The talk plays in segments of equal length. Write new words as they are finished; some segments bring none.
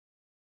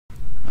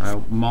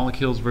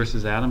Molecules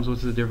versus atoms,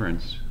 what's the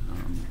difference?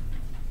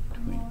 A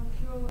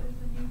molecule is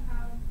when you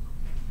have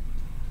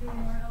two or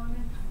more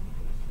elements,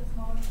 the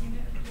smallest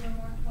unit of two or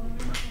more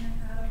elements, and an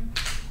atom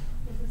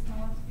is the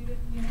smallest unit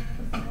of a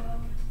single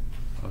element.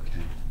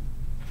 Okay.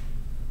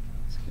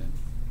 That's good.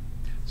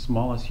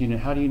 Smallest unit.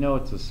 How do you know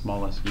it's the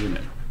smallest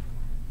unit?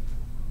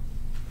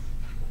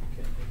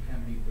 It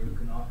can be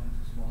broken off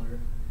into smaller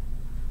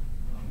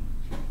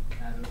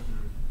atoms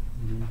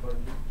or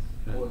particles.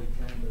 Or it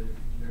can, but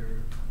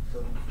they're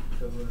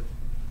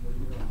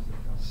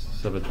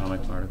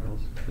subatomic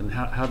particles. And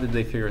how did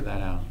they figure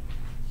that out?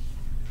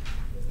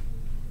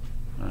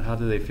 How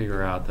did they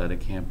figure out that it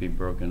can't be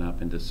broken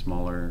up into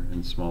smaller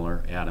and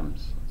smaller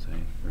atoms, let's say?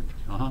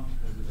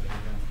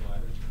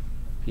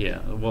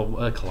 Yeah, well,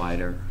 a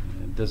collider.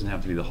 It doesn't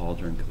have to be the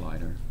Hadron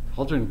Collider.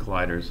 Hadron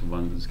Collider is the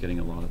one that's getting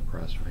a lot of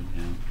press right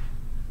now.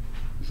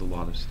 There's a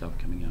lot of stuff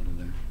coming out of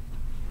there.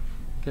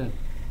 Good.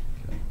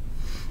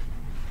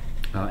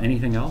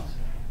 Anything else?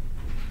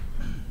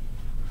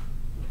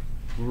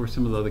 What were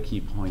some of the other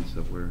key points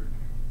that were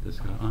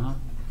discussed?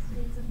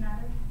 States of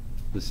matter.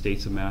 The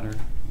states of matter?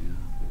 Yeah.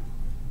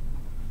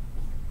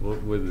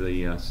 What were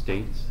the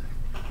states?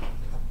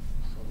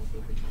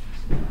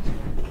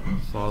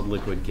 Solid,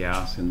 liquid,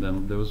 gas, and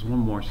then there was one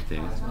more state.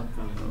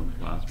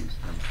 Plasma state.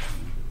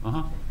 I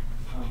have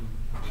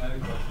a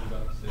question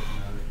about the state of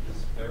matter.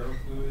 Is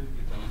ferrofluid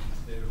its own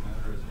state of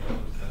matter as well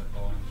as that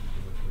falling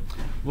into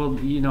liquid? Well,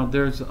 you know,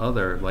 there's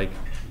other like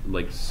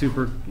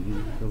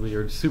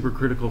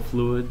supercritical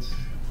fluids.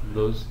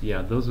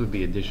 Those would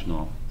be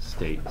additional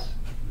states.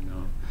 You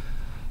know,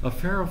 a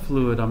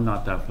ferrofluid I'm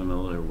not that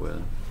familiar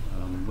with.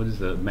 What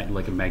is it?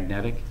 Like a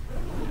magnetic?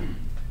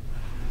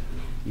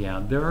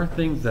 Yeah, there are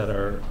things that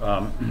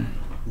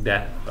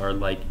are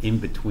like in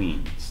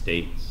between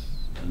states,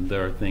 and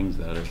there are things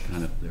that are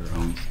kind of their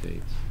own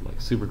states. Like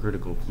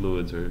supercritical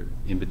fluids are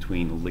in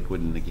between the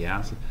liquid and the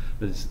gas,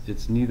 but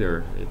it's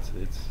neither. It's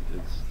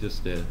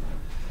just a.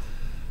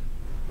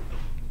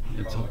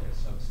 It's like a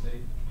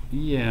substate.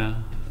 Yeah,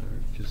 or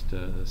just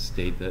a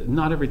state that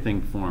not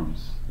everything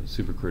forms a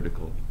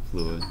supercritical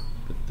fluid,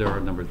 but there are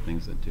a number of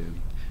things that do,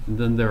 and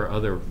then there are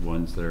other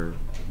ones that are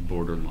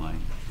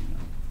borderline.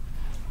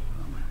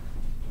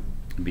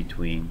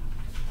 Between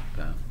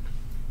that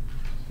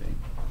state.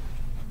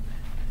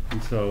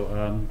 And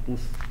so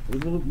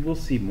we'll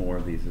see more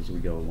of these as we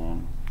go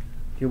along.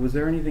 Okay, was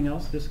there anything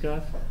else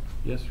discussed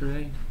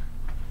yesterday?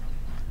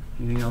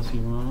 Anything else you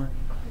remember?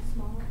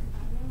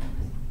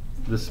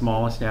 The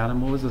smallest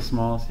atom. What was the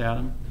smallest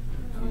atom?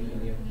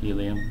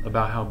 Helium.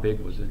 About how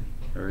big was it?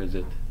 Or is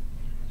it?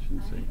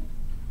 Shouldn't say.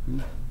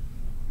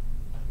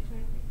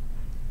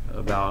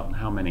 About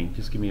how many?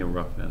 Just give me a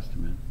rough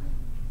estimate.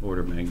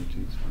 Order of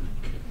magnitude.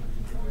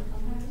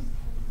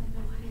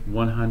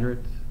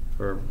 100,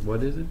 or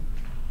what is it?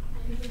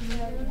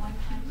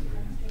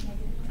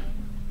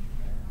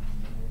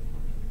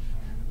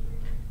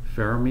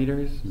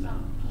 Ferrometers? No.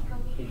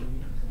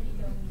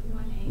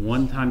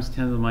 1 times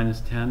 10 to the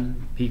minus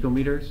 10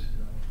 picometers?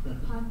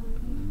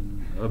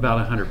 About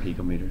 100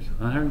 picometers.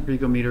 100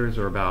 picometers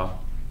or about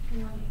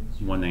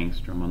 1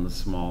 angstrom on the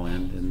small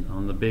end, and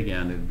on the big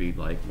end it would be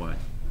like what?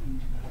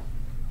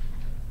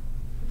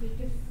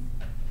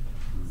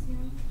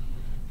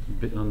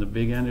 On the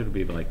big end, it'll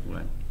be like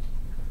what?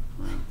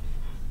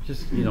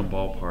 Just, you know,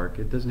 ballpark.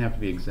 It doesn't have to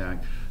be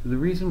exact. The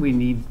reason we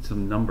need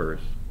some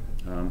numbers,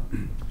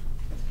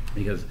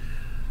 because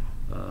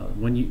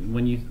when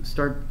you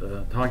start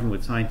talking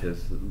with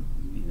scientists,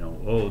 you know,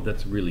 oh,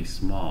 that's really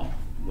small.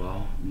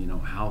 Well, you know,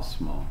 how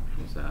small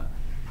is that?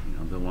 You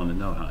know, they want to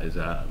know, is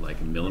that like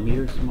a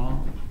millimeter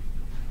small?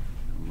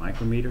 A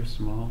micrometer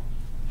small?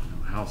 You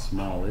know, how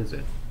small is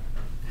it?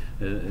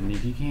 And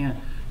if you can't,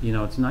 you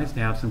know, it's nice to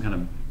have some kind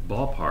of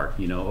ballpark,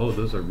 you know, oh,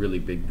 those are really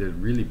big, they're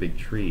really big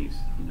trees,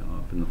 you know,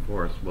 up in the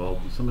forest. Well,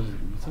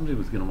 somebody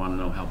was going to want to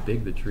know how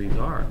big the trees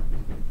are.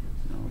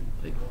 You know,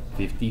 like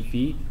 50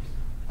 feet,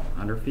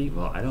 100 feet?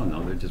 Well, I don't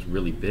know, they're just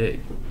really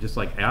big. Just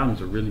like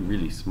atoms are really,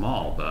 really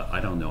small, but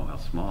I don't know how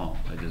small.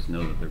 I just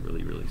know that they're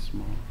really, really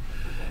small.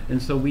 And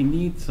so we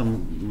need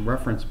some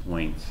reference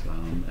points,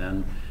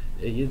 and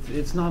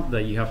it's not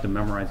that you have to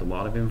memorize a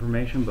lot of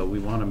information, but we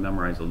want to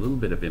memorize a little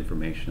bit of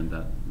information,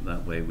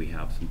 that way we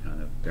have some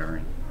kind of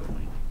bearing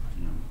point.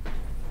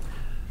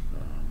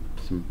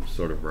 Some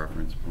sort of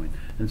reference point.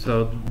 And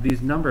so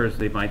these numbers,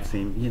 they might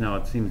seem, you know,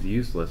 it seems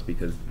useless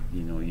because,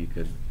 you know, you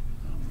could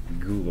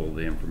Google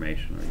the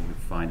information or you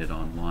could find it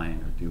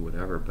online or do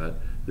whatever,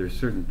 but there's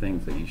certain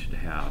things that you should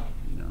have,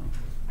 you know,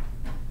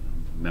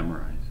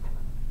 memorized.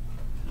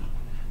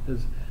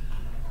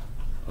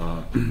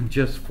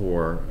 Just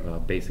for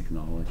basic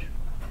knowledge.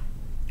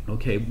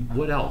 Okay,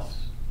 what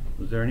else?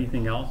 Was there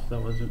anything else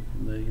that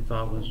you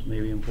thought was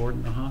maybe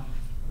important? The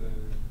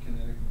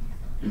kinetic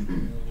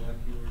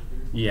molecular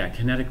theory? Yeah,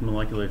 kinetic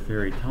molecular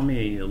theory. Tell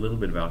me a little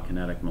bit about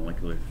kinetic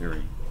molecular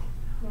theory.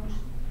 Motion.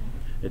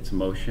 It's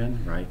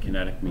motion, right?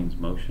 Kinetic means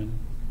motion.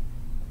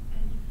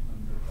 And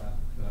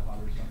the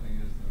hotter something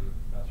is, the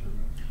faster it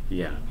moves?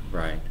 Yeah,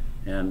 right.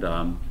 And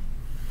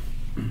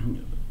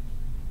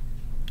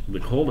the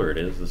colder it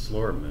is, the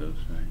slower it moves,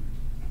 right?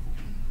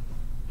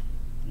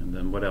 And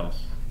then what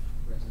else?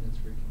 Resonance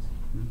frequency.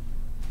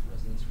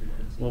 Resonance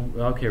frequency. Well,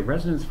 okay,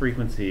 resonance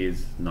frequency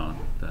is not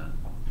that,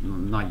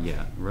 not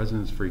yet.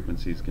 Resonance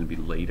frequency is going to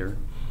be later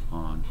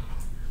on.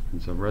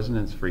 And so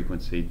resonance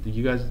frequency,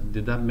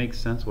 did that make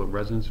sense what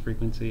resonance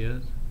frequency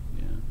is?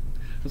 Yeah.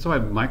 That's why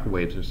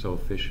microwaves are so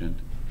efficient.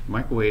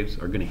 Microwaves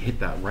are going to hit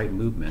that right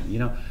movement. You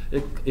know,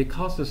 it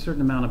costs a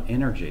certain amount of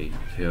energy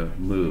to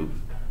move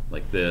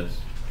like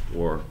this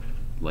or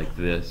like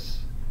this.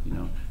 You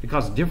know, it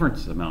costs a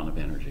different amount of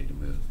energy to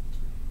move.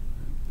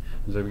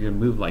 And so if you're going to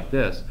move like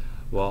this,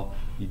 well,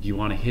 do you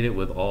want to hit it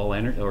with all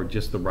energy or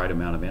just the right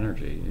amount of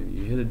energy?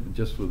 You hit it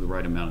just with the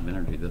right amount of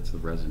energy. That's the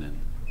resonant,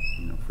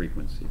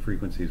 frequency.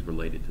 Frequency is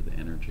related to the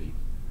energy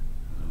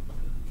of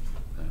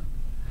that.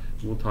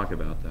 We'll talk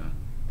about that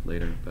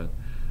later. But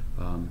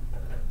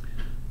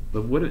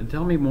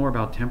tell me more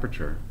about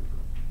temperature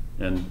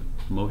and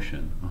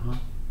motion. When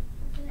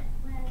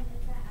it's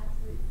at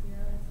absolute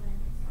zero, that's when it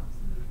stops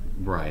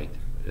moving. Right.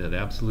 At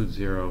absolute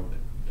zero,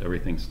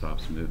 everything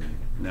stops moving.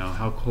 Now,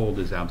 how cold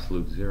is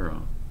absolute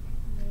zero?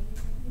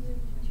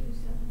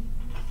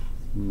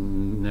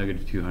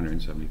 Negative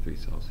 273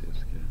 Celsius.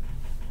 Okay.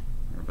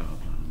 Or about.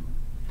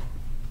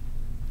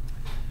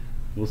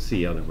 We'll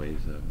see other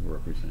ways of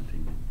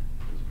representing it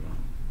as well.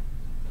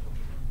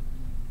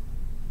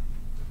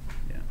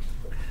 Yeah.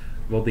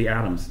 Well, the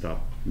atoms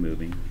stop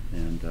moving,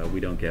 and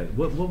we don't get.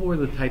 What were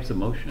the types of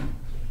motion?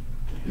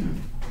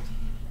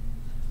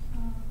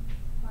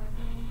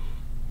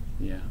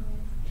 Yeah,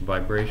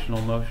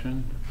 vibrational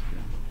motion. That's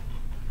good.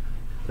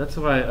 That's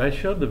why I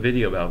showed the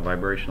video about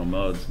vibrational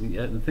modes.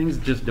 Things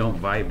just don't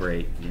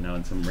vibrate,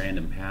 in some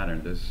random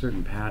pattern. There's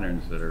certain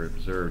patterns that are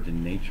observed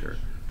in nature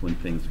when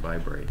things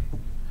vibrate.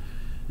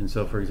 And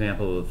so, for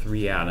example, a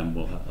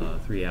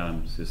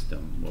three-atom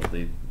system. Well,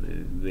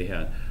 they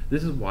had.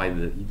 This is why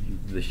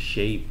the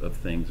shape of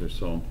things are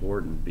so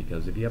important,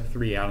 because if you have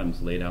three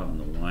atoms laid out in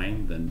the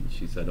line, then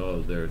she said,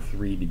 oh, there are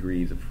 3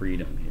 degrees of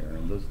freedom here,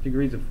 and those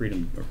degrees of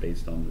freedom are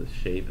based on the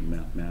shape and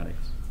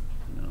mathematics.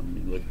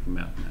 You look at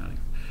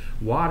mathematics.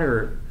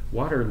 Water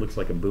looks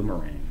like a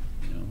boomerang,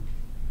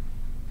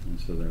 and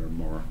so there are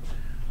more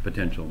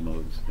potential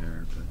modes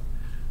there. But,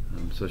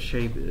 so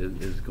shape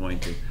is going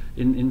to,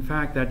 in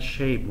fact, that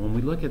shape, when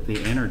we look at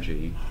the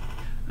energy,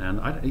 and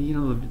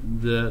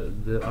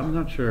I'm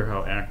not sure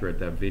how accurate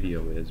that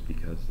video is,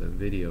 because the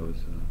video is,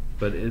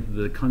 but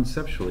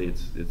conceptually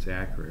it's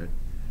accurate,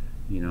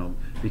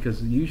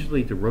 because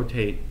usually to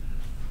rotate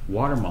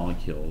water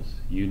molecules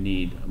you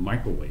need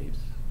microwaves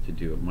to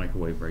do it,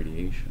 microwave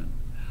radiation.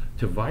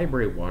 To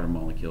vibrate water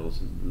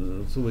molecules,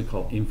 that's what we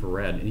call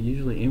infrared, and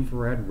usually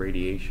infrared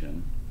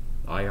radiation,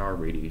 IR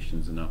radiation,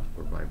 is enough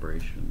for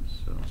vibrations.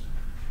 So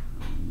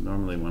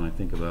normally when I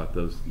think about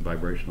those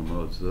vibrational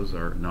modes, those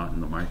are not in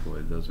the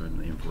microwave, those are in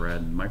the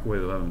infrared.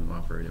 Microwave ovens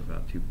operate at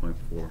about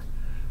 2.45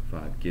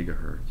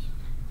 gigahertz.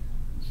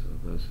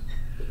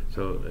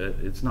 So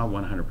it's not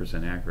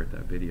 100% accurate,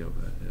 that video,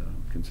 but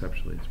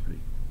conceptually it's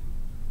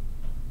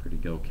pretty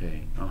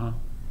okay.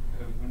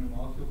 When a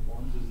molecule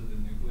forms, is it the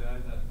nuclei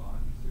that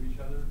bonds to each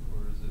other,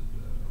 or is it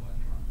the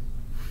electrons?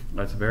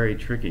 That's very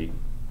tricky.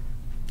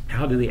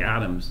 How do the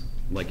atoms,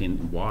 like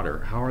in water,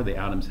 how are the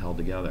atoms held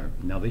together?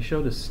 Now, they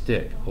showed a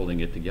stick holding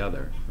it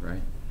together,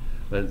 right?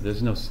 But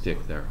there's no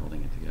stick there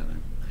holding it together.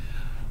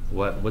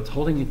 What's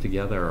holding it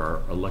together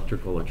are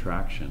electrical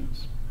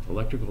attractions.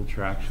 Electrical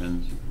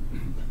attractions,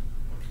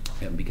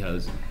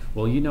 because,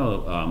 well,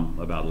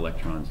 about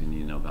electrons and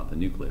you know about the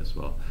nucleus.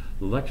 Well,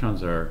 the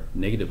electrons are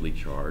negatively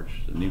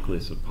charged, the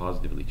nucleus is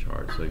positively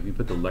charged. So if you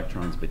put the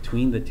electrons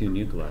between the two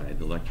nuclei,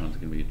 the electrons are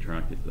going to be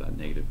attracted to that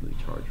negatively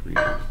charged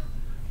region.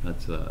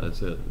 It's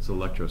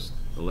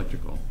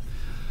electrical.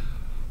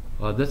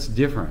 That's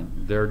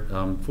different. They're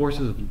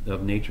forces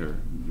of nature.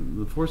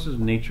 The forces of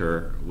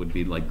nature would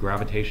be like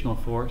gravitational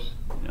force,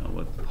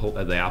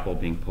 with the apple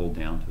being pulled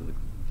down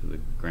to the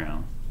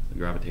ground, the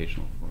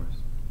gravitational force.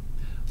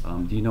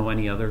 Do you know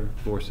any other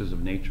forces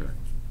of nature?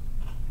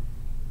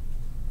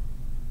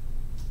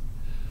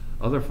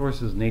 Other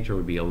forces of nature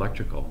would be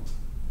electrical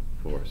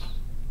force.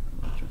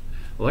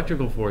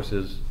 Electrical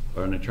forces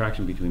are an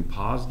attraction between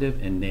positive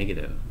and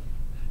negative.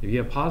 If you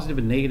have positive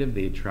and negative,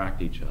 they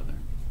attract each other.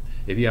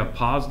 If you have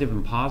positive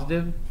and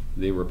positive,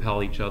 they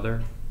repel each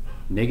other.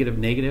 Negative,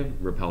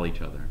 negative, repel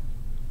each other.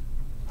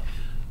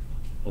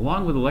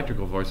 Along with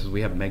electrical forces,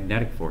 we have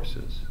magnetic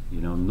forces.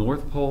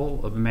 North pole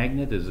of a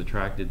magnet is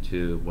attracted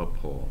to what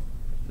pole?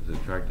 Is it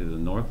attracted to the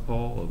north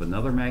pole of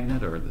another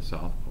magnet or the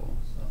south pole?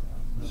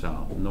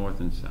 South, north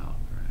and south,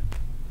 right?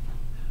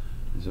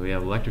 And so we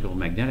have electrical and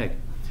magnetic,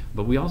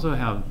 but we also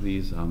have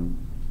these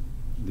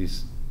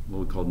what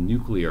we call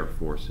nuclear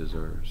forces,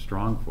 or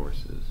strong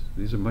forces.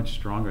 These are much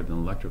stronger than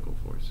electrical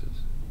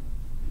forces.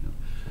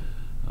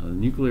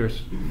 Nuclear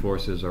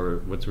forces are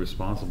what's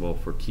responsible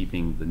for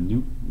keeping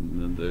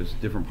there's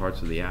different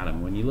parts of the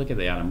atom. When you look at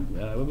the atom,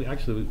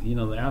 actually,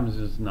 the atom is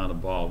just not a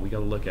ball. We got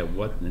to look at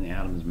what an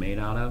atom is made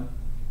out of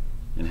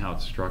and how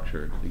it's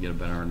structured to get a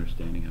better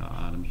understanding how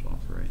atoms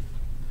operate.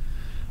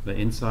 But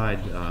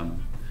inside,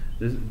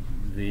 this,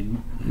 the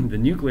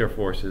nuclear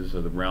forces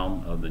are the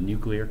realm of the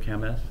nuclear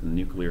chemists and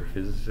nuclear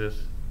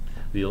physicists.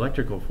 The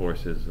electrical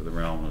forces are the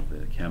realm of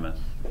the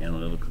chemists,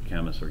 analytical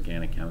chemists,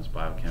 organic chemists,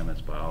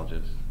 biochemists,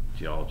 biologists,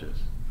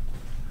 geologists.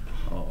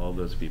 All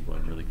those people are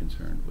really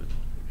concerned with,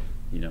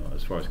 you know,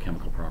 as far as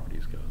chemical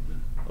properties go,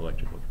 the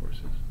electrical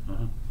forces.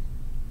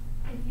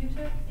 If you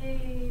took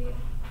a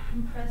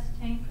compressed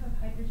tank of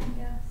hydrogen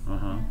gas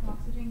and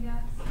oxygen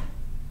gas,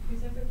 two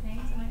separate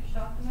tanks, and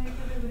shot them at each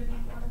other, would it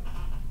make water?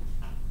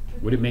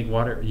 Would it make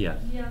water?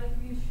 Yes. Yeah, like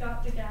if you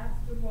shot the gas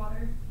with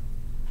water.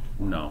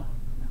 No.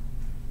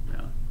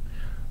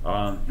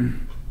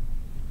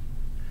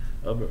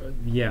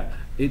 Yeah,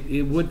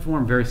 it would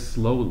form very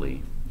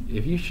slowly.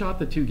 If you shot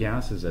the two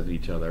gases at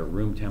each other at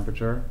room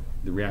temperature,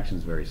 the reaction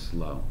is very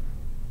slow.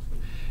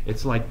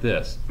 It's like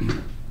this.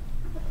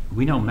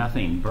 We know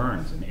methane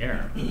burns in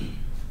air,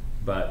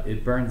 but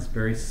it burns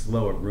very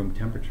slow at room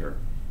temperature.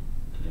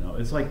 You know,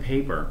 it's like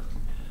paper.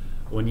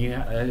 When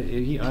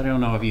I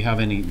don't know if you have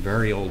any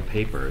very old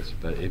papers,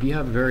 but if you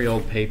have very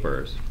old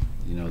papers,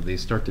 you know, they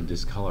start to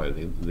discolor.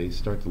 They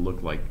start to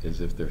look like as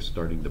if they're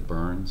starting to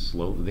burn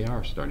slowly. They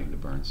are starting to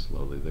burn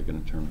slowly. They're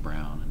going to turn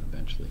brown and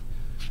eventually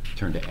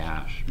turn to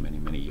ash many,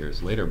 many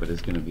years later, but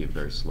it's going to be a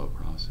very slow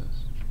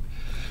process.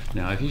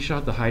 Now, if you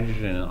shot the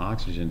hydrogen and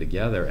oxygen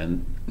together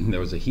and there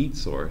was a heat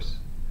source,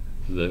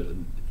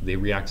 they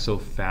react so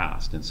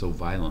fast and so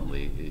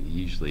violently, it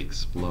usually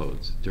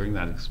explodes. During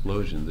that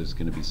explosion, there's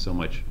going to be so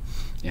much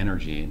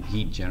energy and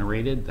heat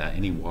generated that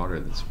any water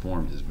that's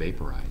formed is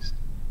vaporized.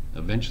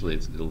 Eventually,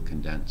 it'll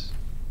condense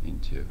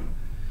into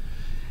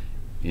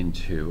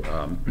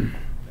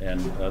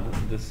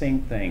the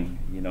same thing,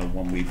 you know,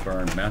 when we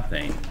burn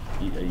methane,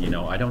 you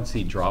know, I don't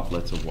see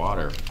droplets of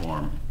water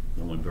form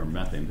when we burn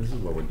methane. This is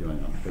what we're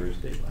doing on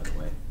Thursday, by the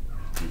way.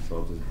 And so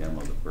I'll just demo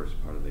the first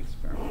part of the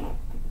experiment.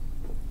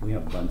 We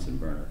have Bunsen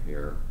burner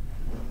here.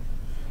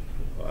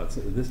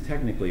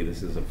 Technically,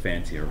 this is a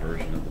fancier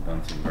version of the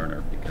Bunsen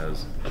burner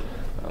because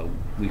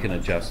we can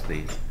adjust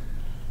the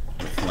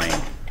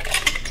flame.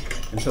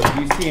 And so if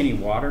you see any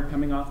water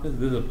coming off this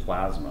is a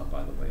plasma,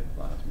 by the way, a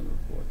plasma of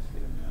the fourth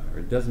state of matter.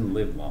 It doesn't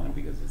live long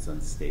because it's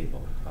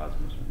unstable.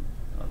 Plasmas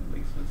are at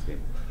least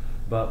unstable.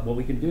 But what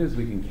we can do is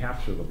we can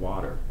capture the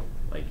water,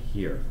 like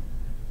here,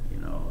 you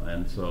know.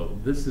 And so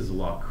this is a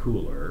lot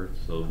cooler.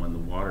 So when the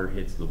water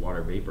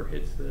vapor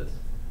hits this,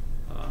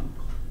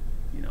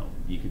 you know,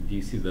 do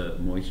you see the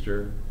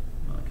moisture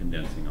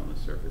condensing on the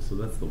surface? So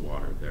that's the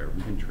water there.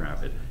 We can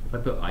trap it. If I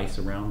put ice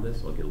around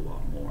this, I'll get a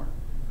lot more.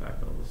 In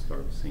fact, I'll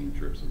start seeing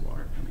drips of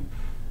water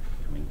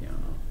coming down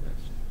off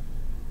this.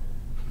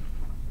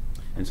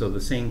 And so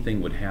the same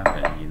thing would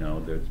happen, you know,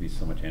 there'd be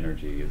so much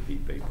energy, it'd be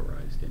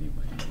vaporized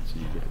anyway. So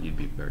you'd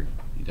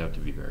have to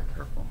be very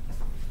careful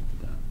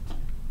with that.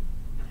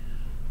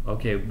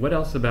 Okay, what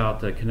else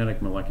about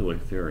kinetic molecular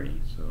theory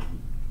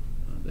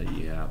that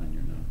you have in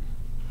your notes?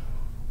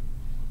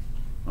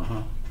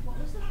 What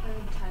was the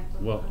third type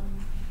of motion?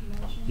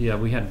 Yeah,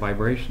 we had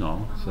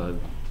vibrational. So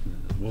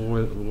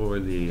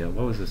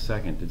what was the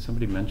second? Did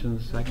somebody mention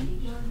the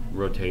second?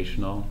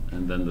 Rotational,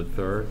 and then the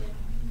third?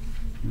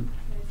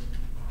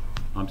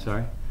 I'm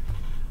sorry?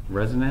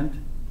 Resonant?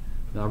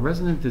 Now,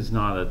 resonant is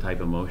not a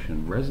type of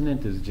motion.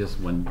 Resonant is just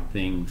when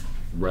things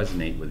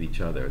resonate with each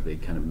other. They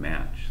kind of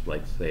match.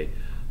 Like, say,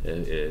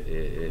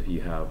 if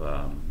you have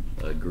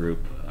a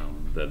group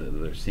that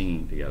they're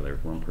singing together,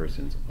 if one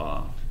person's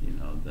off, you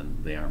know, then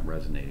they aren't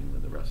resonating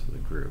with the rest of the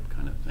group,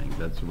 kind of thing.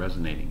 That's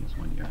resonating is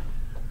when you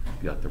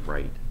got the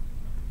right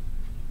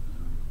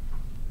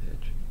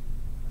pitch.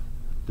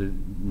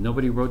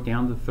 Nobody wrote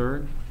down the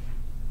third?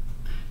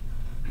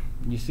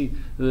 You see,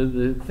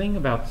 the thing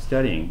about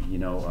studying, you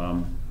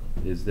know,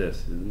 is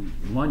this.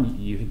 One,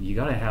 you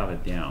got to have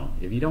it down.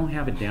 If you don't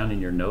have it down in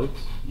your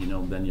notes, you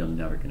know, then you're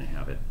never going to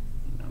have it,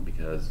 you know,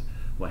 because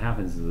what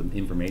happens is the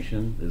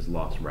information is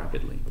lost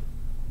rapidly.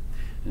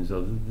 And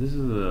so this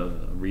is the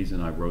reason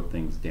I wrote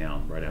things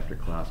down right after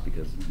class,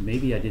 because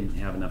maybe I didn't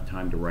have enough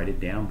time to write it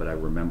down, but I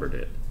remembered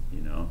it,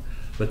 you know.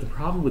 But the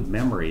problem with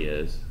memory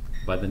is,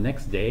 by the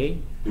next day,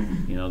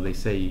 you know, they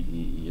say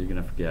you're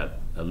going to forget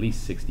at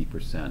least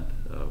 60%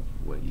 of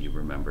what you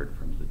remembered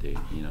from the day,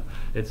 you know.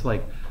 It's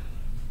like,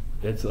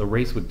 it's a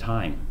race with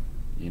time,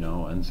 you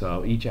know, and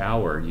so each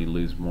hour you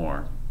lose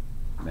more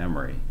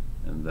memory,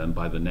 and then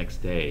by the next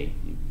day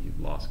you've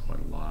lost quite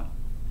a lot.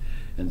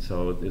 And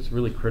so it's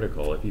really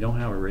critical. If you don't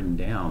have it written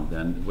down,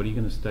 then what are you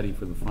going to study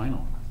for the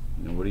final?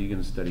 You know, what are you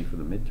going to study for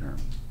the midterm?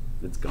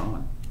 It's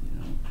gone, you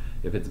know.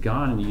 If it's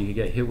gone and you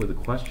get hit with a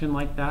question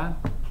like that,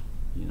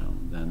 you know,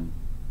 then.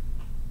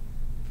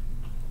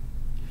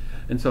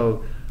 And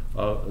so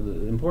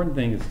the important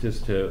thing is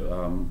just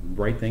to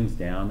write things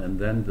down, and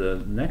then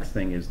the next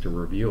thing is to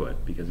review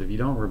it, because if you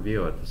don't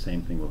review it, the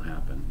same thing will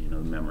happen. You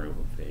know, the memory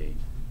will fade.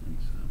 And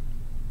so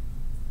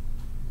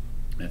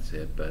that's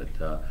it. But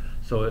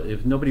so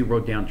if nobody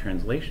wrote down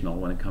translational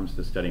when it comes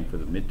to studying for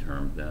the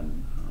midterm,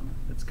 then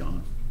it's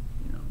gone.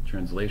 You know,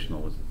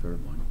 translational was the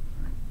third one.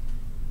 Right?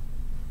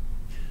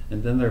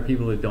 And then there are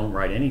people who don't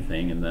write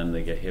anything, and then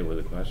they get hit with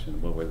a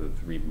question: what were the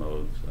three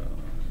modes,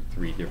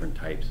 three different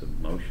types of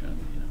motion?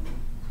 You know,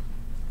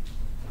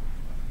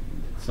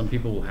 some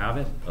people will have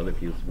it, other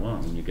people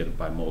won't. And you get a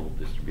bimodal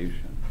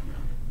distribution. You know.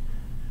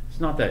 It's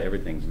not that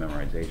everything's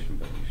memorization,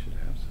 but you should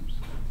have some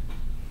stuff.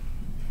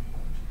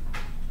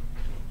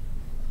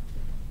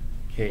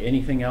 Okay.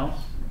 Anything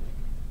else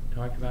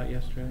talked about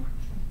yesterday?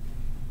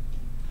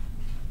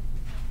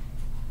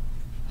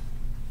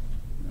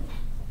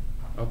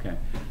 Okay,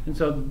 and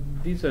so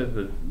these are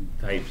the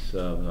types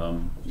of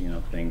you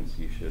know, things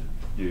you should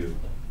do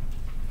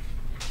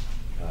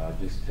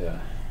just to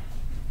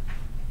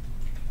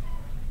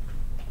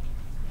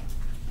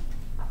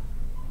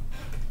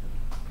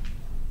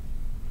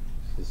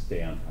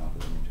stay on top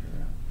of the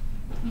material.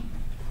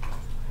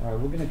 All right,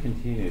 we're going to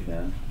continue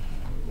then.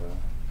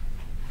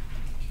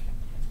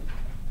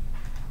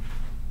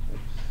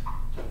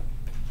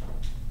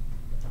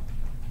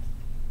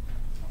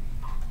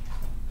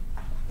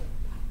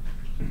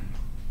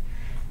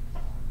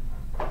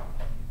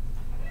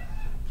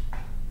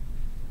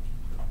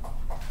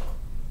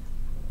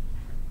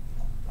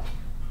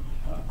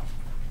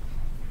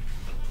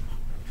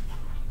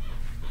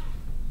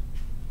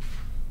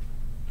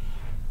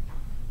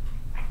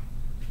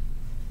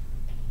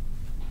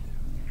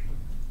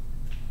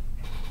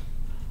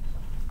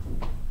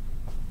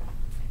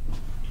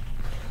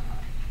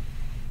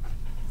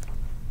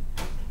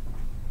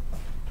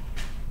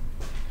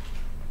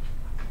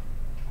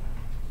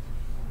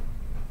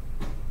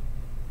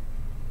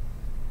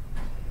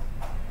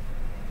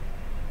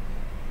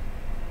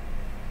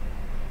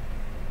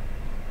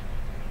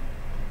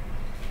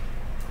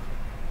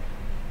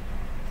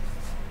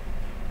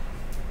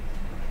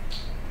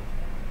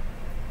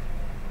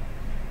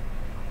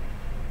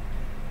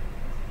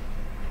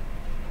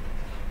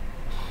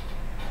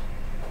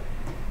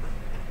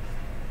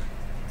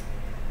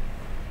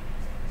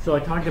 So I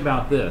talked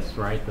about this,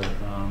 right? The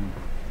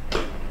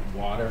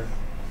water.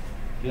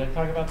 Did I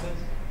talk about this?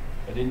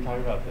 I didn't talk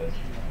about this.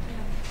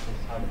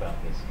 Let's talk about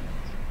this.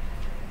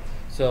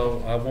 So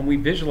when we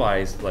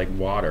visualize like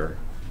water,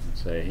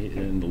 say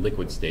in the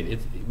liquid state,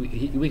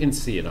 we can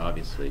see it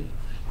obviously.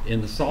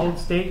 In the solid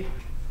state,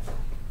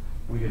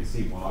 we can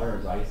see water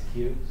as ice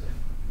cubes.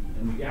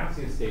 In the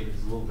gaseous state,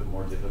 it's a little bit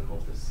more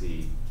difficult to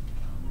see.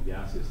 The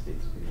gaseous state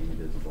is pretty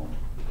invisible.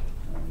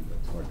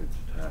 It's hard to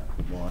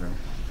detect water.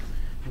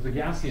 Because the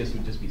gaseous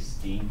would just be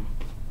steam.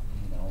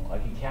 You know, I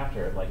can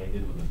capture it like I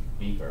did with a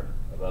beaker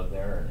above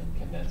there and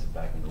condense it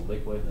back into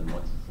liquid, and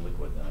once it's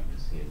liquid, then I can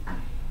see it.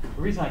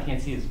 The reason I can't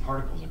see it is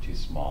particles are too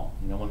small.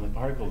 You know, when the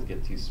particles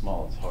get too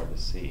small, it's hard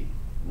to see.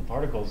 And the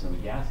particles in the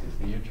gaseous,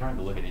 you're trying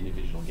to look at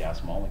individual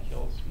gas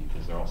molecules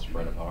because they're all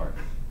spread apart.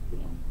 You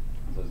know,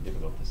 so it's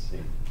difficult to see.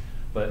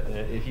 But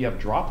if you have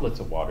droplets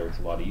of water, it's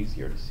a lot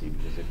easier to see,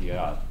 because if you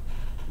got,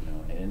 you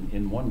know,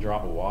 in one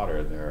drop of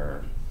water, there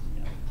are,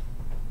 you know,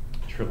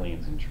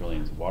 trillions and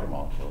trillions of water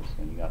molecules.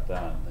 When you got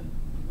that, then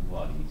it's a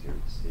lot easier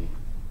to see.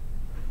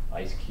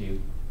 Ice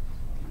cube,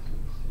 easier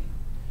to see.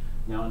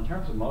 Now, in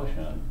terms of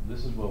motion,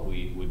 this is what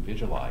we would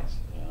visualize.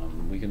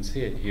 We can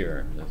see it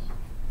here. Let's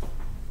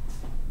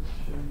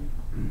show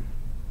you.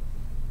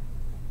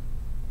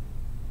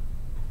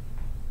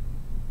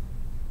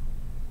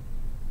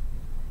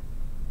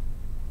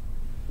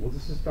 Well,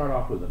 just to start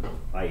off with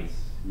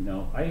ice. You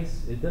know,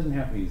 ice, it doesn't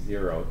have to be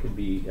zero. It could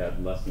be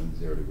at less than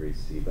 0 degrees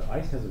C. But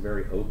ice has a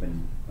very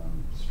open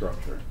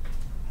structure,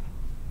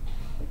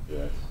 like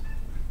this.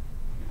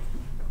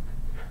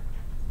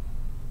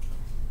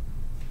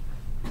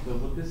 So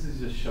what this is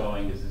just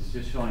showing is it's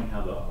just showing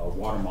how the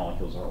water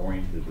molecules are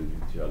oriented with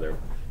each other.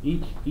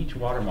 Each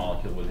water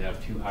molecule would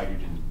have 2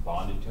 hydrogens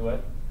bonded to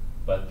it,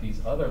 but these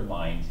other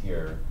lines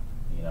here,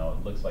 you know,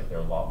 it looks like there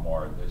are a lot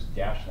more. There's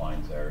dashed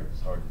lines there.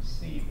 It's hard to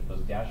see, but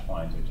those dashed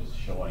lines are just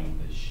showing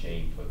the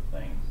shape of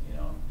things. You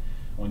know,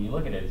 when you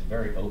look at it, it's a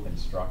very open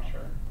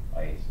structure.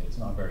 Ice. It's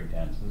not very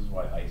dense. This is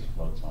why ice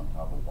floats on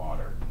top of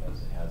water,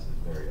 because it has this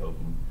very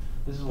open.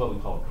 This is what we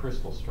call a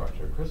crystal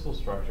structure. Crystal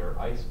structure,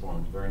 ice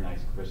forms very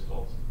nice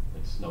crystals,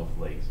 like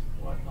snowflakes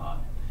and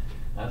whatnot.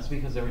 And that's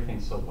because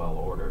everything's so well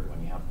ordered.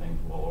 When you have things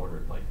well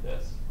ordered like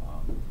this,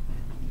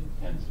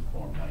 it tends to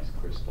form nice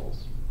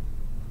crystals.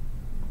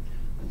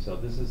 And so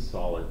this is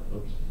solid.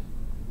 Oops,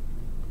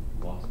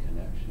 lost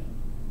connection.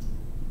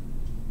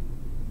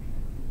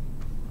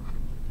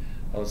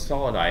 Oh,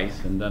 solid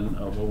ice, and then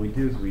what we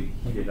do is we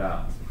heat it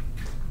up.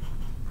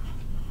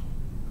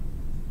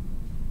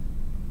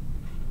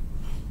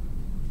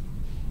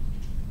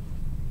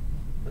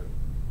 Let's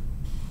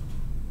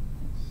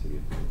see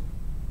if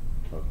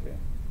it, okay.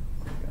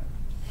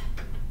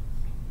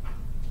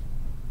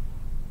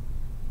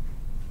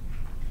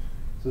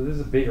 So this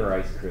is a bigger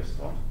ice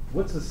crystal.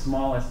 What's the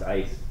smallest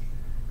ice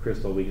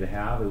crystal we could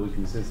have? It would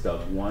consist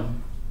of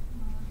one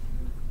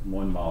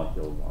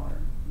molecule of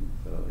water.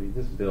 So you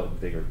just build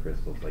bigger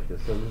crystals like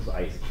this. So this is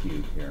ice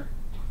cube here.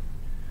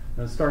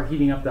 Now start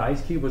heating up the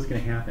ice cube, what's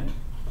going to happen?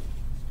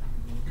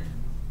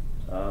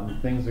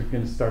 Things are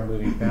going to start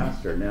moving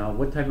faster. Now,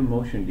 what type of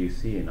motion do you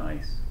see in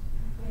ice?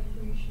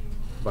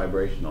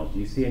 vibrational. Do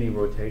you see any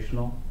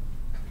rotational?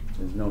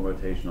 There's no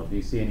rotational. Do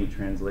you see any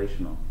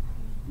translational?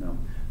 No.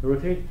 The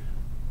rotate.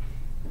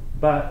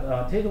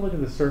 But take a look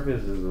at the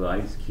surfaces of the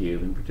ice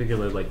cube, in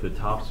particular, like the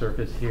top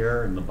surface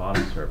here and the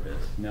bottom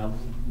surface. Now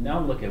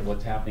look at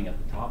what's happening at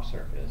the top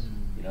surface.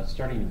 You know, it's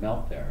starting to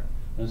melt there.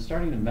 When it's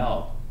starting to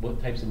melt,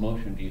 what types of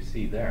motion do you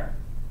see there?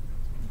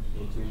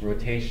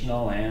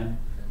 Rotational and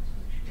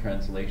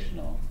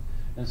translational.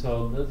 And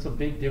so that's a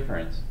big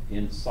difference.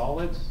 In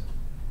solids,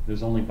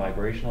 there's only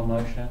vibrational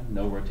motion,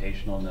 no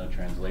rotational, no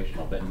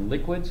translational. But in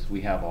liquids,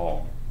 we have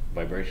all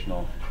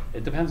vibrational.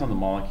 It depends on the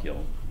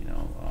molecule, you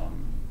know.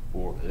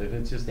 Or if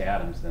it's just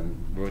atoms, then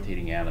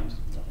rotating atoms,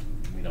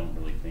 we don't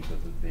really think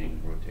of it being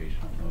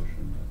rotational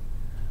motion.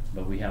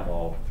 But we have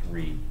all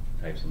three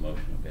types of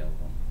motion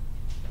available.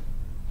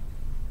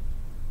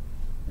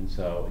 And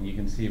so you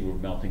can see we're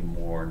melting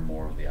more and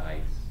more of the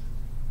ice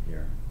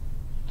here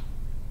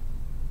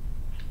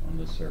on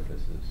the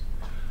surfaces.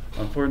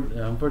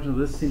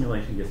 Unfortunately, this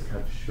simulation gets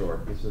cut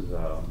short. This is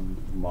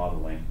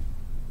modeling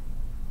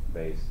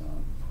based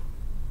on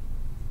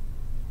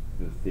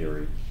the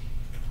theory.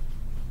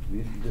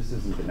 This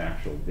isn't an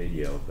actual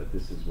video, but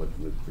this is what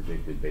was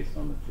predicted based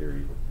on the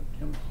theory of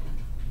chemistry.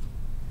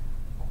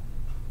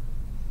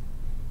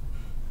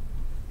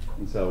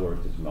 And so we're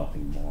just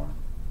melting more.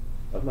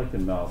 I'd like to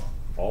melt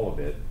all of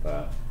it,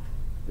 but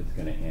it's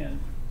going to end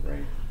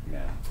right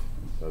now.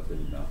 And so it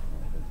didn't melt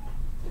all of it.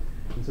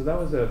 And so that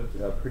was a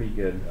pretty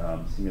good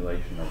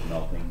simulation of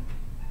melting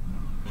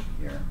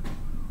here.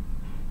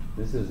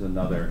 This is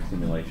another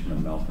simulation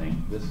of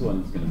melting. This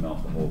one's going to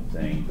melt the whole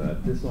thing,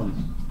 but this one's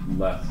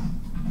less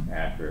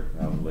accurate,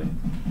 probably.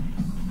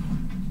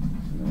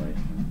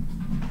 Simulation.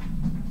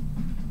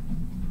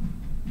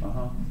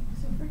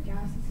 So for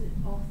gas, is it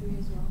all three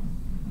as well?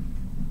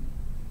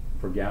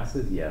 For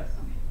gases, yes.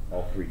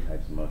 All three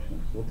types of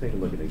motions. We'll take a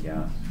look at a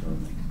gas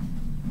shortly.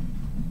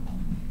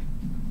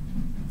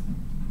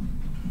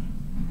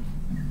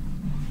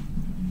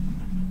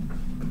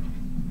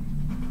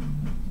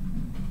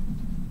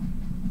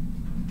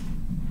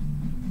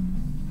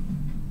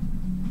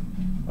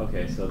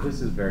 Okay, so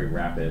this is very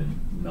rapid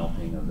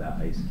melting of that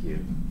ice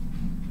cube.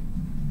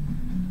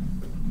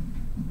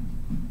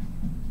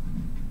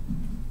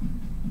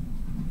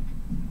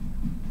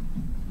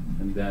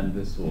 And then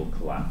this will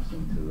collapse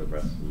into the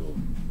rest of the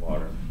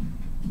water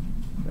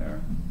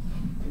there.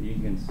 And you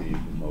can see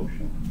the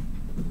motion.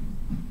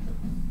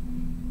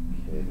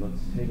 Okay,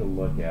 let's take a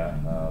look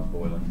at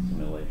boiling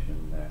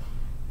simulation next.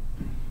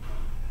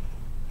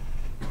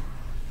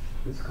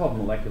 This is called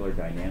molecular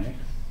dynamics.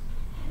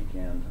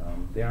 Again,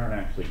 they aren't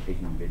actually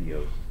taking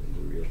videos of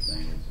the real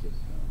thing. It's just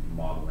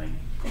modeling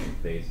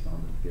based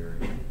on the theory.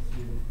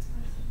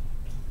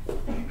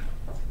 Bless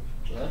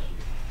you.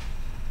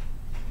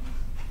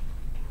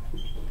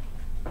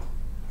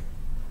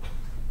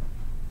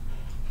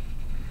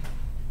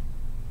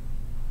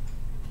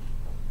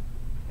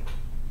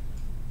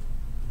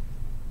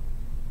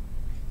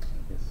 I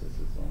guess this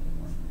is the only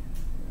one we have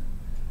here.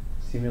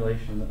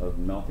 Simulation of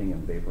melting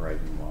and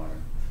vaporizing water.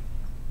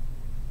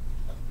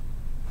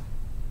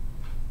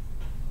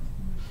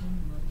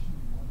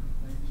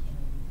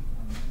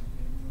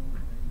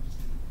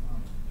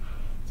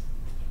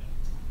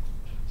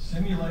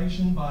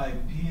 Simulation by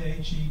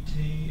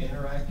PHET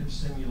Interactive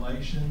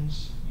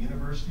Simulations,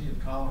 University of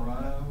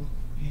Colorado,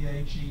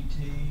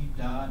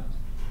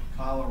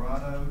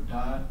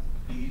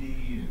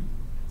 phet.colorado.edu.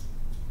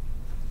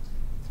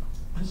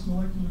 This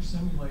molecular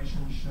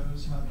simulation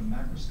shows how the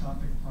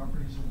macroscopic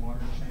properties of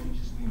water change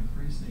as we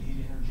increase the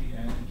heat energy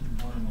added to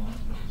the water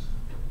molecules.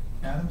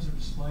 Atoms are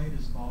displayed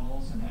as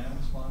balls, and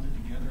atoms bonded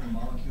together in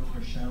molecule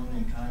are shown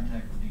in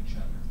contact with each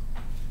other.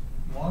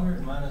 Water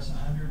at minus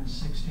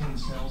 116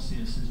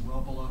 Celsius is well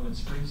below its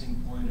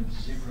freezing point of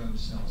 0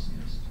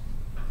 Celsius.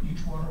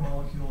 Each water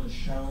molecule is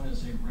shown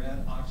as a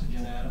red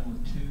oxygen atom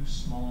with two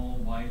small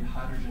white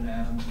hydrogen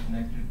atoms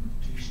connected with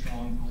two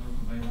strong polar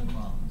covalent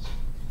bonds.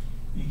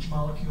 Each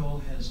molecule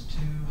has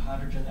two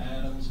hydrogen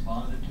atoms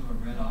bonded to a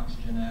red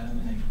oxygen atom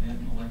in a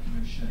bent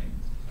molecular shape.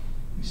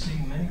 We see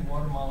many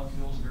water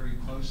molecules very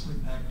closely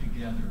packed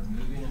together,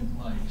 moving in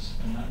place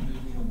and not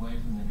moving away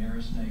from the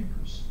nearest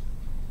neighbors.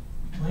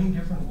 Between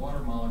different water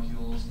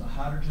molecules, the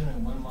hydrogen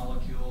in one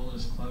molecule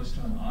is close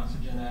to an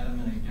oxygen atom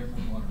in a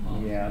different water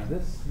molecule. Yeah,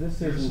 this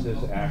There's isn't some as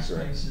open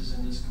accurate. spaces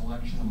in this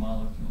collection of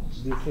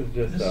molecules. This is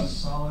just This is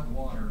solid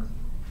water,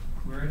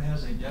 where it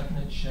has a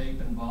definite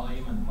shape and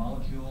volume, and the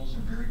molecules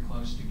are very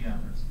close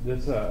together.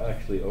 this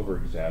actually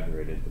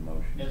over-exaggerated the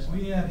motion. As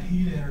we add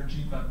heat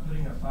energy by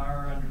putting a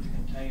fire under the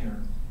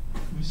container,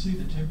 we see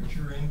the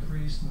temperature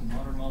increase and the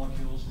water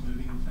molecules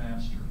moving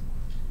faster.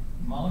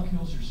 The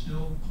molecules are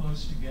still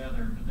close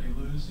together, but they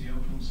lose the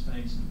open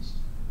spaces.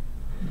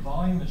 The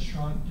volume is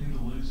shrunk due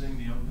to losing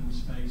the open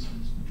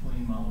spaces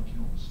between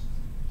molecules.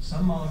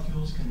 Some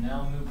molecules can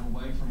now move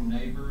away from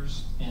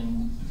neighbors,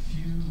 and a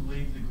few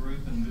leave the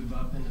group and move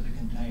up into the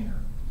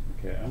container.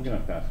 Okay, I'm going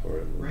to fast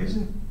forward a little bit.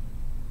 Raising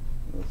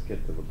Let's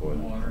get to the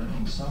boiling. water,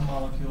 and some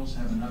molecules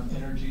have enough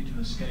energy to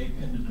escape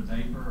into the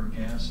vapor or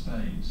gas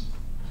phase.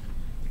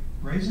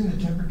 Raising the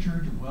temperature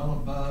to well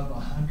above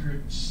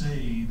 100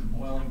 C, the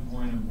boiling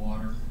point of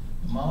water,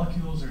 the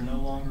molecules are no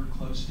longer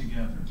close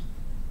together.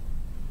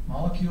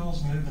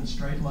 Molecules move in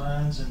straight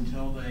lines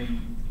until they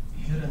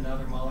hit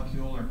another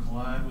molecule or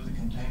collide with the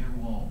container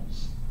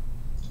walls.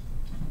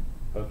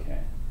 Okay,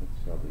 that's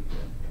probably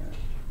good.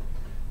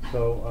 Yeah.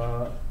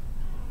 So,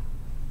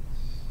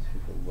 let's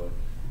take a look.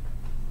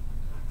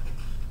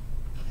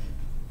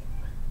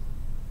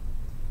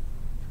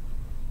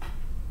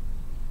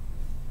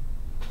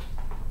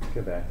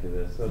 Go back to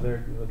this. So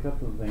there are a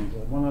couple of things.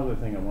 One other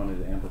thing I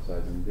wanted to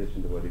emphasize in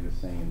addition to what he was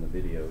saying in the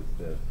video is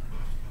this.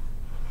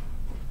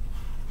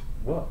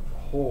 What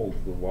holds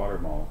the water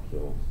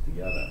molecules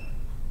together?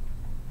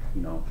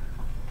 You know,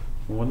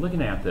 when we're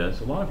looking at this,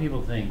 a lot of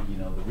people think, you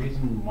know, the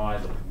reason why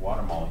the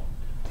water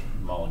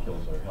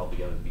molecules are held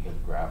together is because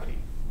of gravity.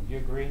 Would you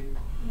agree?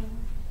 Yeah.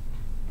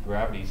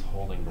 Gravity's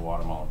holding the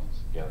water molecules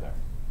together.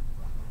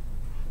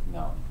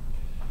 No.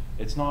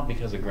 It's not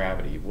because of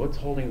gravity. What's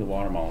holding the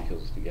water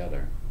molecules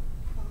together?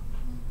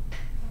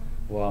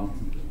 Well,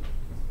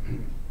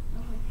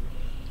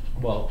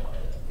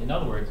 in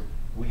other words,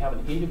 we have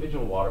an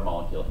individual water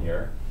molecule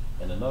here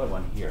and another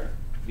one here.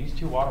 These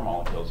two water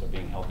molecules are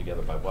being held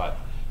together by what?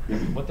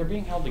 What they're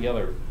being held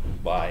together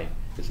by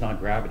is not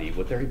gravity.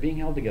 What they're being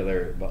held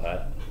together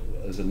by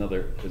is an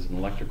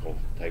electrical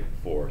type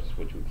force,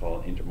 which we call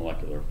an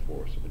intermolecular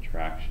force of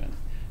attraction.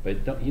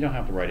 But you don't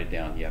have to write it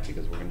down yet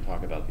because we're going to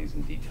talk about these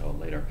in detail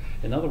later.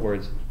 In other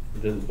words,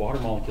 the water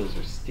molecules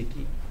are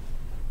sticky.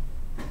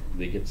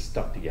 They get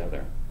stuck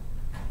together.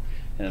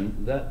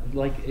 And that,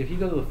 like, if you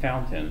go to the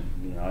fountain,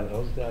 you know, I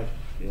was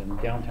in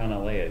downtown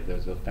LA,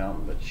 there's a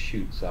fountain that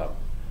shoots up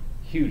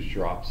huge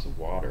drops of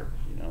water.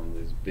 You know,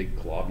 these big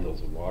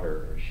globules of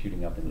water are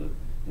shooting up into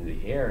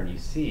the air, and you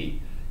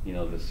see, you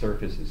know, the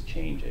surface is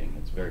changing.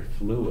 It's very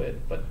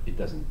fluid, but it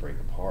doesn't break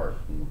apart,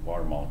 and the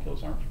water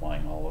molecules aren't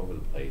flying all over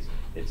the place.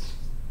 It's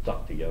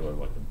stuck together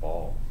like a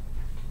ball.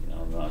 You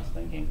know, and I was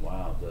thinking,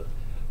 wow, the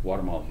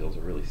water molecules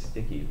are really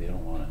sticky. They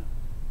don't want to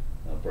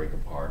break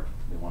apart.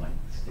 They want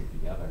to stick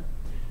together.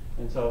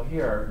 And so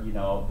here, you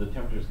know, the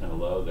temperature's kind of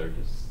low. They're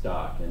just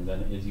stuck, and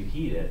then as you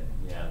heat it,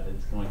 yeah,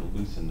 it's going to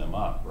loosen them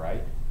up,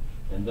 right?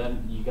 And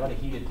then you got to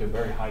heat it to a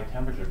very high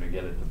temperature to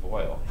get it to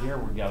boil. Here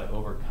we got to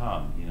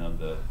overcome, you know,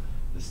 the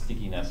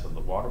stickiness of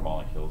the water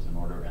molecules in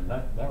order, and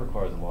that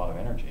requires a lot of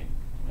energy.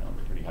 You know,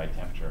 pretty high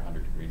temperature,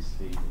 100 degrees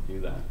C, to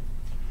do that.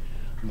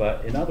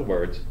 But in other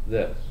words,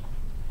 this: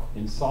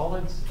 in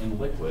solids and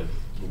liquids,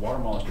 the water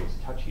molecules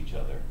touch each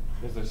other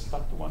because they're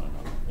stuck to one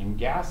another. In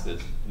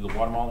gases, do the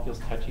water molecules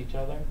touch each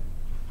other?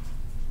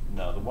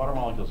 No, the water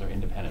molecules are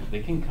independent.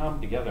 They can come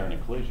together in a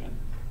collision,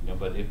 you know,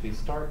 but if they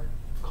start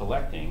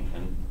collecting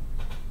and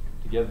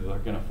together, they're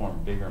going to form a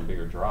bigger and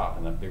bigger drop,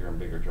 and that bigger and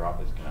bigger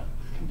drop is going to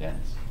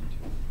condense into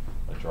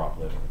a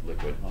droplet of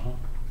liquid.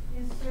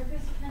 Is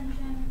surface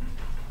tension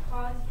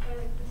caused by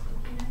the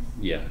stickiness?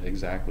 Yeah,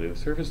 exactly. The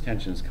surface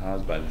tension is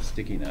caused by the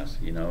stickiness.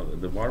 You know,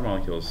 the water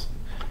molecules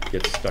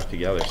get stuck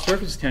together.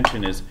 Surface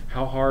tension is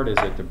how hard is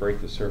it to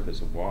break the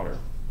surface of water.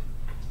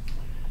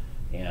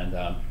 And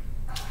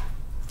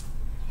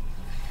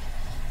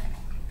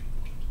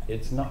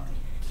it's not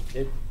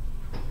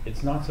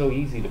so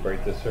easy to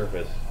break the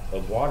surface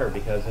of water,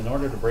 because in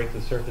order to break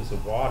the surface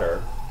of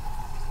water,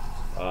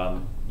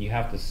 you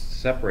have to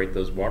separate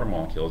those water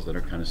molecules that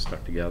are kind of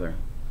stuck together.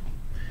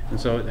 And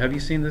so, have you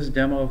seen this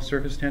demo of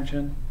surface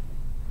tension?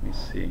 Let me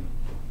see.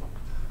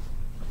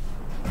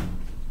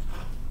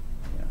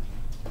 Yeah.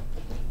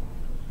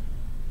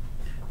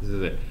 This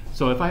is it.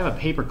 So if I have a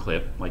paper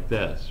clip like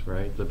this,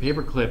 right? The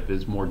paper clip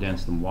is more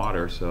dense than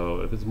water,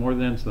 so if it's more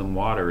dense than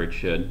water, it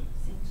should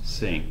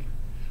sink.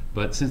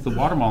 But since the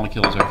water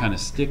molecules are kind of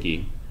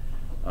sticky,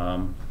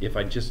 if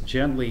I just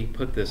gently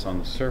put this on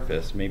the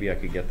surface, maybe I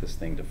could get this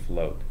thing to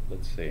float.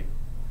 Let's see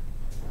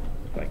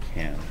if I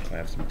can. I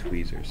have some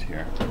tweezers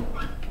here.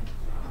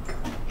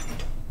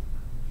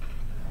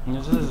 And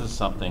this is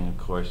something, of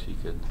course, you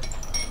could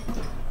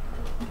do.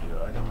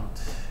 I don't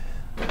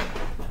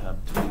have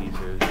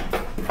tweezers.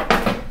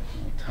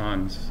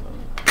 Tongs.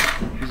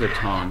 These are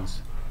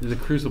tongs. These are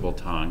crucible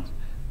tongs,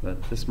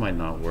 but this might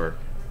not work.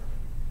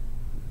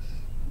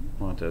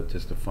 I want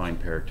just a fine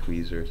pair of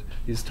tweezers.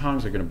 These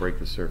tongs are going to break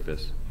the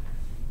surface.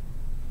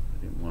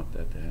 I didn't want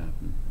that to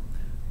happen.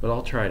 But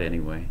I'll try it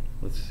anyway.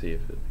 Let's see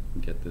if it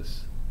can get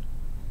this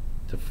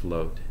to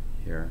float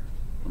here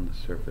on the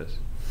surface.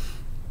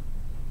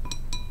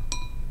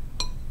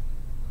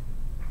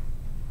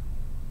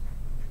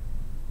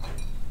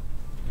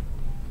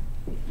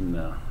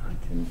 No, I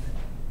can.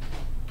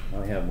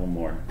 I have one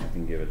more. I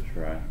can give it a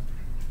try.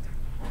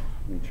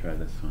 Let me try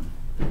this one.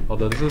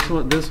 Although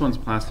this one's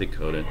plastic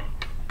coated.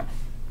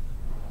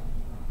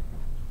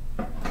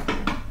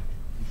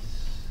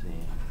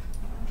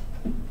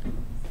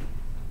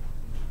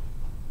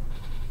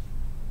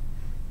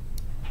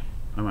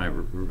 I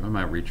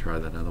might retry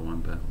that other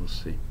one, but we'll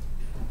see.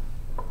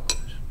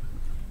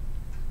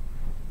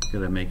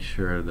 Gotta make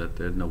sure that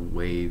there are no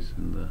waves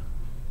in the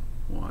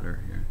water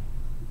here.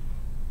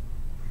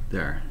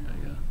 There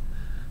we go.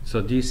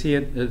 So do you see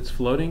it? It's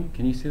floating.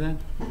 Can you see that?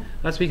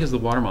 That's because the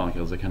water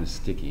molecules are kind of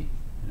sticky,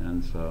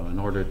 and so in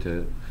order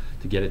to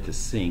get it to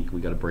sink,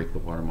 we got to break the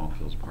water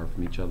molecules apart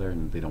from each other,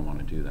 and they don't want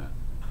to do that,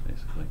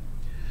 basically.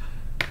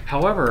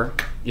 However,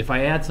 if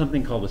I add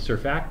something called a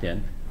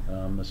surfactant,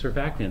 the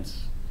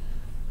surfactants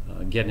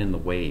get in the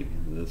way.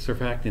 The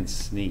surfactants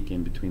sneak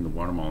in between the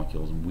water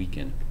molecules and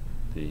weaken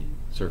the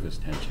surface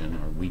tension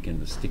or weaken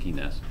the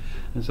stickiness,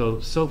 and so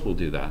soap will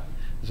do that.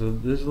 So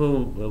there's a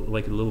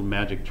little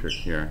magic trick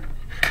here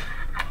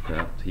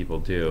that people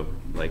do.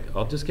 Like,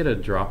 I'll just get a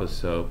drop of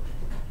soap.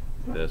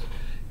 This,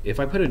 if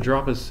I put a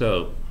drop of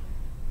soap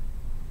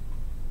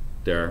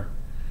there,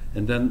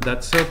 and then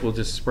that soap will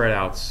just spread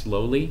out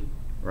slowly,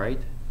 right?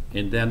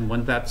 And then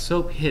when that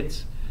soap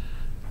hits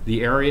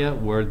the area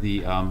where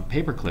the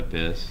paper clip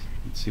is,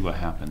 let's see what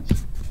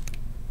happens.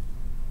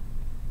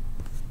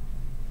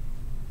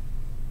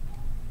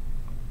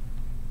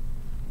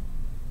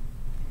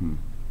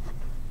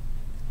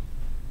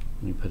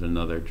 Let me put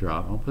another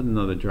drop. I'll put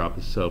another drop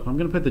of soap. I'm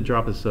going to put the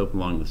drop of soap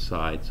along the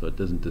side so it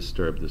doesn't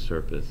disturb the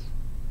surface.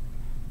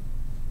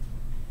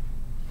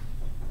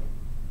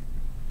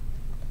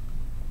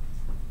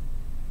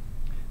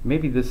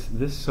 Maybe this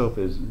soap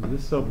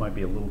might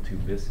be a little too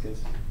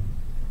viscous.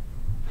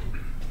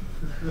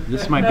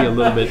 This might be a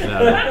little bit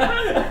better.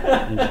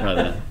 Let me try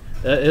that.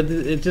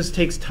 It just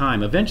takes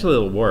time. Eventually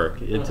it'll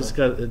work.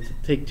 It'll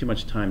take too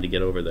much time to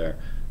get over there.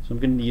 So I'm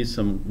going to use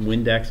some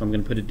Windex. I'm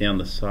going to put it down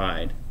the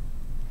side.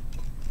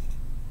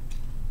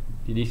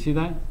 Did you see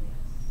that?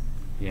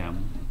 Yeah.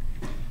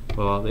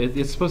 Well,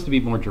 it's supposed to be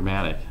more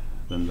dramatic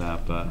than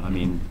that, but I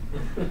mean,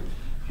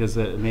 because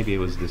maybe it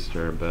was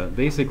disturbed. But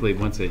basically,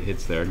 once it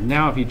hits there,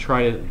 now if you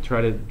try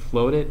to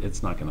float it,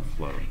 it's not going to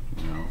float.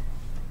 You know.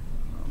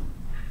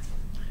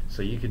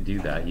 So you could do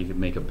that. You could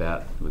make a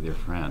bet with your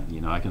friend. You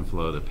know, I can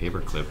float a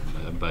paper clip,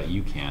 but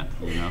you can't.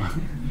 You know,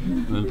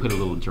 and then put a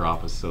little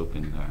drop of soap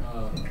in there.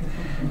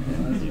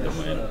 You don't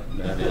win.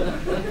 That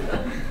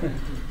is.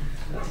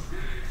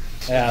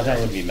 Yeah, that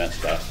would be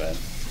messed up,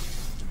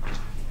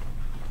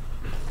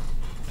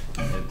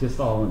 but just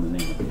all in the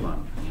name of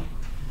fun.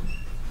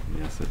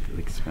 Yes, at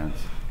expense.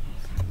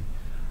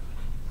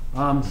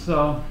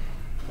 So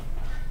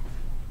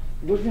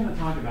we're going to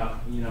talk about,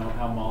 you know,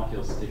 how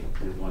molecules stick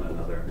to one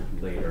another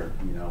later.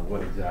 You know,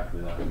 what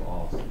exactly that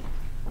involves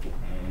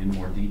in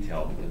more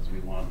detail, because we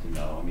want to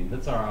know. I mean,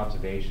 that's our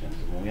observations.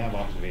 And when we have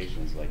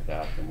observations like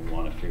that, then we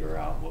want to figure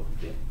out what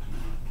the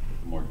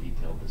more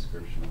detailed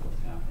description of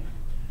what's happening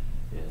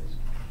is.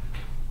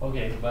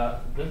 Okay,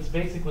 but that's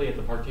basically at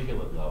the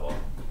particulate level,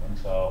 and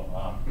so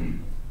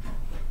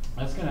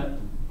that's going to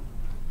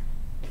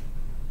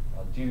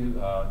do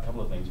a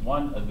couple of things.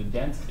 One, the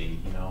density.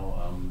 You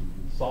know,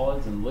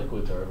 solids and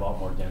liquids are a lot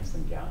more dense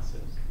than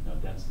gases. You know,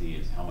 density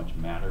is how much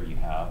matter you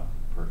have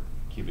per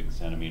cubic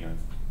centimeter,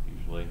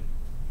 usually,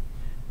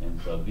 and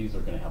so these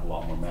are going to have a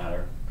lot more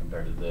matter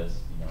compared to this.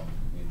 You know,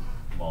 these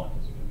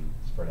molecules are going to be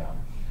spread out.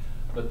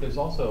 But there's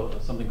also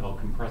something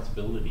called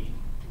compressibility.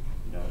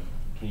 You know,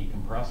 can you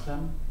compress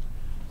them?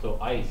 So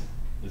ice,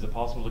 is it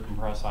possible to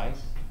compress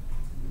ice?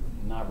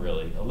 Not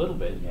really. A little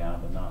bit, yeah,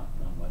 but not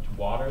much.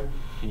 Water,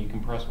 can you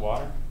compress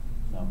water?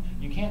 No.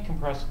 You can't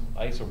compress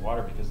ice or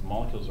water because the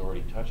molecules are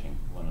already touching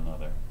one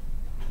another.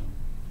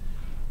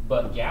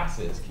 But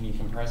gases, can you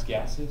compress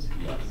gases?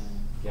 Yes.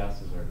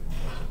 Gases are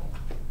compressible.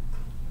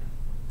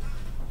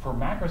 For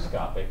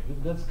macroscopic,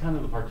 that's kind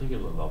of the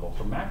particulate level.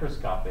 For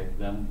macroscopic,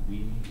 then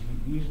we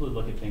usually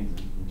look at things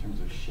in terms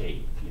of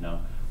shape, you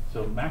know.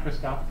 So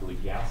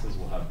macroscopically, gases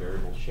will have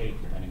variable shape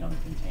depending on the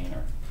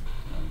container.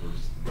 We'll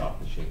just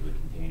drop the shape of the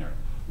container.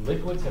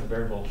 Liquids have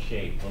variable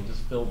shape. They'll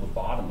just fill the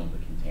bottom of the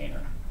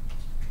container.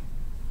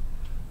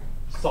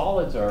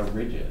 Solids are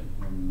rigid,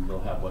 and they'll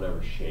have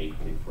whatever shape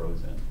they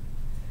froze in.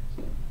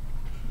 So,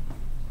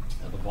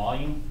 now the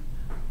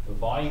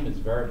volume is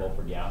variable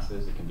for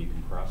gases. It can be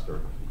compressed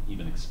or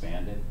even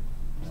expanded.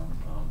 You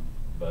know,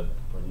 but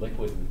for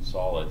liquid and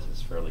solids,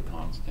 it's fairly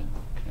constant.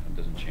 You know, it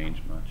doesn't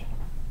change much.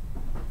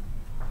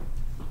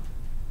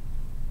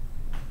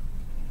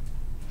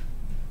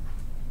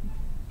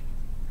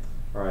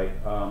 All right.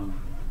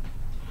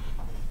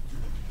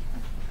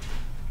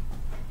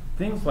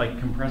 Things like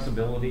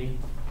compressibility,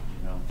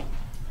 you know,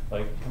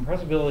 like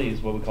compressibility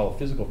is what we call a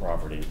physical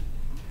property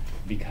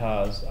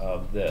because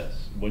of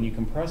this. When you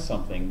compress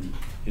something,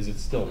 is it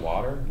still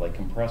water? Like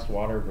compressed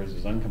water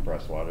versus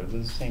uncompressed water, it's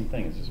the same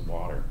thing, it's just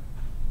water.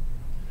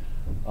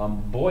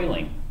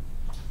 Boiling.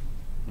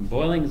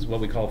 Boiling is what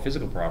we call a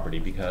physical property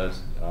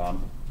because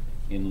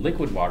in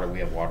liquid water, we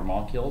have water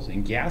molecules.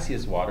 In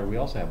gaseous water, we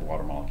also have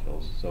water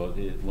molecules. So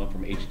it went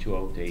from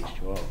H2O to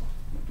H2O.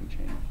 Nothing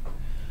changed.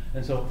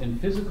 And so in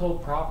physical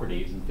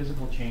properties and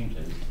physical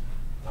changes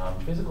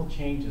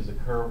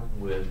occur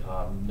with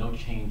no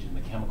change in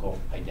the chemical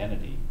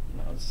identity. You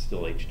know, it's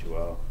still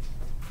H2O.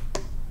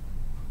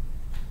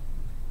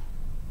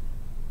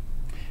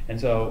 And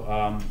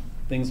so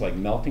things like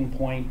melting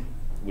point,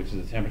 which is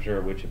the temperature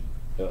at which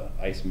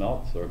ice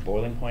melts, or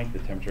boiling point, the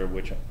temperature at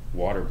which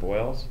water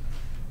boils.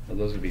 So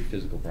those would be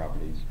physical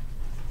properties.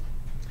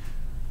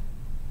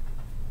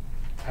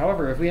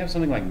 However, if we have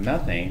something like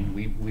methane,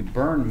 we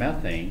burn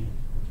methane,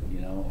 you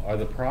know, are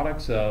the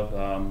products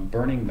of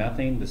burning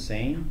methane the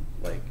same?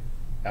 Like,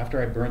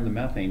 after I burn the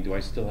methane, do I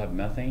still have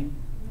methane?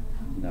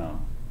 No.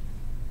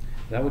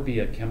 That would be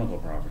a chemical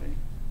property.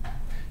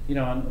 You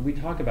know, and we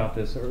talked about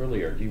this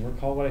earlier. Do you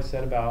recall what I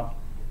said about,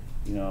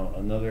 you know,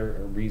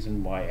 another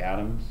reason why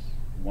atoms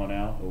won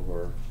out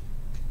over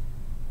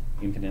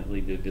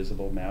infinitely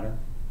divisible matter?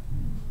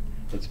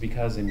 It's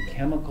because in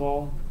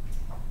chemical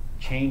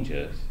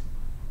changes,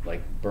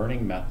 like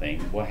burning methane,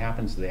 what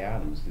happens to the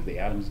atoms? Do the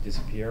atoms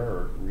disappear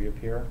or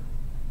reappear?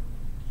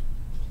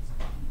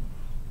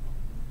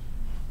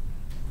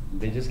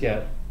 They just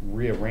get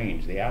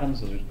rearranged. The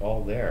atoms are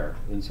all there.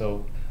 And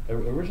so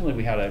originally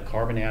we had a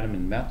carbon atom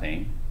in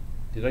methane.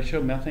 Did I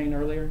show methane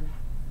earlier?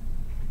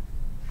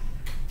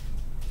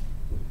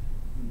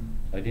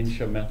 I didn't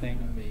show methane?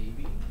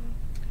 Maybe.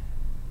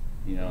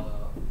 You know?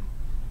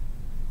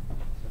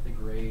 Is that the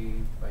gray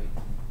white?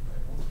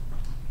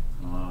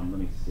 Let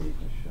me see if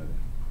I showed it.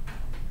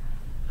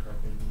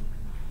 Carbon.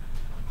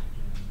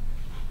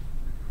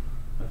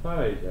 I thought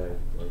I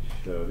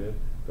showed it,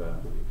 but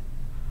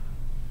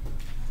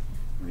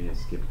maybe I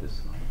skipped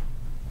this one.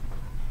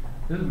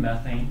 This is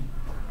methane.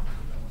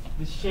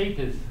 This shape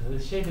is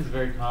a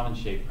very common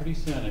shape. Pretty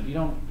soon, if you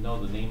don't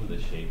know the name of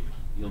the shape,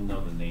 you'll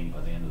know the name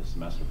by the end of the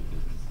semester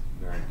because it's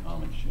a very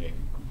common shape.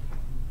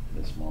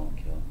 This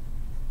molecule.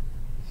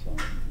 So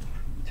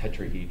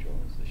tetrahedral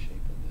is the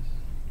shape of this.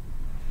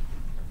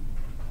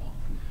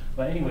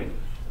 But anyway,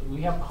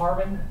 we have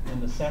carbon in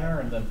the center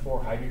and then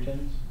 4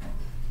 hydrogens.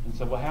 And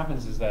so what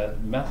happens is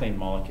that methane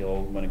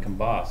molecule, when it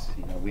combusts,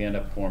 you know, we end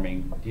up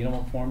forming, do you know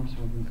what forms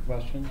with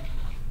combustion?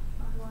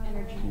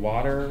 Energy.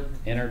 Water,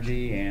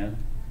 energy, and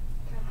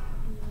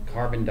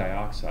carbon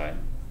dioxide.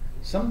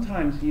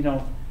 Sometimes, you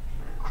know,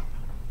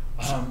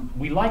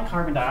 we like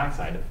carbon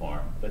dioxide to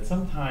form, but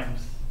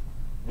sometimes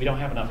we don't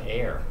have enough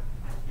air,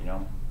 you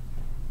know.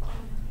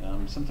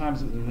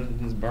 Sometimes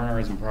this burner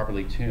isn't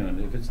properly tuned.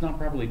 If it's not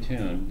properly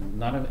tuned,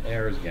 none of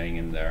air is getting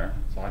in there.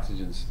 It's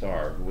oxygen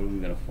starved. What are we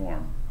going to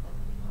form?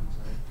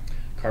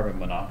 Carbon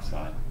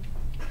monoxide.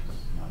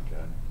 Not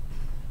good.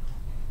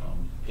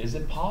 Is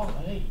it possible?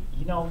 Hey,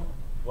 you know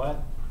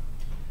what?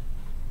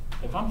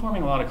 If I'm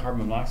forming a lot of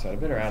carbon monoxide, I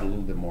better add a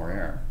little bit more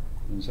air.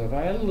 And so if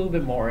I add a little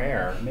bit more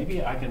air,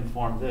 maybe I can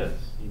form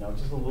this. You know,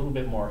 just a little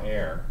bit more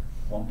air,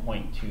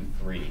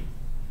 1.23,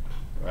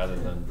 rather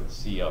than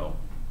the CO.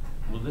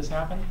 Will this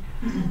happen?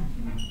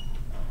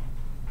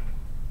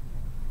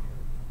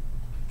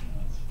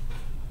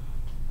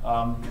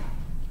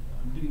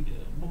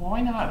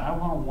 Why not? I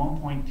want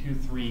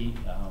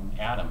 1.23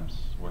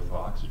 atoms worth of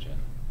oxygen.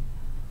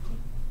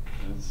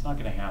 It's not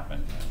going to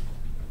happen.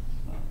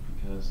 It's not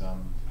because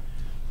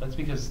that's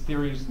because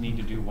theories need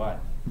to do what?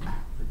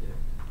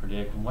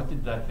 Predict. And what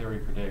did that theory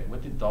predict?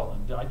 What did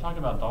Dalton? I talked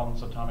about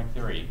Dalton's atomic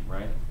theory,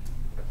 right?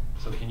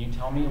 So can you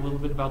tell me a little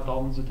bit about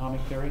Dalton's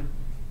atomic theory?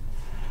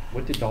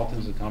 What did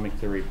Dalton's atomic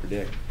theory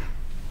predict?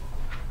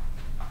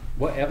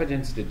 What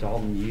evidence did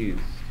Dalton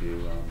use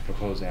to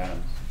propose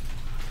atoms?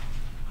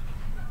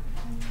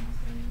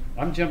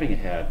 I'm jumping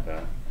ahead,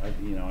 but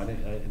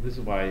this is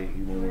why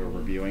when we were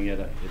reviewing it,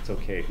 it's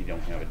okay if you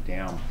don't have it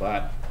down,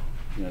 but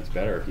you know it's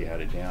better if you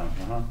had it down.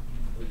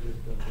 Was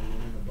it the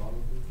balloon in the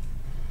bottle?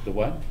 The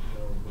what?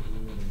 The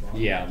balloon in the bottle?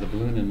 Yeah, the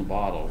balloon in the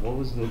bottle. What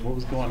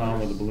was going on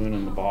with the balloon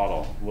in the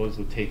bottle? What was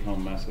the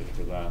take-home message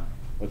for that?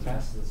 What's that?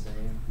 Mass is the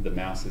same. The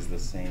mass is the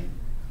same.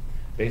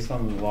 Based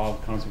on the law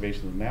of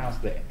conservation of mass,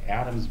 the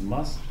atoms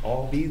must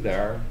all be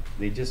there.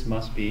 They just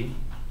must be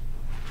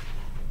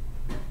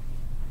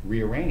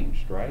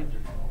rearranged, right?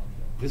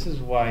 This is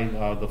why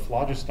the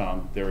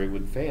phlogiston theory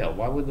would fail.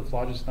 Why would the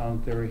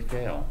phlogiston theory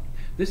fail?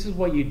 This is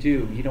what you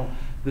do. You know,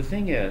 the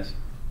thing is,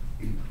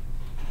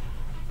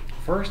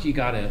 first you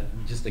got to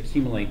just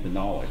accumulate the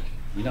knowledge.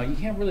 You know, you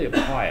can't really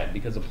apply it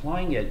because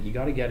applying it, you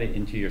got to get it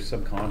into your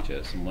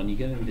subconscious, and when you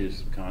get into your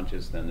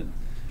subconscious, then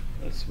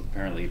it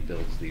apparently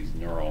builds these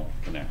neural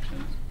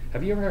connections.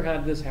 Have you ever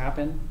had this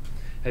happen?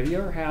 Have you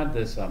ever had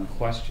this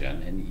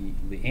question, and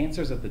the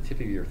answer's at the tip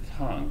of your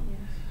tongue,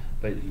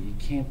 but you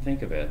can't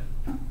think of it,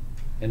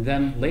 and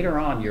then later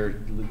on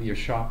you're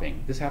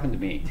shopping. This happened to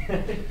me.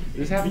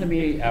 This happened to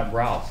me at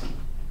Ralph's.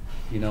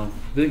 You know,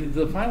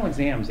 the final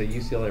exams at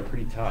UCLA are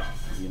pretty tough.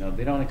 You know,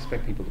 they don't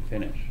expect people to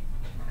finish.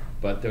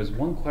 But there's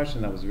one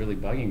question that was really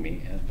bugging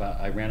me, but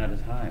I ran out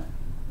of time,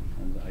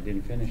 and I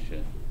didn't finish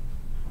it.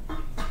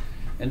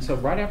 And so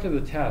right after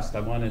the test, I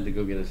wanted to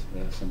go get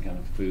some kind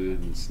of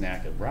food and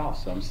snack at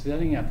Ralph's. So I'm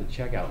sitting at the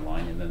checkout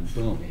line, and then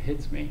boom, it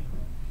hits me.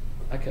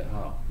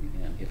 Oh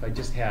man, if I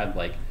just had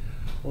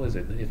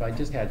if I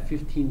just had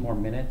 15 more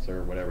minutes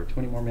or whatever,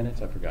 20 more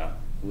minutes, I forgot.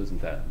 It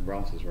wasn't that.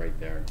 Ralph's is right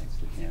there next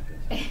to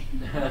campus.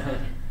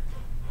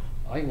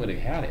 I would have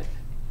had it.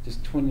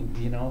 Just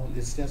 20, you know,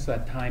 it's just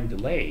that time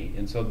delay.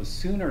 And so the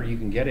sooner you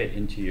can get it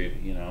into your,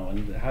 you know,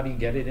 and how do you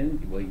get it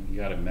in? Well, you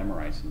got to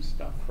memorize some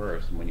stuff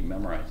first. And when you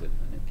memorize it,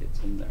 then it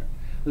gets in there.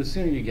 The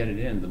sooner you get it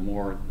in, the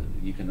more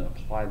you can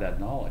apply that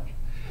knowledge.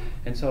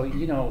 And so,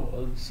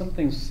 some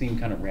things seem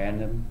kind of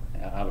random,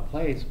 out of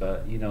place,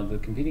 but, the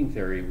competing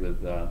theory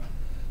with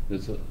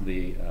there's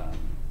the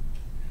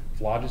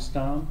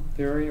phlogiston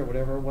theory or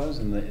whatever it was,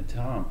 and the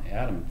atomic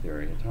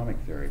theory,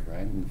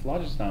 right? And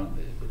phlogiston,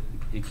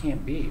 it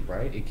can't be,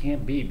 right? It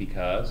can't be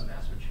because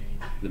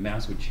the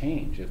mass would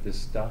change. If this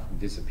stuff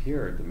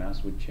disappeared, the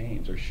mass would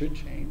change or should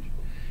change.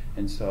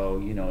 And so,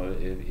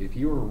 if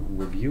you were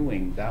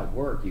reviewing that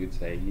work, you would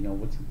say,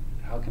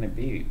 how can it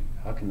be?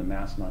 How can the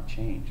mass not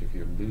change if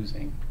you're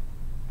losing,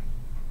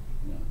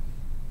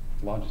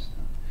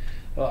 phlogiston?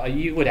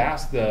 You would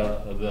ask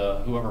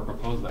the whoever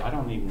proposed it. I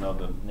don't even know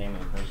the name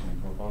of the person who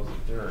proposed the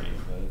theory,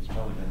 but it's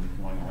probably been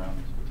going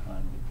around for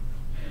time.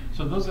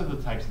 So those are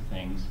the types of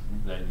things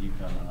that you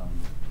can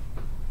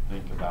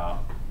think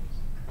about.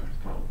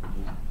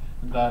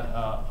 But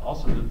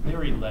also the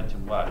theory led to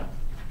what?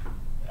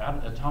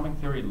 Atomic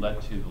theory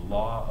led to the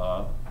law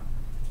of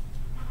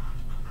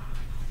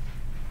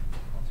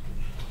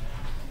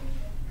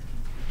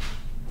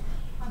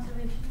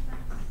Conservation of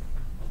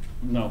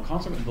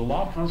mass? No, the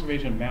law of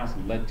conservation of mass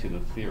led to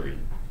the theory.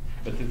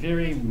 But the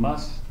theory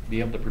must be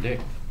able to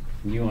predict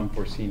new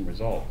unforeseen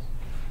results.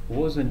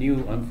 What was the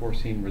new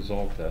unforeseen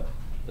result that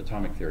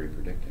atomic theory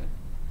predicted?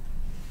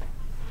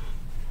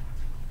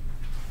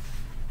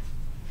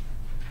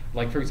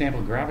 Like, for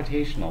example,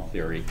 gravitational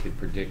theory could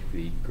predict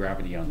the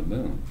gravity on the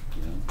moon,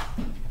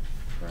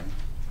 right?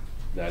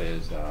 That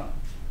is,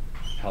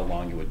 how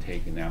long it would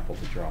take an apple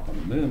to drop on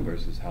the moon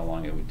versus how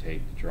long it would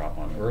take to drop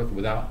on Earth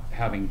without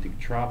having to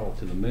travel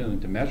to the moon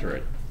to measure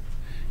it.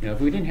 If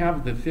we didn't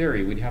have the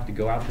theory, we'd have to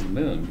go out to the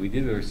moon. We'd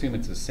either assume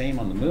it's the same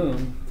on the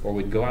moon, or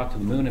we'd go out to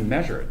the moon and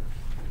measure it.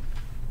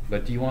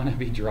 But do you want to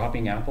be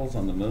dropping apples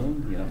on the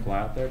moon, fly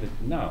out there?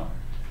 No.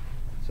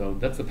 So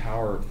that's the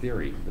power of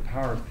theory. The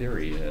power of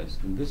theory is,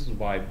 and this is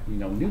why,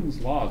 Newton's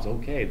law is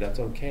okay, that's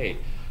okay.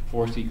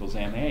 Force equals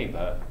ma,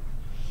 but,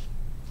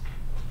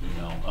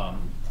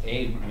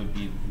 A would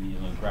be,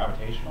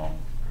 gravitational,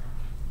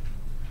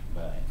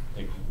 but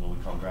what we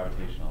call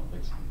gravitational,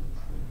 it's the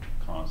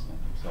constant,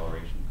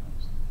 acceleration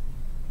constant.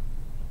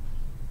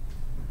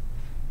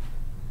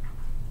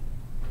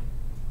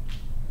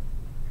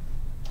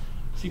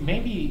 See,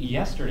 maybe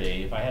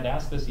yesterday, if I had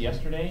asked this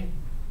yesterday,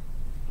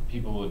 a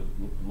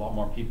lot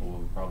more people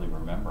would probably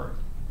remember,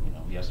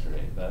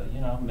 yesterday. But,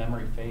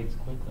 memory fades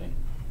quickly.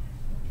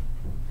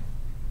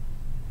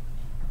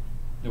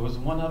 There was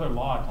one other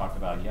law I talked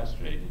about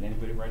yesterday. Did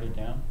anybody write it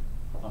down?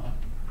 Would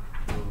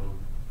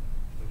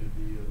it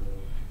be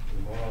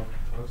the law of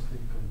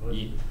constant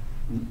combustion?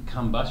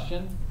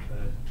 Combustion?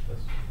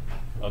 That's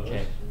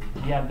Okay.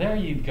 Yeah, there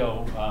you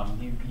go.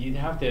 You'd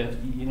have to,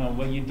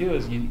 what you do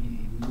is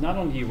not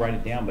only do you write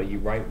it down, but you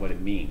write what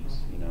it means,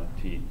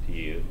 to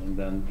you. And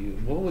then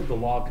what would the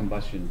law of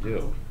combustion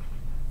do?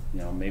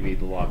 Maybe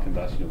the law of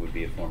combustion would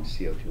be a form of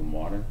CO2 and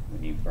water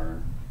when you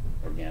burn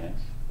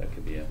organics. That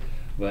could be it.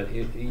 But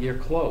you're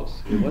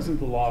close. It wasn't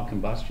the law of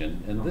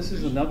combustion. And this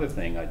is another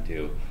thing I'd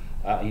do.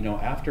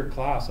 After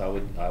class, I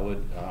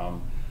would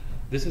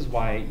this is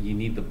why you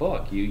need the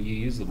book. You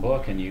use the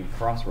book and you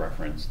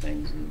cross-reference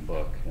things in the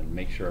book and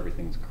make sure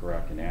everything's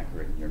correct and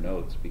accurate in your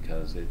notes,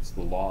 because it's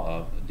the law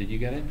of, did you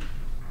get it?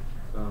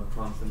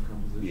 Constant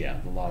composition. Yeah,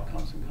 the law of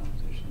constant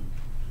composition.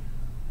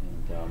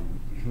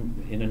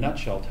 And in a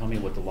nutshell, tell me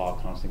what the law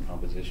of constant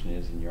composition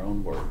is in your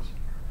own words.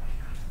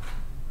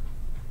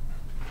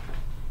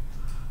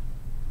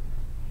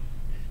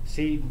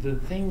 See, the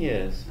thing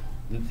is,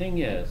 when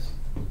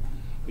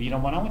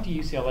I went to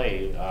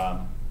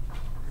UCLA,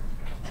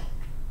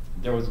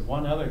 there was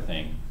one other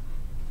thing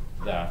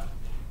that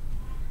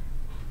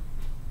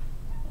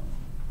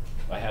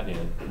I had to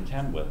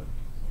contend with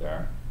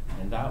there,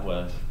 and that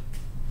was,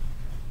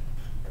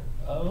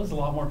 it was a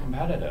lot more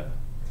competitive.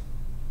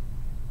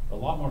 A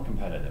lot more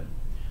competitive.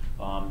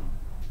 And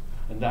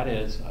that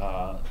is,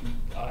 I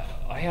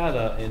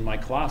had in my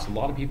class a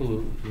lot of people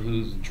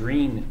whose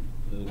dream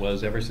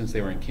was, ever since they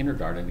were in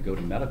kindergarten, to go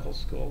to medical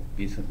school,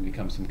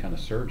 become some kind of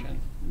surgeon.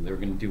 And they were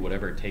going to do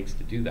whatever it takes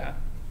to do that.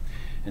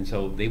 And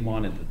so they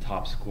wanted the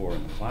top score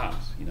in the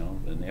class,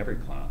 in every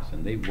class,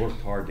 and they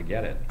worked hard to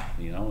get it,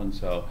 And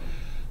so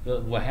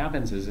what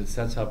happens is it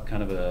sets up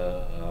kind of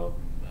a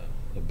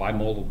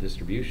bimodal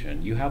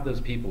distribution. You have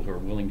those people who are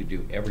willing to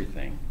do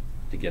everything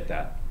to get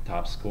that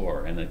top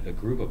score, and a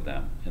group of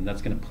them, and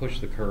that's going to push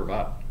the curve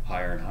up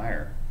higher and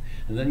higher.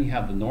 And then you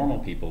have the normal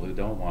people who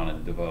don't want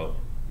to devote,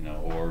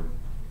 or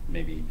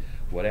maybe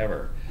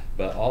whatever.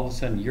 But all of a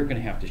sudden you're going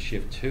to have to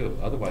shift too.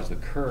 Otherwise the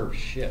curve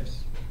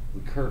shifts.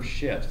 The curve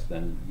shifts,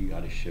 then you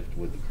got to shift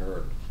with the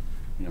curve.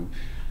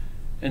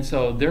 And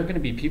so there are going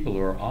to be people who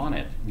are on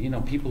it.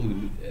 People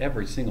who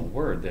every single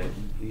word that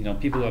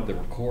people who have the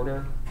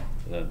recorder.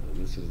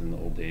 This is in the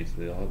old days.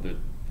 They all have the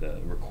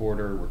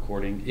recorder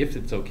recording. If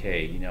it's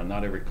okay,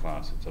 not every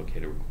class it's okay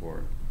to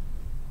record.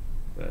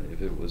 But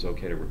if it was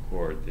okay to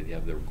record, they'd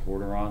have the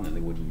recorder on, and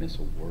they wouldn't miss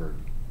a word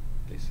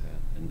they said,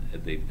 and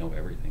they'd know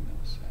everything that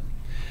was said.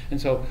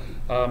 And so,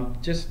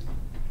 just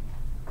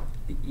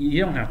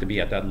you don't have to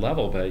be at that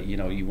level, but you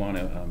know, you want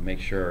to make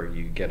sure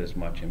you get as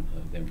much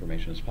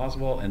information as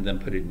possible, and then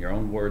put it in your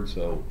own words.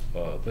 So,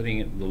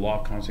 putting the law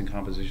of constant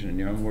composition in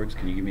your own words.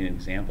 Can you give me an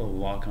example of the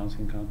law of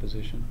constant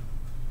composition?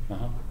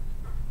 Was it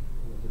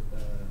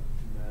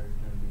matter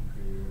can be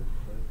created or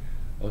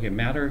destroyed? Okay,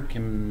 matter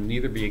can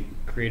neither be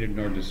created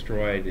nor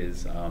destroyed.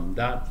 Is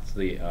that's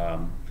the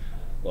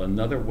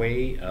another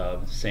way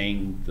of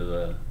saying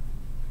the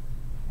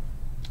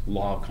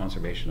law of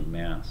conservation of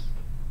mass.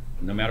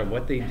 No matter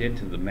what they did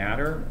to the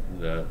matter,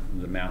 the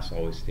mass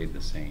always stayed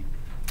the same.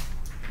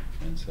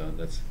 And so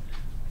that's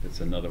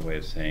another way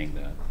of saying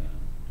that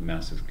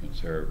mass is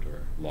conserved,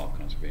 or law of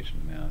conservation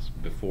of mass.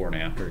 Before and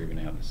after, you're going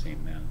to have the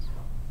same mass.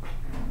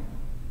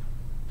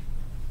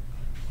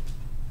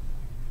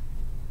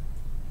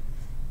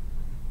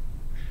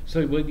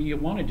 So what you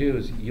want to do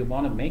is you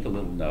want to make a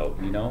little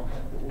note, you know,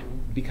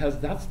 because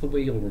that's the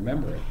way you'll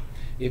remember it.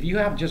 If you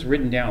have just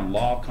written down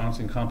law of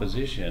constant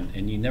composition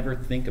and you never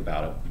think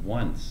about it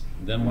once,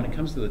 then when it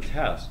comes to the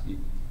test,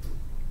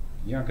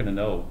 you aren't going to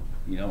know,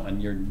 you know,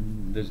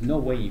 and there's no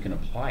way you can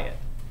apply it,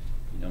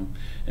 you know.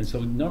 And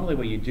so normally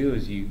what you do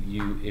is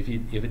if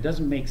it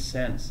doesn't make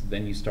sense,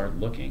 then you start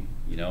looking,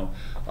 you know.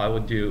 I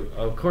would do,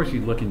 of course,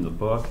 you look in the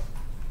book,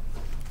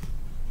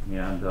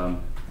 and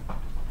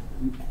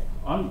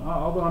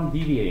although I'm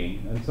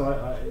deviating, and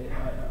so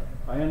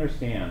I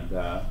understand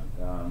that.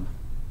 You know,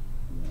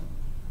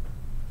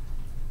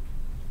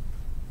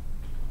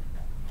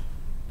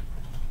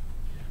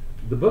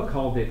 the book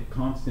called it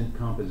constant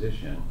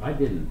composition. I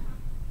didn't.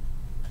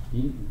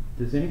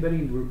 Does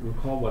anybody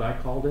recall what I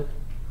called it?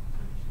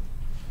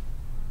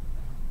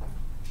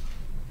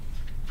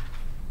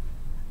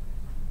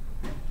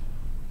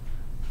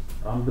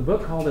 The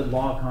book called it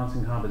law of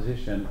constant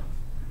composition.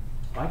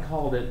 I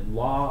called it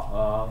law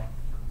of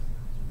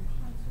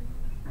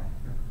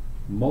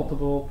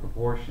multiple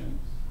proportions.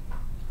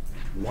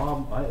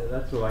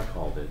 That's what I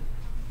called it.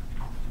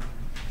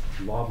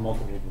 Law of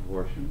multiple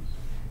proportions.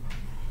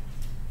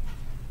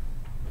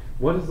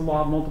 What is the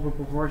law of multiple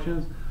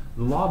proportions?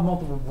 The law of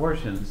multiple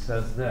proportions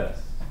says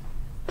this.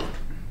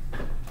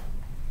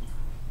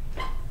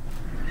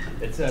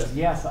 It says,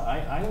 yes,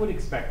 I would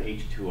expect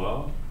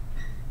H2O,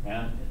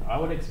 and I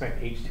would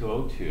expect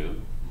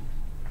H2O2,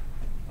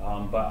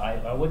 but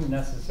I wouldn't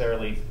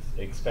necessarily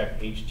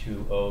expect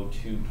H2O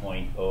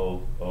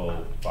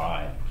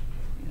 2.005,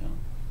 you know.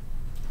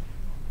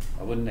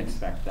 I wouldn't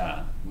expect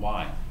that.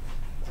 Why?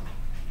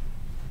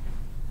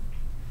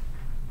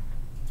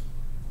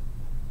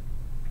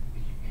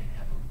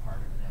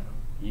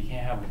 You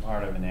can't have a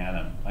part of an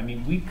atom. I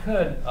mean, we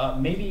could,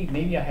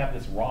 maybe I have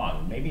this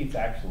wrong. Maybe it's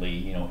actually,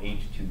 you know,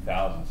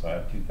 H2000, so I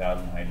have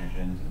 2,000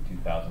 hydrogens and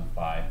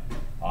 2,005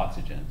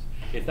 oxygens.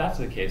 If that's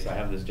the case, I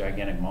have this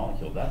gigantic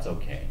molecule. That's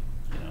okay,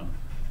 you know,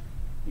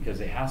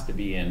 because it has to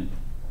be in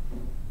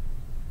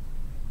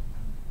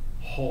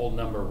whole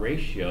number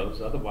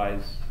ratios.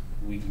 Otherwise,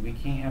 we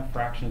can't have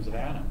fractions of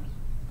atoms.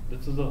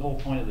 This is the whole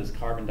point of this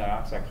carbon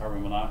dioxide,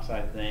 carbon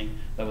monoxide thing.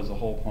 That was the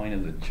whole point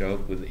of the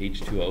joke with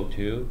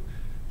H2O2.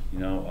 You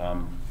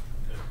know,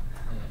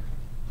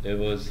 it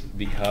was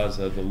because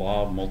of the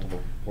law of multiple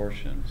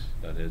proportions.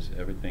 That is,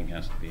 everything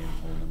has to be in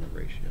whole number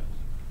ratios.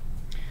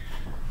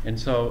 And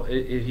so,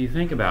 if you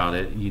think about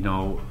it, you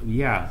know,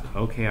 yeah,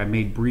 okay, I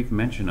made brief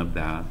mention of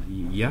that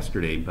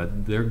yesterday,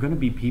 but there are going to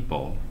be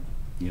people,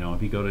 you know,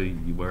 if you go to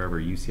wherever,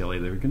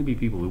 UCLA, there are going to be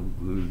people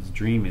whose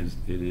dream is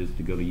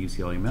to go to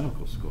UCLA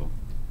medical school.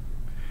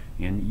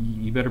 And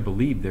you better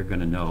believe they're going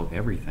to know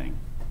everything.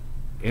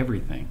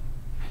 Everything,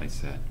 I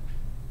said.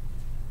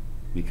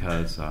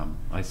 Because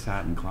I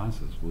sat in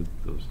classes with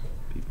those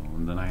people,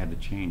 and then I had to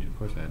change. Of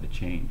course I had to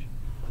change.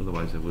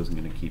 Otherwise I wasn't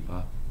going to keep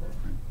up.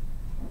 Right?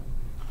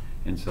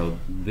 And so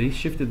they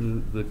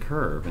shifted the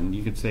curve, and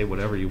you could say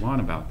whatever you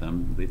want about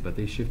them, but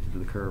they shifted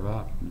the curve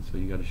up, and so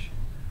you got to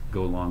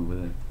go along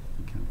with it.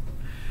 Okay.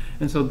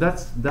 And so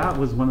that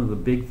was one of the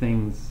big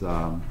things, you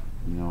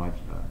know,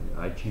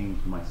 I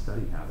changed my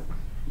study habits.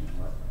 You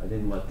know, I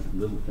didn't let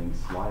little things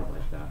slide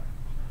like that.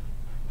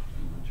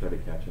 You know, I try to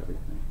catch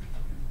everything.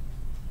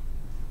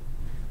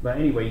 But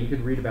anyway, you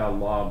could read about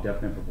law of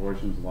definite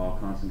proportions, law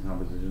of constant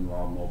composition,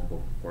 law of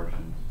multiple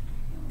proportions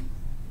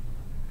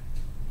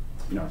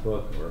in our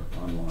book or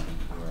online,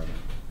 wherever.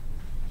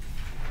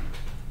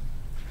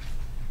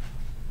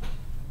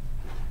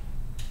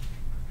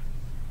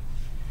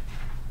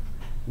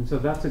 And so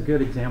that's a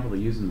good example to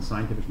use in the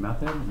scientific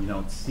method. You know,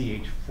 it's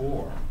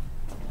CH4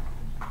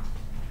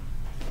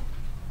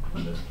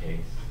 in this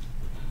case.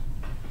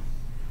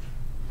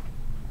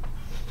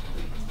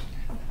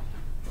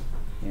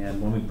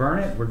 And when we burn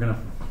it,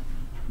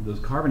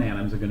 those carbon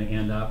atoms are going to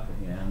end up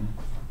in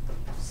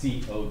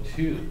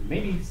CO2,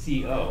 maybe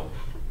CO,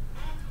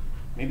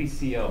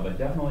 but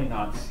definitely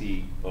not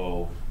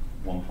CO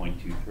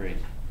 1.23.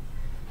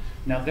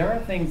 Now there are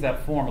things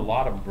that form a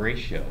lot of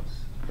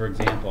ratios. For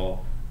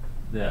example,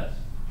 this.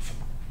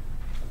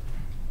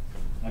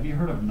 Have you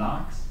heard of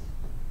NOx?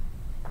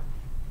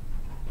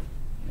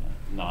 Yeah,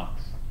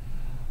 NOx.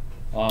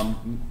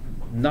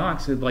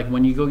 NOx is like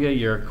when you go get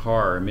your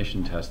car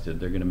emission tested,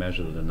 they're going to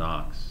measure the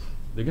NOx.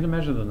 They're going to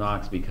measure the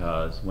NOx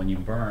because when you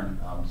burn,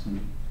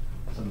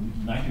 some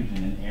nitrogen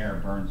in air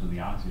burns with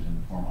the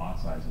oxygen to form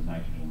oxides of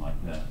nitrogen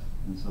like this.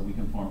 And so we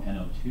can form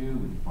NO2, we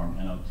can form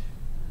NO2,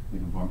 we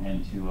can form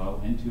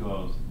N2O.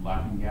 N2O is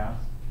laughing gas.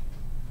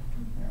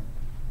 There.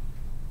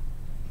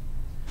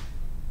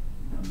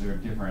 There are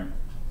different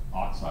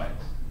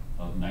oxides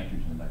of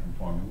nitrogen that can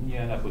form, and you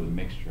end up with a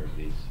mixture of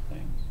these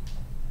things.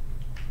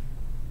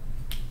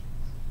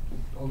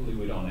 Hopefully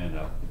we don't end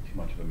up with too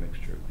much of a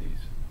mixture of these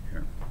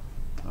here.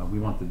 We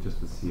want just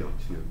the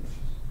CO2.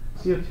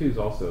 CO2 is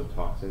also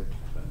toxic,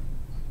 but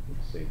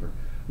it's safer.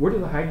 Where do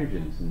the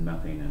hydrogens in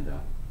methane end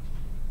up?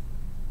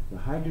 The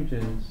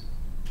hydrogens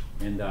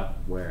end up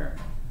where?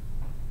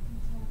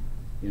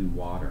 In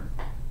water.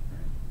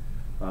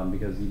 Right?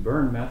 Because you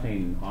burn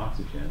methane and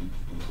oxygen,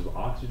 and so the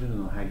oxygen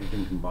and the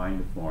hydrogen combine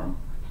to form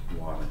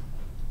water.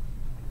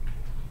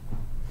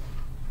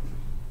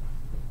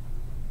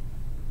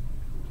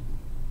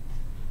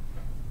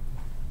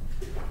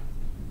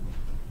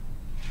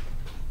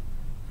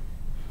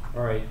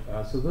 All right,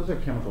 so those are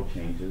chemical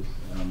changes.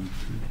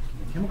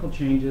 Chemical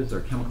changes or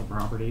chemical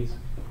properties.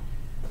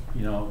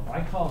 You know,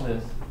 I call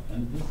this,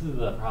 and this is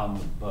the problem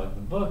with the book.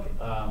 The book,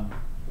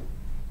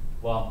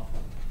 well,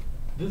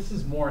 this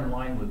is more in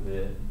line with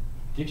the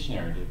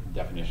dictionary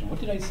definition. What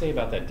did I say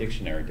about that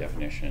dictionary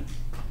definition?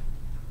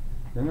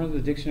 Remember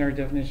the dictionary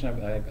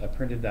definition? I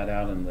printed that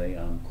out in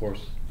the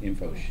course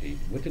info sheet.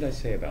 What did I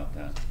say about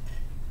that?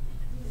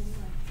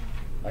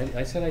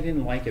 I said I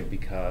didn't like it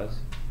because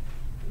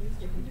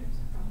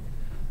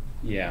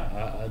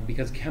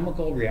because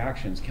chemical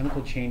reactions,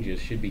 chemical changes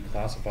should be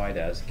classified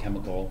as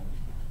chemical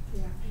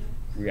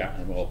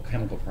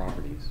chemical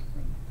properties.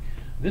 Right?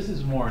 This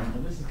is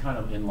kind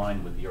of in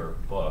line with your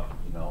book.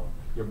 You know,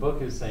 your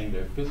book is saying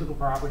there are physical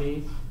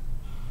properties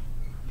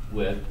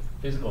with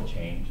physical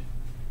change,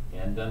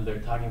 and then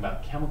they're talking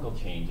about chemical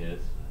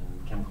changes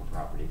and chemical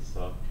properties.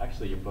 So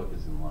actually, your book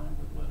is in line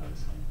with what I was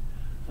saying.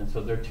 And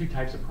so there are two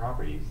types of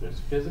properties.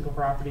 There's physical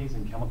properties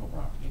and chemical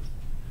properties.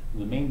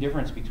 And the main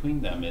difference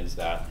between them is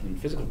that in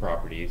physical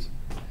properties,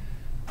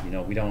 you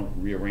know, we don't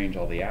rearrange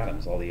all the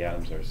atoms. All the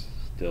atoms are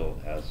still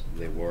as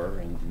they were,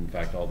 and in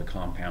fact, all the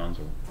compounds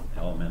or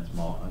elements,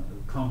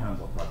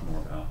 compounds I'll talk more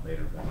about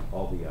later, but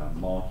all the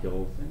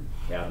molecules and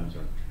atoms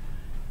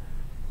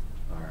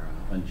are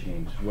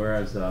unchanged.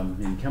 Whereas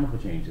in chemical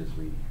changes,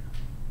 we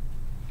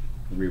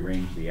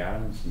rearrange the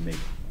atoms and make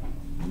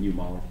new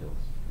molecules.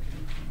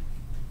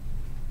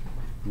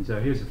 And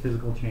so here's a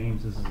physical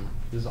change. This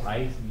is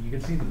ice. You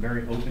can see the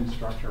very open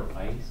structure of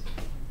ice.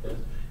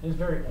 It's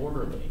very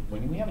orderly.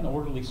 When we have an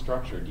orderly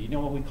structure, do you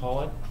know what we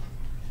call it?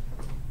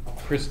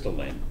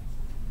 Crystalline.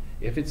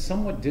 If it's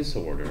somewhat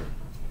disordered,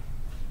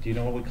 do you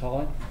know what we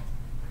call it?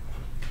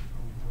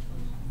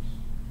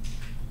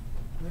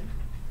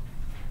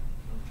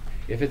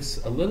 If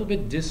it's a little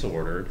bit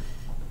disordered,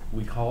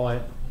 we call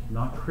it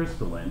not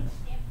crystalline.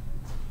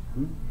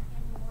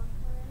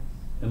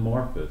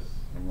 Amorphous.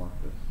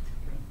 Amorphous.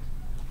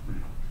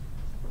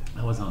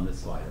 I was on this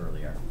slide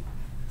earlier.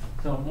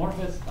 So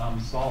amorphous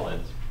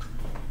solids,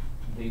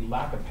 they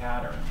lack a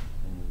pattern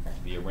in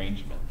the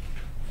arrangement.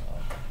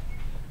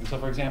 And so,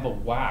 for example,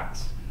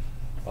 wax.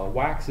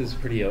 Wax is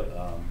pretty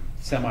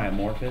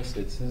semi-amorphous.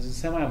 It's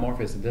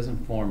semi-amorphous. It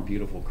doesn't form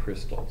beautiful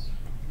crystals,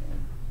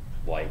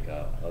 like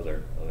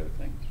other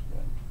things.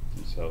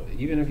 And so,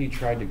 even if you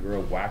tried to grow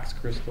wax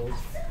crystals,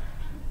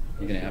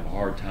 you're going to have a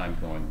hard time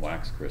growing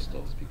wax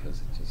crystals because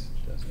it just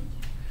doesn't.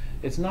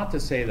 It's not to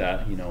say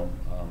that you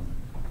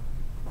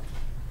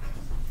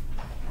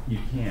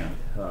can't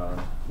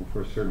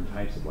for certain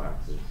types of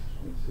waxes.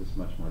 It's just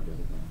much more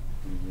difficult,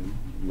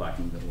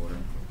 lacking the order.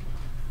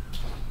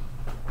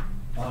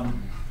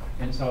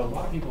 And so a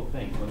lot of people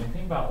think, when they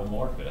think about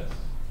amorphous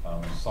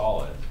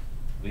solids,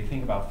 they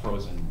think about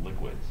frozen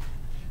liquids.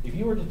 If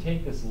you were to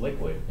take this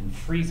liquid and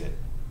freeze it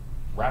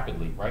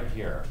rapidly right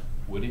here,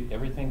 would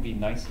everything be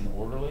nice and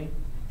orderly?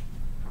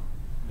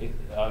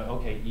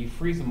 Okay, you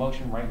freeze the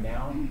motion right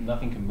now,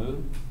 nothing can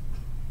move.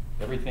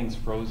 Everything's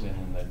frozen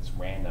in its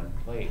random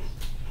place.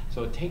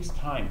 So it takes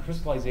time.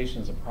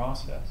 Crystallization is a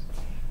process.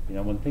 You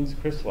know, when things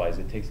crystallize,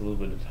 it takes a little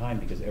bit of time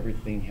because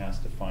everything has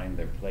to find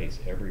their place.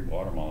 Every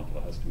water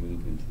molecule has to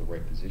move into the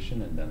right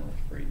position, and then it'll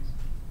freeze.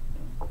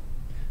 You know?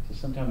 So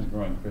sometimes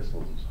growing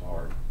crystals is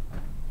hard.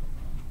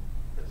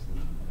 I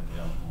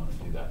don't want to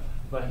do that.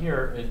 But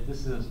here,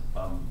 this is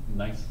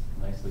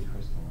nicely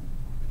crystalline.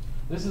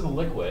 This is a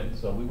liquid,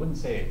 so we wouldn't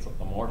say it's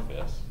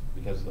amorphous,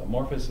 because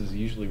amorphous is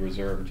usually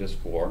reserved just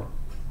for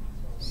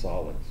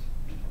solids.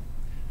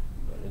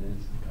 But it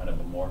is kind of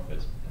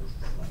amorphous because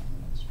it's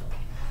lacking that structure.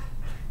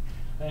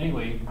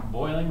 Anyway,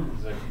 boiling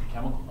is a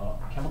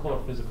chemical or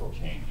physical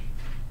change.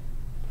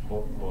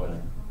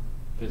 Boiling.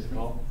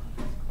 Physical.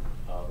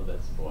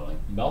 That's boiling.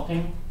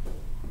 Melting.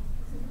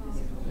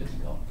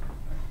 Physical.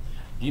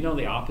 Do you know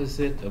the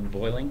opposite of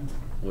boiling?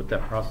 What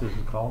that process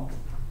is called?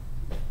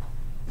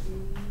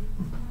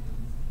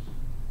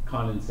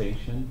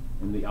 Condensation.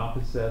 And the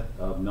opposite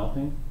of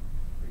melting?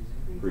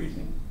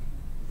 Freezing.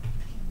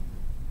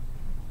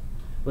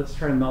 let's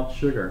try to melt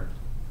sugar.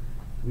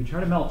 If we try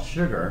to melt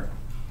sugar,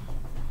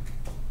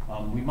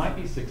 we might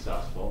be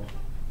successful.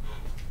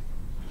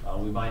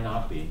 We might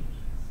not be.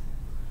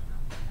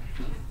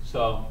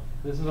 So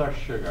this is our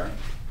sugar,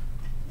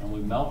 and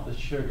we melt the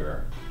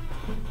sugar,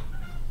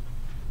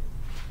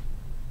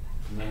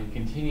 and then we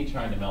continue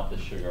trying to melt the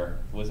sugar.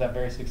 Was that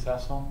very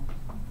successful?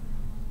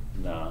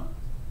 No.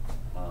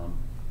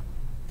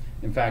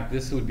 In fact,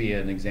 this would be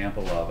an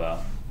example of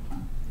a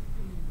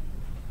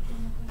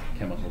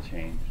chemical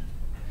change.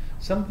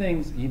 Some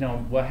things, you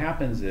know, what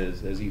happens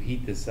is, as you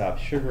heat this up,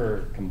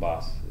 sugar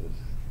combusts.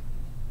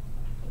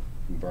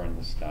 You burn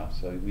the stuff.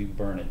 So we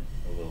burn it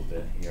a little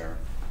bit here.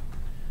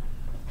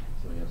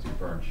 So we have some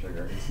burnt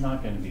sugar. It's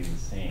not going to be the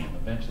same.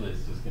 Eventually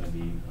it's just going to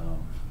be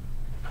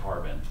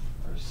carbon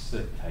or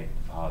soot type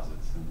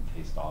deposits and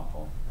taste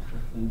awful.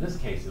 In this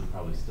case, it'll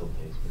probably still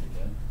taste pretty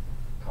good.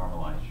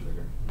 Caramelized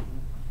sugar.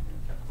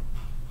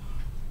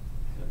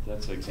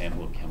 That's an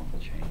example of chemical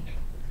change.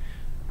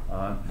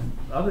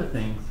 Other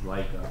things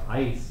like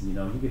ice, you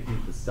know, you can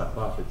heat the stuff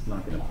up, it's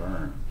not going to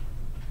burn.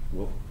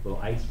 Will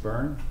ice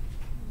burn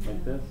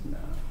like this? No.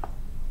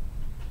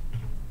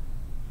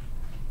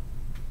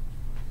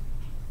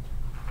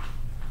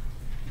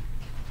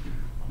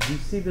 You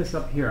see this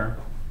up here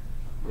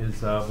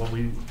is what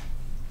we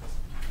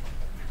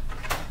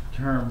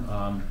term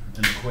an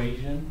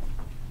equation.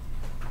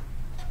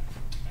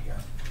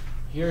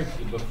 Here's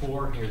the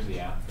before, here's the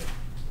after.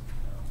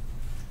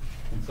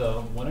 And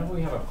so whenever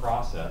we have a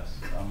process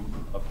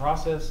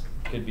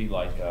could be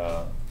like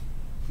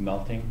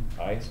melting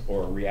ice,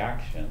 or a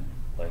reaction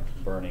like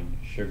burning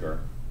sugar.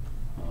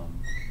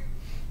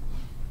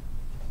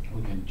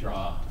 We can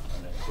draw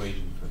an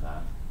equation for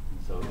that.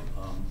 And so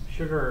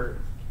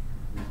sugar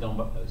is known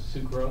by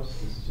sucrose.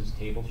 This is just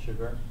table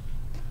sugar.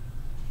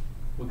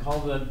 We call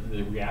the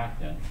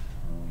reactant.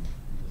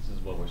 This is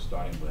what we're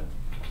starting with.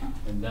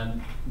 And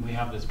then we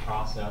have this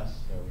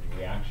process, or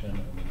reaction,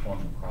 and we form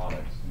the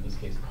products. In this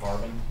case,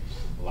 carbon, which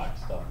is the black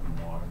stuff in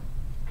water.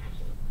 Those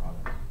are the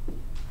products.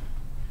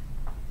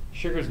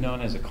 Sugar is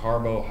known as a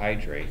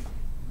carbohydrate.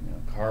 You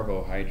know,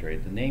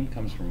 carbohydrate. The name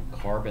comes from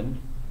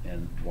carbon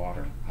and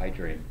water.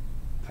 Hydrate,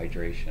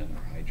 hydration,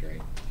 or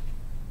hydrate.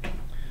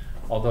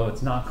 Although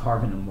it's not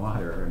carbon and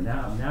water.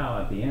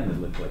 Now at the end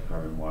it looks like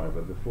carbon and water,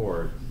 but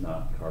before it's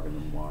not carbon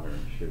and water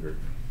and sugar.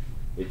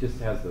 It just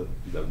has the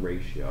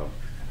ratio.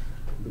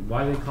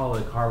 Why they call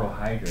it a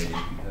carbohydrate is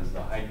because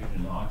the hydrogen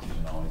and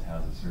oxygen always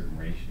has a certain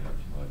ratio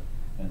to it.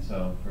 And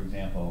so, for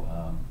example,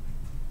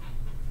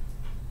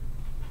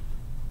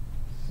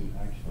 so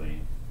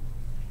actually,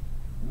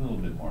 a little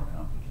bit more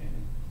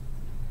complicated.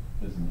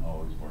 Doesn't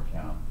always work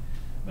out.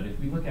 But if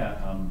we look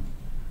at,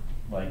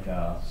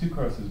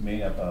 sucrose is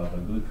made up of a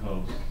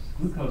glucose.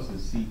 Glucose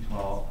is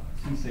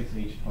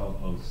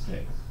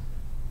C6H12O6.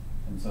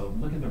 And so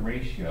look at the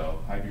ratio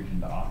of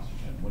hydrogen to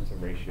oxygen. What's the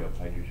ratio of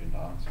hydrogen to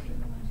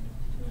oxygen?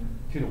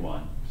 2 to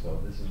 1. So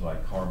this is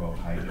like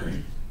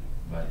carbohydrate,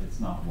 but it's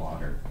not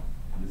water.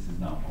 This is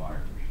not water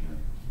for sure.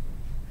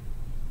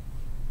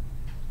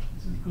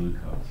 This is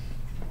glucose.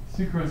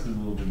 Sucrose is a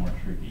little bit more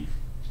tricky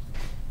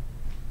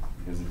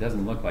because it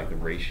doesn't look like the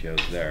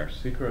ratio's there.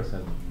 Sucrose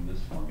has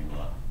this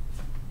formula,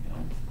 you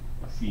know,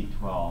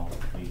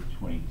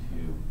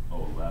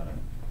 C12H22O11.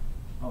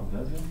 Oh,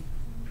 does it?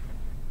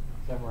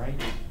 Is that right?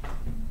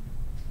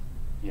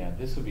 Yeah,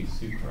 this would be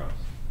sucrose.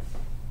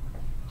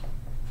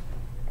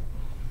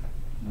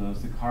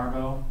 Notice the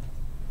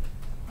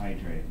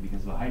carbohydrate,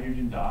 because the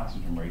hydrogen to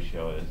oxygen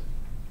ratio is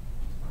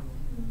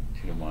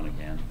 2 to 1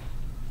 again.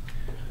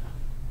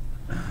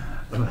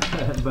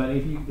 But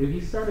if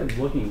you started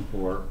looking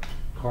for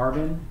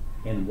carbon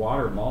and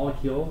water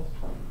molecules,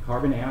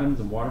 carbon atoms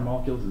and water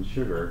molecules in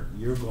sugar,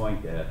 you're going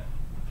to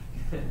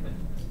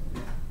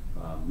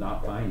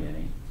not find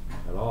any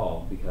at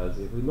all, because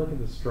if we look at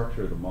the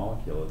structure of the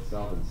molecule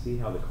itself and see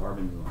how the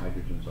carbons and the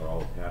hydrogens are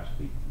all attached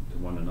to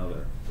one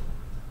another.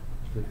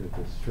 Look at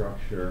the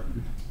structure.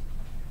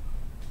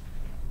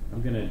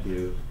 I'm going to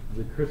do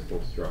the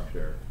crystal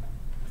structure.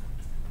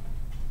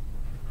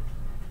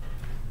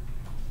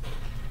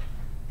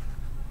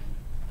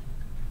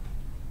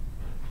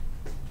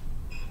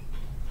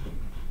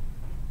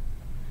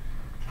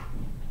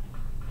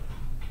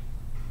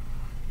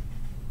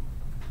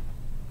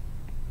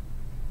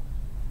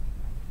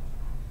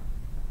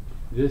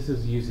 This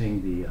is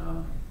using the,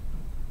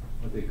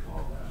 what do they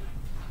call that?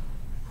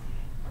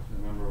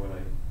 Remember what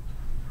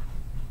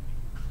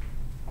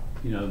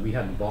we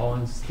had the ball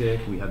and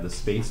stick, we had the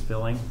space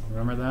filling.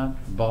 Remember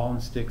that? Ball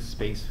and stick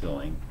space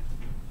filling.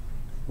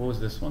 What was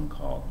this one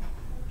called?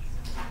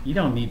 You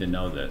don't need to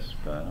know this,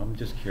 but I'm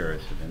just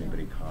curious if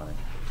anybody caught it.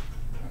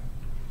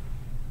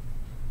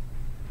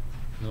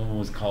 This one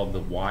was called the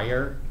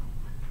wire.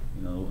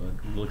 You know,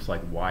 it looks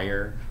like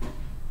wire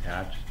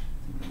attached.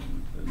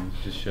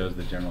 This just shows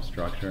the general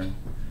structure.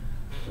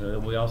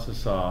 We also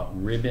saw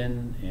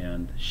ribbon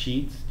and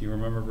sheets. Do you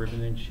remember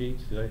ribbon and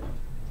sheets? Did I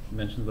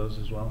mention those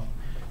as well?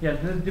 Yeah,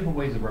 there's different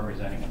ways of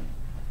representing a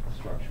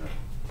structure.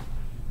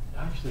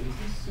 Actually, is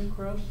this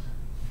sucrose?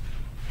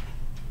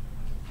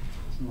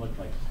 It's doesn't look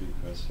like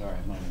sucrose. Sorry,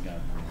 I might have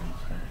gotten the wrong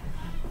stuff.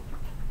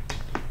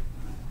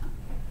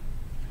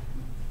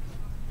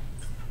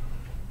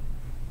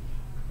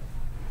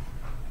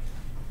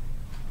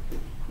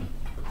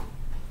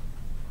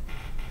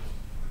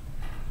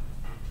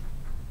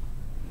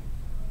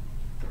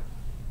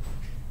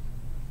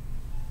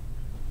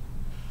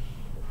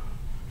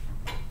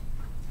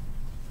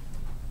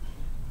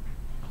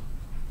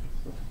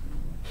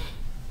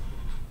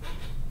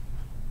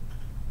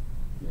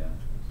 Yeah.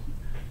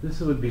 This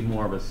would be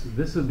more of a,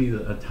 this would be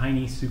a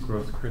tiny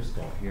sucrose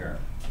crystal here.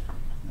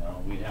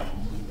 We'd have,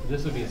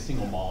 this would be a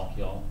single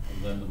molecule,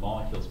 and then the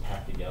molecules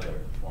packed together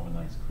to form a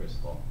nice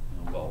crystal,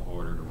 a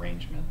well-ordered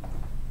arrangement.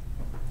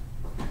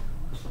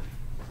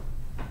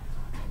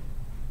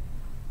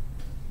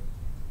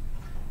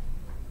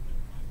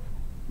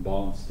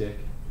 Ball and stick.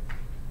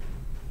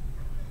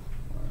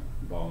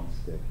 Ball and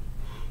stick.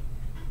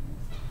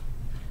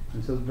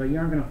 And so, but you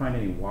aren't going to find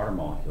any water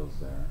molecules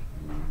there.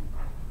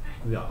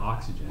 We got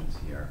oxygens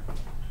here.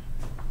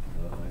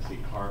 I see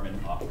carbon,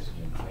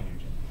 oxygen,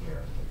 hydrogen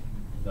here.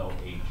 No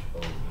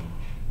HOH.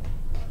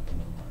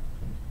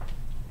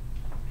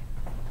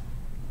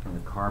 And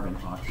the carbon,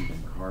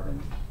 oxygen,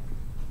 carbon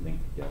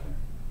linked together.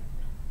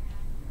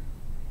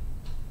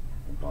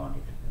 And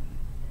bonded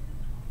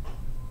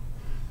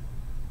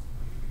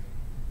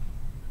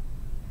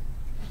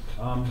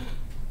together.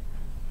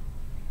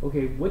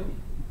 Okay,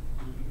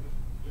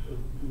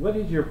 what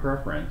is your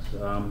preference?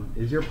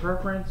 Is your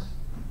preference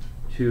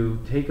to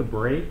take a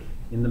break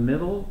in the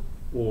middle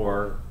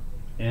or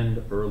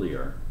end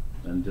earlier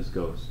and just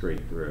go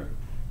straight through?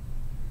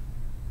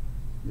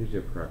 What is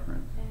your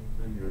preference?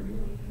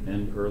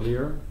 End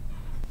earlier?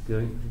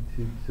 Go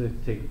to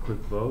take a quick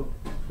vote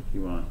if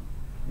you want.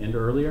 End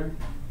earlier?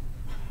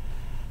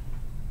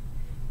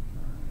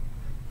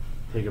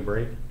 Take a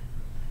break?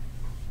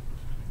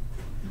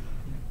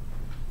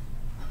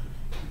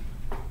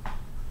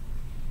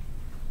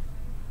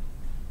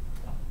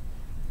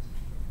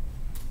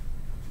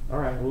 All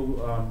right,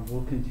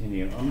 we'll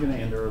continue. I'm going to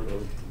end a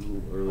little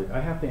early. I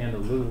have to end a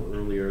little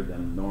earlier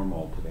than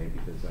normal today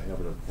because I have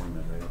an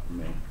appointment right after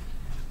me.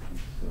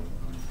 So,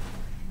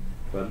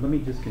 but let me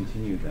just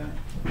continue then.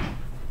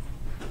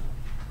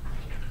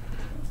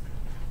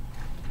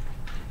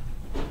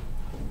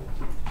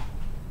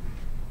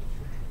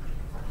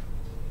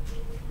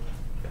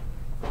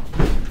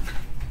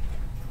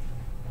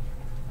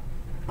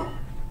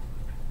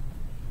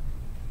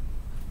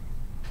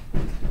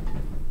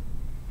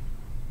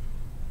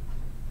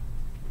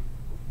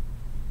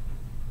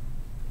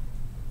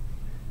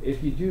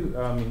 If you do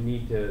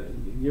need to,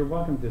 you're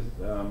welcome to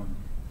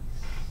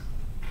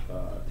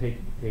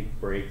take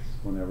breaks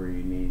whenever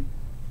you need.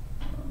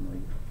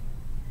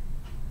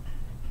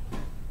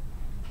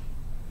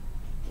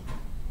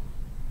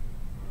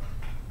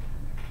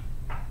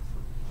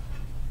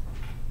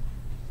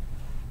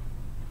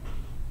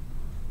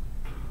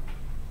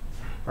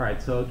 All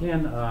right, so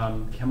again,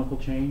 chemical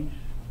change.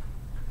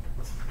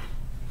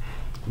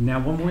 Now,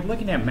 when we're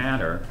looking at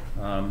matter,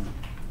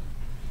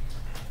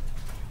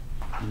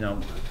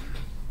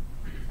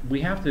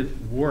 we have to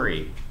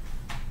worry,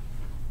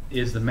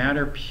 is the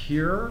matter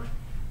pure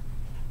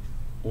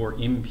or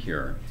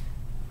impure?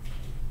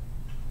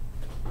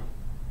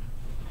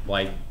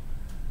 Like,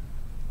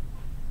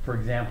 for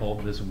example,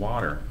 this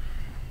water.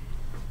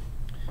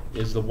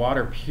 Is the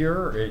water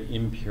pure or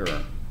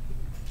impure?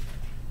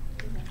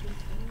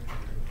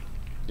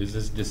 Is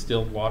this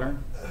distilled water?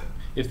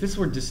 If this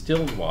were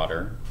distilled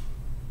water,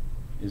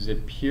 is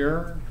it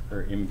pure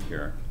or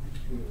impure?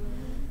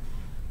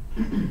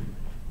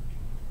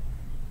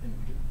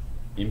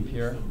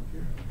 Impure?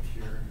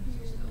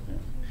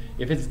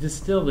 If it's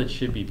distilled, it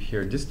should be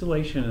pure.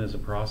 Distillation is a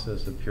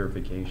process of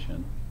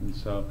purification. And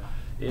so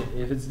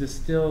if it's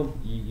distilled,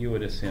 you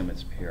would assume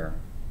it's pure.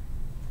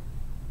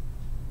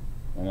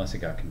 Unless it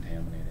got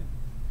contaminated.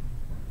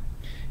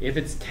 If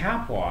it's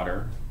tap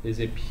water, is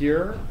it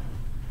pure?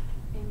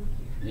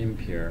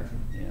 Impure.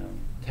 Yeah.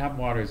 Tap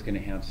water is going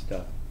to have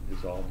stuff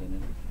dissolved in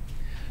it.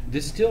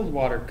 Distilled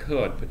water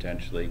could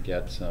potentially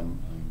get some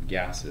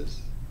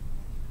gases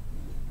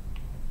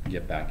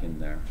get back in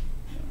there,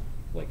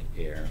 like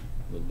air,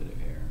 a little bit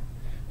of air,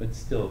 but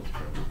still it's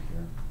fairly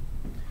pure.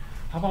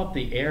 How about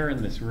the air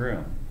in this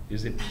room?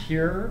 Is it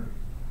pure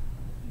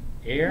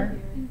air?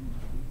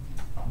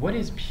 What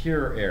is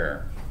pure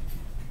air?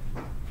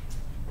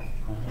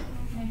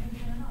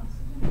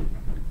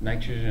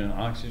 Nitrogen and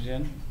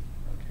oxygen.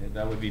 Okay,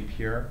 that would be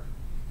pure.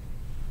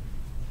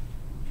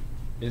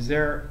 Is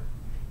there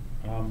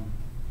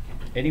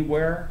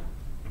anywhere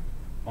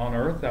on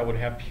Earth that would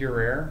have pure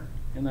air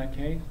in that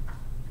case?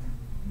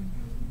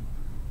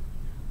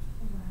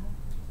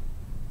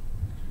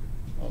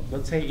 Well,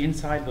 let's say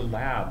inside the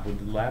lab, would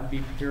the lab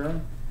be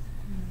pure?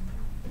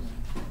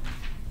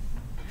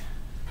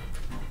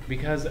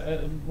 Because,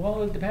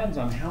 well, it depends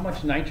on how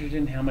much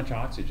nitrogen, how much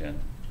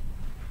oxygen.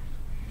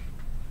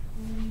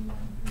 41%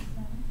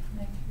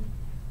 nitrogen,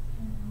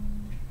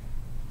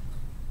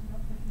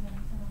 about 59%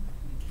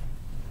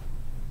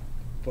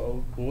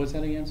 What was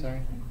that again? Sorry.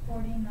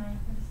 Like 49%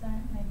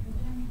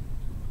 nitrogen,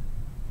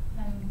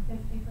 and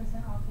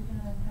 50%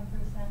 oxygen, and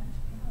 10%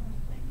 other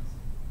things.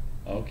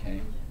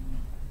 Okay.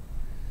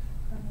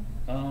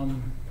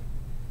 Nitrogen.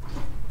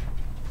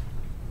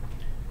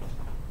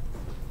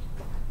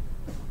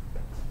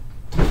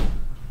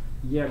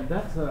 Yeah,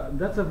 that's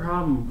a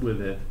problem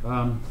with it.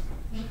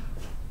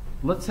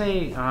 Let's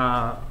say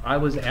I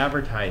was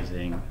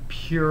advertising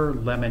pure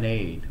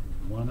lemonade,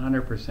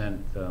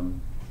 100%.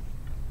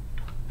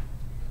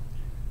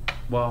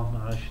 Well, no,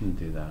 I shouldn't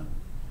do that.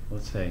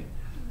 Let's say,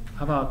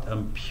 how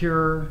about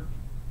pure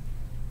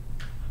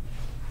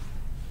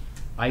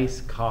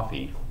iced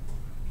coffee?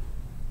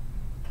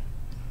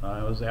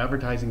 I was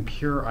advertising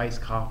pure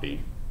iced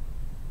coffee.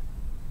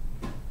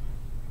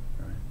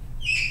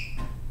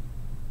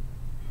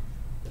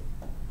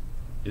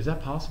 Is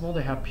that possible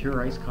to have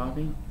pure iced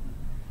coffee?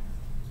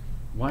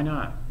 Why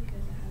not? Because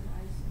it has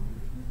ice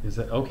in it. Is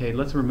that okay?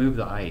 Let's remove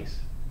the ice.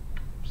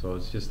 So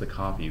it's just the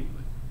coffee.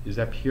 Is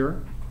that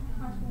pure?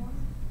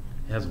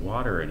 It has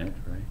water in it,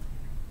 right?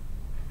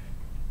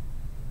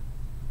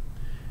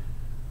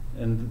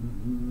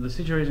 And the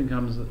situation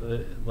comes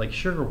like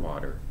sugar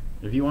water.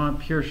 If you want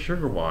pure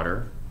sugar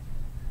water,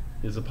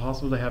 is it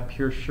possible to have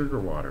pure sugar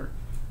water?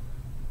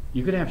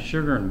 You could have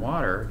sugar and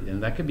water,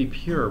 and that could be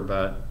pure,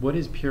 but what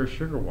is pure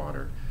sugar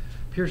water?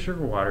 Pure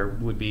sugar water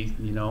would be,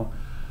 you know,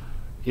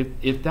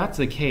 if that's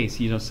the case,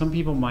 you know, some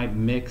people might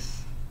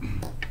mix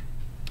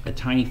a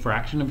tiny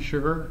fraction of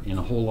sugar in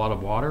a whole lot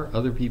of water.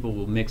 Other people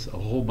will mix a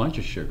whole bunch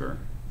of sugar.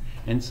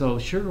 And so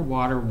sugar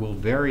water will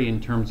vary in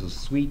terms of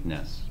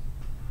sweetness.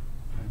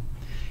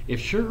 If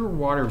sugar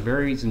water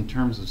varies in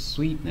terms of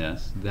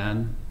sweetness,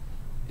 then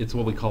it's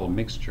what we call a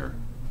mixture.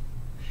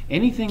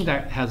 Anything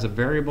that has a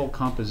variable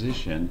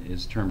composition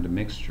is termed a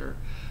mixture.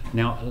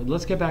 Now,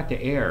 let's get back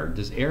to air.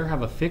 Does air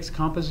have a fixed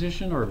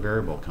composition or a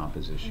variable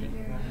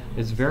composition?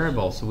 It's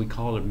variable, so we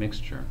call it a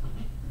mixture.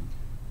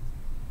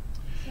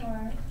 So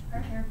are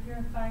air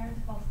purifiers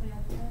falsely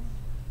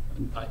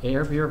evidence?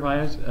 Air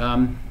purifiers?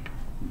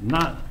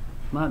 Not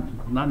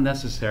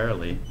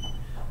necessarily,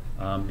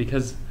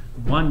 because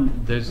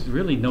one, there's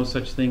really no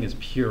such thing as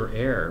pure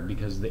air,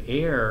 because the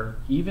air,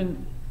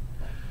 even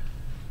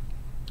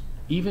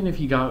if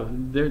you got,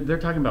 they're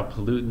talking about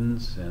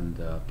pollutants and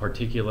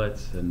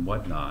particulates and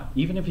whatnot.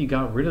 Even if you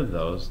got rid of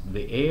those,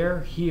 the air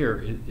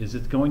here, is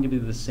it going to be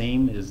the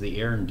same as the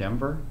air in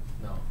Denver?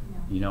 No.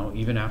 You know,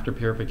 even after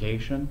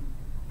purification?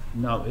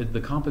 No,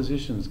 the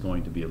composition is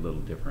going to be a little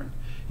different.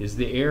 Is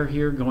the air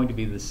here going to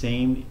be the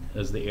same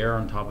as the air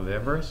on top of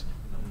Everest?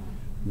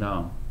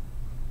 No.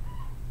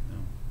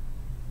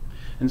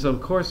 And so,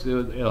 of course,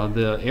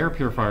 the air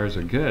purifiers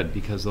are good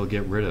because they'll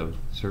get rid of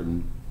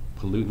certain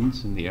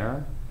pollutants in the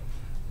air.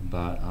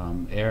 But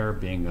air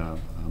being a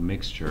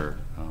mixture,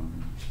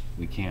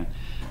 we can't.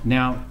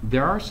 Now,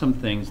 there are some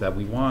things that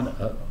we want.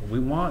 We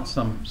want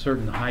some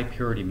certain high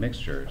purity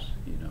mixtures,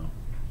 you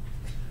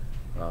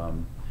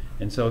know.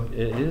 And so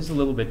it is a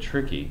little bit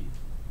tricky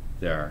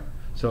there.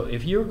 So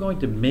if you're going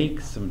to make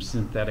some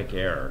synthetic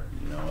air,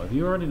 you know, if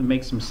you're going to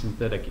make some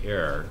synthetic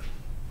air,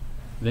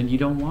 then you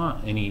don't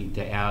want any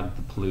to add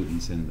the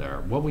pollutants in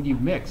there. What would you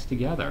mix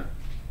together?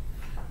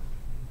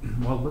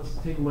 Well, let's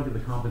take a look at the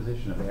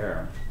composition of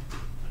air.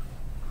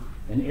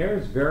 And air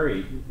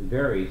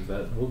varies,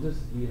 but we'll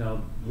just, you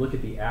know, look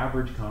at the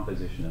average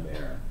composition of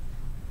air.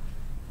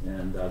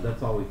 And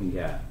that's all we can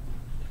get.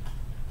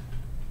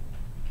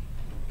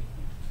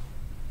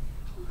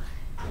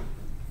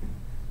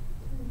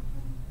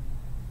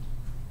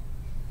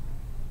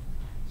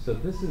 So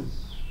this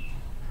is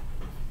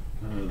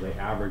kind of the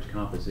average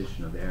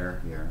composition of air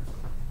here.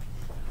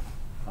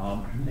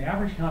 The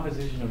average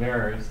composition of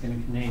air is going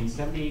to contain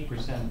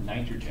 78%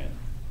 nitrogen.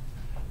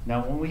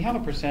 Now, when we have a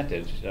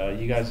percentage,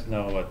 you guys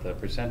know what the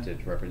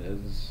percentage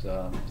represents.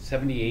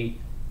 78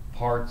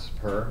 parts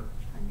per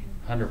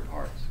 100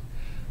 parts.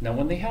 Now,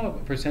 when they have a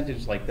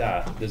percentage like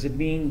that, does it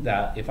mean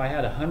that if I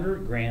had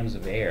 100 grams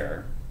of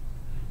air,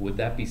 would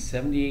that be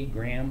 78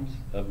 grams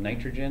of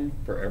nitrogen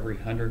for every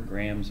 100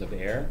 grams of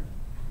air?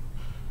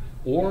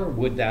 Or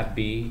would that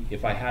be,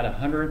 if I had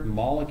 100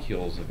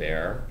 molecules of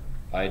air,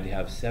 I'd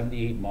have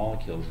 78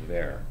 molecules of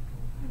air?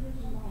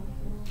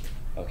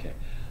 Okay.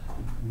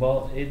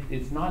 Well,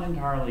 it's not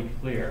entirely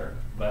clear,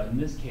 but in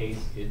this case,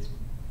 it's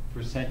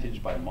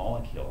percentage by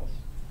molecules.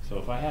 So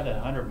if I had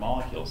 100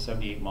 molecules,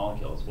 78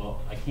 molecules,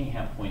 well, I can't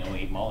have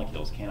 0.08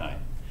 molecules, can I?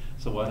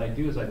 So what I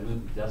do is I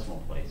move the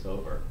decimal place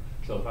over.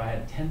 So if I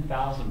had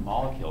 10,000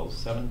 molecules,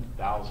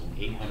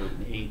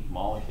 7,808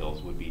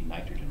 molecules would be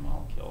nitrogen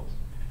molecules.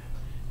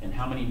 And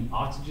how many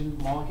oxygen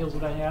molecules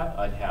would I have?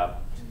 I'd have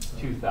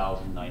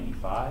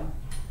 2,095.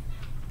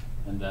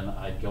 And then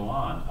I'd go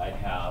on. I'd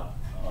have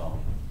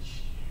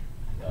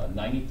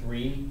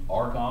 93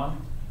 argon.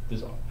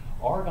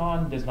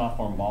 Argon does not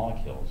form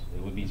molecules.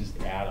 It would be just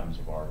atoms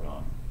of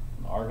argon.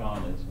 And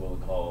argon is what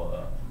we call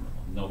a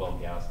noble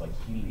gas like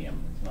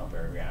helium. It's not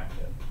very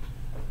reactive.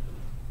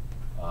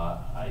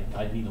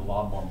 I'd need a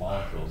lot more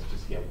molecules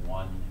just to get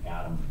one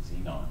atom of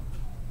xenon.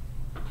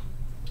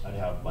 I'd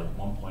have like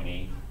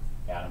 1.8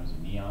 atoms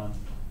of neon,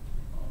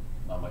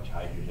 not much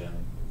hydrogen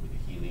with the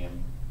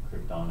helium,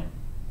 krypton, and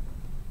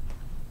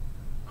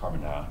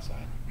carbon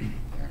dioxide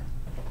there.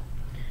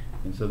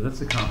 And so that's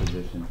the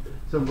composition.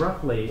 So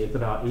roughly, it's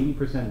about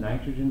 80%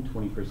 nitrogen,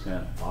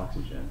 20%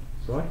 oxygen.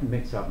 So I can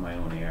mix up my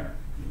own air,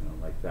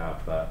 like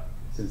that. But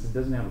since it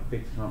doesn't have a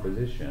fixed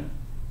composition,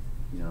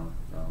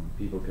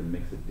 people can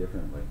mix it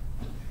differently.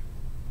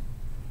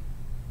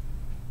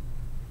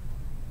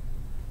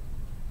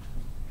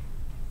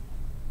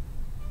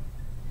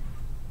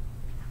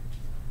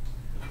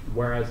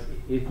 Whereas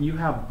if you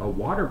have a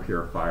water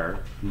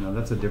purifier,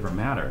 that's a different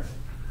matter.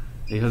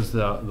 Because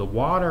the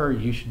water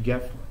you should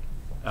get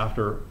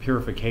after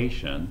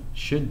purification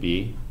should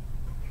be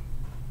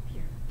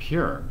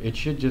pure. It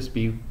should just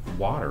be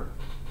water.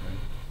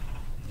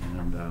 Right?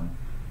 And what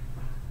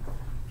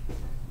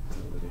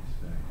would it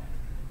say?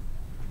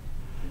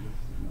 This is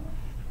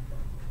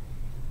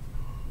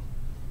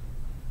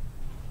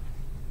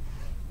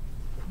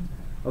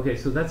not. Okay,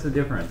 so that's the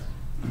difference.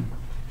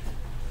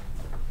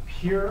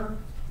 Pure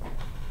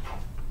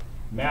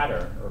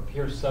matter, or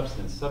pure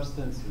substance.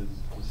 Substance is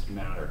just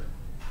matter.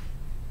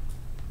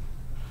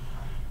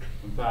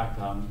 In fact,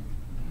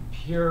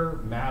 pure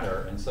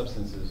matter and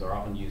substances are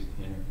often used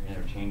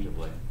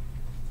interchangeably.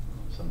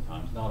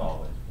 Sometimes, not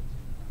always.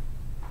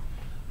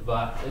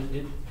 But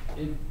it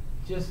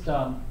just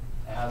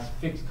has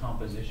fixed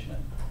composition,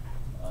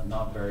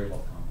 not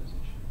variable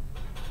composition.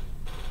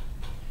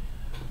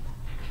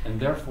 And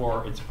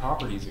therefore, its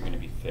properties are going to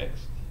be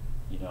fixed.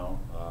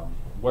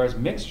 Whereas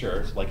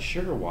mixtures like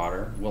sugar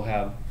water will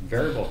have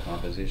variable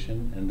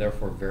composition and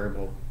therefore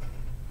variable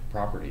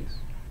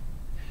properties.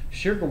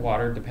 Sugar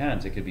water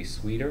depends. It could be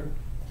sweeter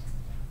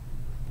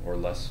or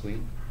less sweet.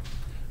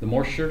 The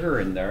more sugar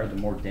in there, the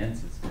more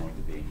dense it's going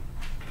to be.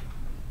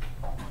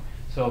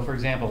 So, for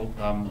example,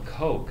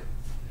 Coke.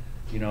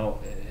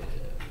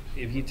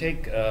 If you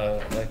take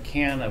a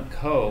can of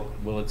Coke,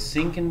 will it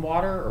sink in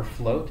water or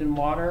float in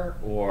water,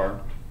 or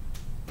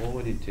what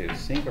would it do?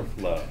 Sink or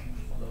float?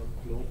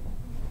 A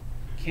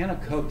can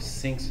of Coke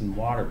sinks in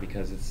water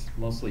because it's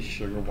mostly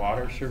sugar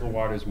water. Sugar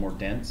water is more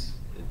dense.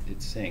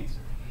 It sinks.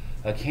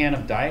 A can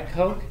of Diet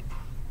Coke.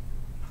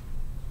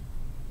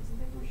 Isn't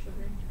there more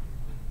sugar?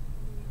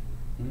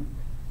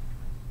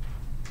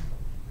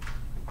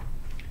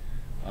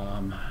 I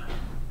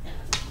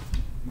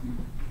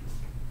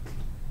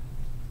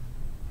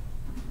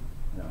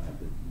don't have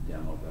to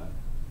demo that.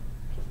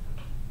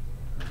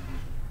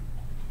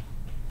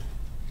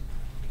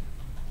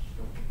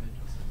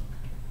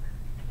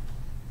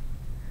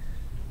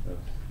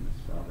 Oops,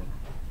 misspelled it.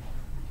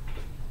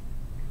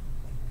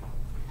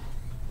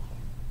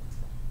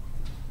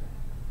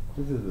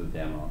 This is a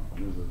demo.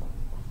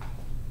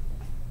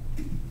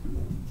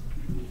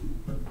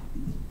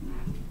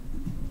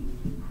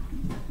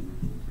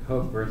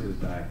 Coke versus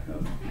Diet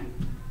Coke.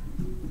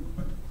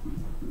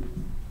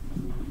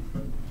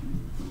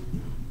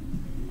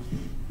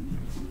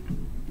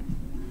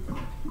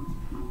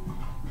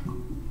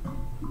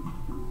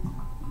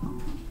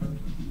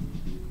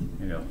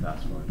 Maybe I'll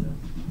fast forward this.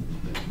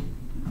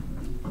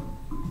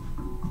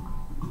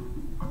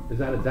 Is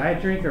that a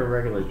diet drink or a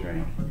regular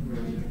drink?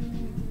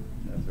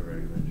 That's a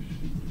regular drink.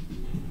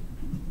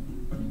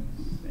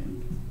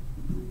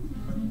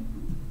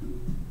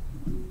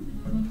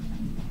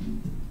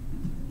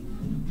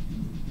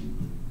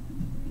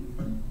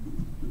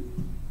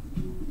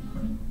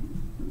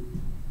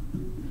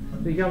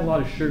 So you got a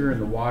lot of sugar in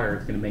the water,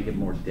 it's going to make it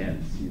more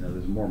dense.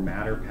 There's more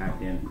matter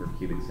packed in per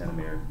cubic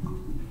centimeter.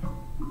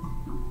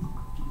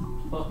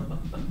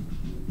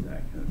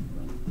 That kind of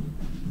stuff.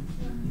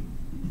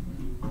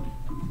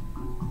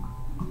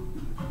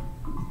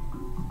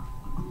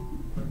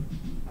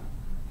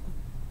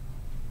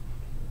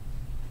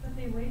 But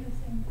they weigh the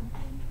same, don't they?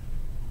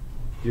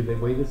 Do they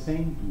weigh the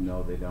same?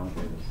 No, they don't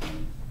weigh the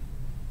same.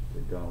 They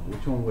don't.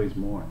 Which one weighs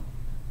more?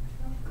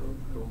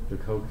 The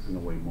Coke is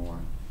going to weigh more.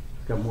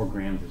 It's got more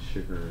grams of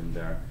sugar in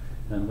there.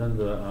 And then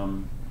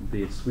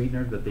the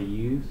sweetener that they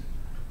use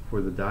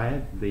for the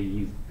diet,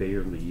 they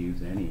barely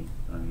use any.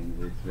 I mean,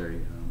 it's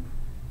very,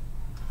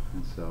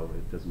 and so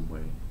it doesn't weigh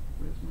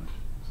as much.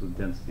 So the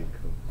density of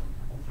Coke.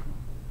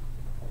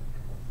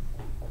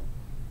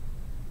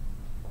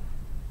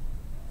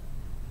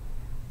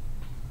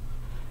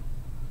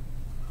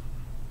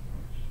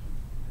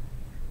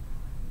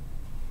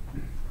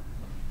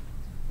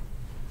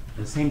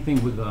 The same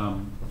thing with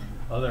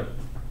other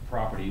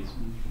properties.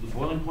 The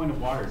boiling point of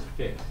water is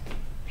fixed.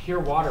 Pure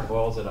water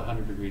boils at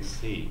 100 degrees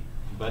C.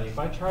 But if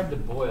I tried to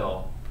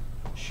boil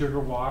sugar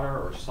water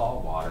or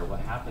salt water,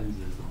 what happens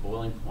is the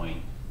boiling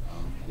point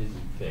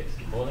isn't fixed.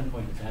 The boiling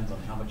point depends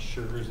on how much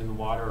sugar is in the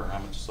water or how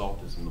much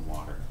salt is in the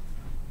water.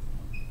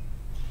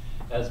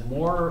 As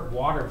more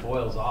water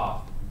boils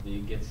off,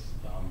 it gets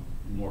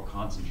more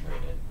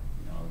concentrated.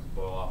 As you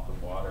boil off the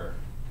water,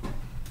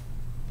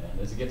 and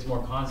as it gets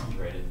more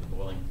concentrated, the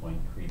boiling point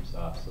creeps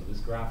up. So this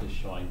graph is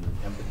showing the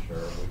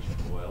temperature at which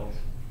it boils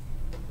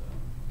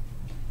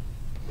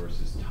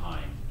versus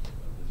time. So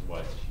this is why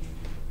it's changing over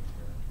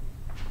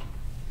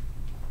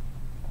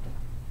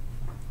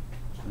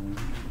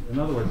In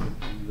other words,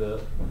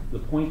 the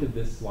point of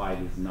this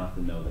slide is not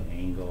to know the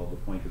angle. The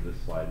point of this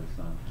slide is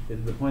not.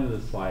 The point of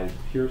this slide is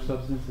pure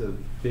substances have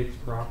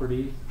fixed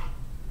properties.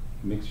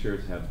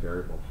 Mixtures have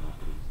variable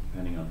properties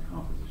depending on the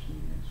composition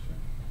of the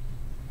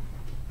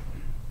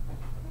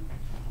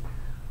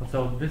mixture.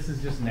 So this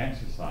is just an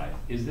exercise.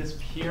 Is this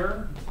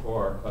pure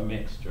or a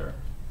mixture?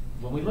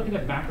 When we look at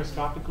it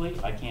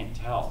macroscopically, I can't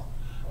tell.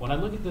 When I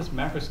look at this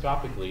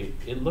macroscopically,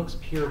 it looks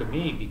pure to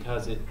me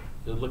because it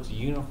looks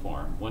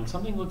uniform. When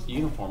something looks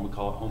uniform, we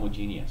call it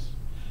homogeneous.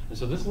 And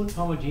so this looks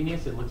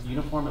homogeneous, it looks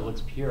uniform, it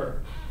looks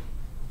pure.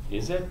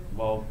 Is it?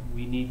 Well,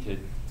 we need to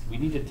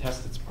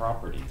test its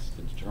properties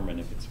to determine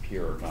if it's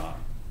pure or not,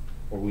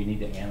 or we need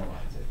to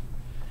analyze it.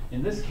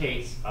 In this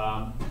case,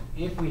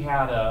 if we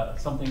had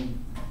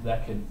something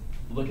that could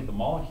look at the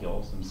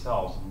molecules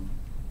themselves,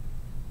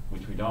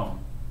 which we don't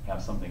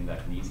have something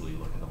that can easily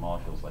look at the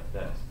molecules like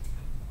this,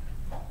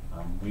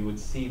 we would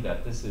see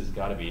that this has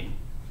got to be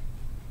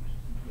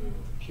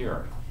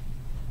pure.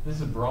 This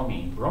is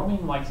bromine.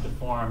 Bromine likes to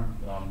form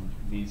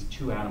these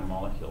two atom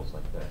molecules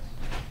like this.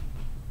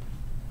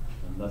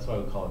 And that's why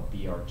we call it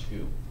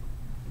Br2.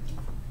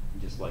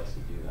 It just likes to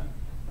do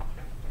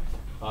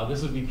that.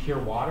 This would be pure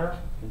water,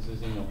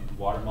 consisting of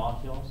water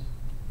molecules.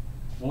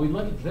 When we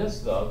look at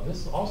this, though,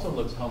 this also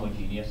looks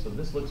homogeneous, so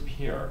this looks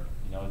pure.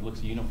 You know, it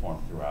looks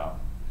uniform throughout.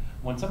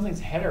 When something's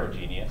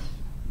heterogeneous,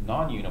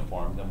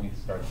 non-uniform, then we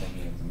start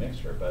thinking it's a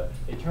mixture. But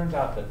it turns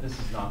out that this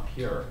is not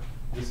pure.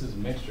 This is a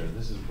mixture.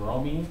 This is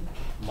bromine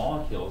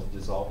molecules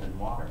dissolved in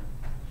water.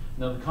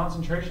 Now, the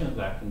concentration of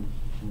that can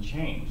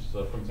change.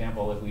 So, for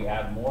example, if we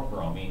add more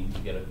bromine, we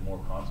get a more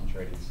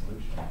concentrated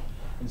solution.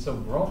 And so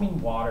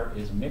bromine water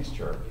is a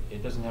mixture.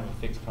 It doesn't have a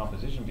fixed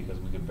composition because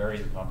we could vary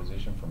the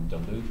composition from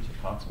dilute to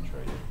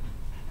concentrated.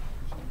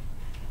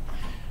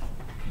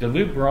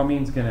 Dilute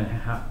bromine is going to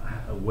have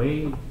a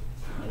way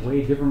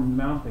different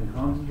amount than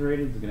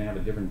concentrated. It's going to have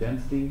a different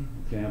density.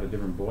 It's going to have a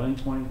different boiling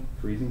point,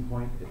 freezing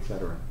point,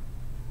 etc.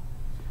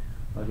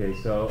 Okay,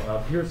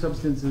 so pure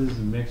substances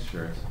and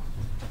mixtures.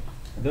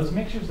 Those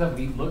mixtures that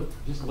we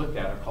just looked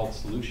at are called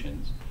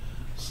solutions.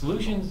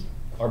 Solutions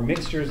are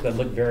mixtures that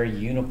look very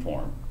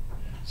uniform.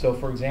 So,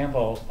 for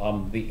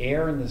example, the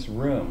air in this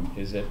room,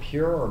 is it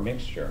pure or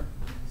mixture?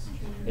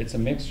 It's a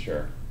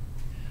mixture.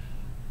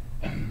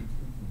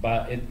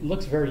 But it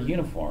looks very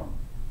uniform.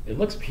 It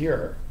looks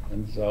pure,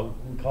 and so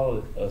we call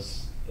it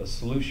a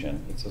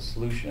solution. It's a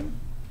solution.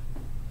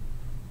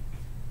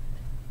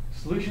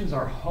 Solutions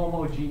are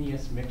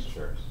homogeneous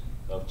mixtures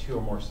of two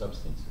or more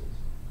substances.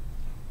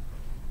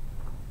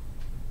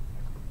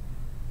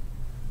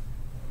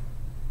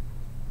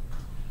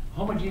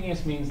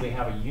 Homogeneous means they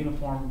have a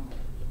uniform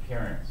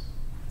appearance,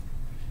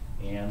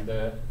 and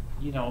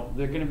you know,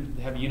 they're going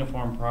to have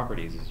uniform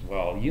properties as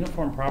well.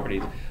 Uniform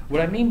properties.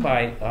 What I mean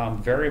by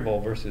variable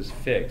versus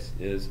fixed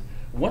is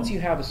once you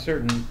have a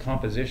certain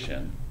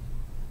composition,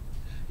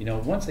 you know,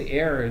 once the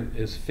air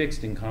is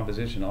fixed in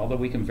composition, although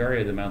we can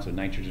vary the amounts of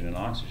nitrogen and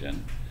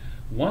oxygen,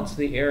 once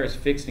the air is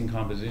fixed in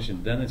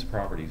composition, then its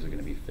properties are going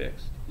to be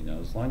fixed. You know,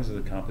 as long as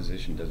the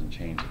composition doesn't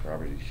change, the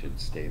properties should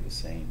stay the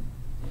same.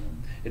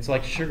 It's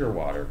like sugar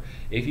water.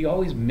 If you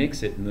always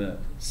mix it in the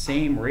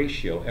same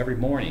ratio every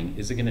morning,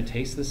 is it going to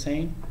taste the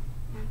same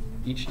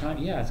each time?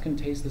 Yeah, it's going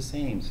to taste the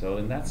same. So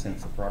in that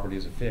sense, the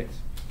properties are fixed.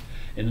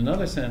 In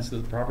another sense, the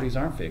properties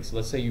aren't fixed.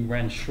 Let's say you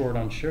ran short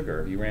on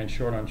sugar. If you ran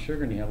short on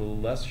sugar and you have a little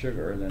less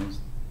sugar, then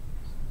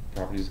the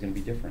property is going to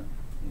be different.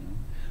 You know?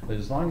 But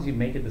as long as you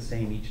make it the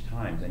same each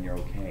time, then you're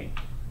okay.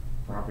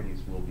 Properties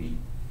will be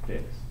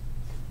fixed.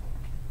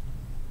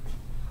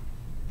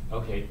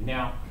 Okay,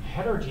 now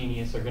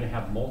heterogeneous are going to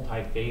have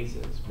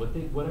multi-phases.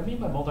 What I mean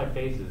by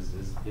multi-phases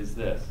is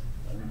this.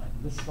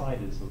 This slide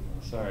is,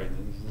 sorry,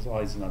 this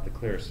slide is not the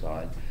clear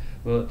slide.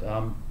 But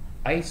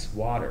ice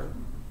water.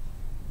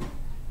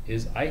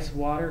 Is ice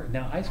water,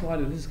 now ice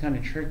water, this is kind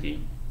of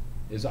tricky.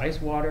 Is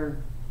ice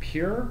water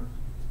pure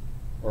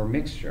or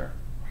mixture?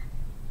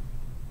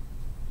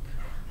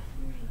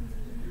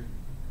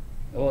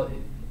 Well,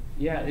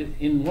 yeah,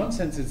 in one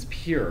sense it's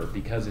pure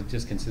because it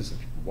just consists of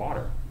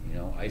water. You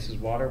know, ice is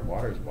water,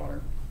 water is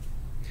water.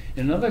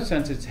 In another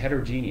sense, it's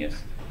heterogeneous.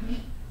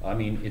 I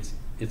mean,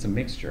 it's a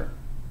mixture.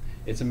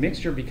 It's a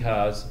mixture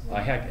because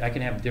I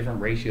can have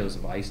different ratios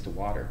of ice to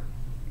water.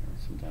 You know,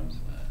 sometimes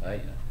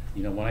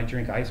you know, when I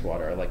drink ice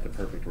water, I like the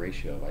perfect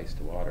ratio of ice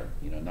to water.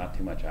 You know, not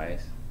too much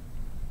ice,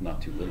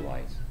 not too little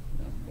ice.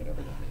 You know,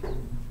 whatever that is.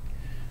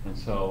 And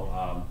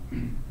so,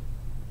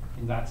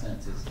 in that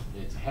sense,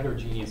 it's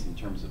heterogeneous in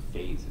terms of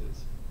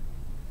phases,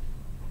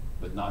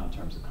 but not in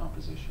terms of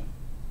composition.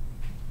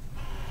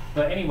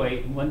 But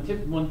anyway, when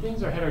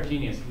things are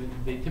heterogeneous,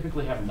 they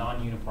typically have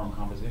non-uniform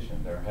composition.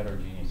 They're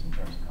heterogeneous in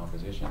terms of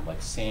composition,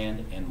 like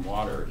sand and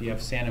water. If you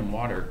have sand and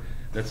water,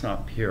 that's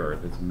not pure,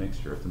 it's a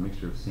mixture. It's a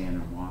mixture of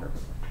sand and water.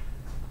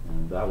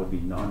 And that would be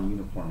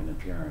non-uniform in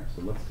appearance.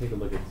 So let's take a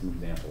look at some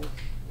examples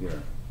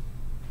here.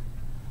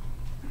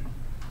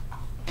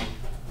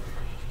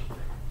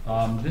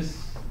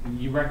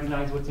 You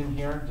recognize what's in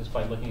here just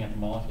by looking at the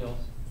molecules?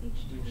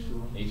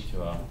 H2O.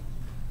 H2O.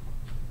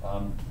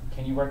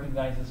 Can you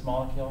recognize this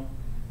molecule?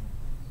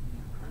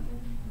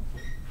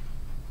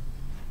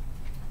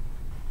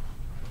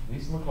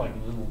 These look like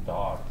little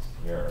dogs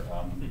here.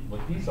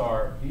 What these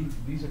are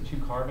two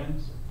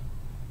carbons,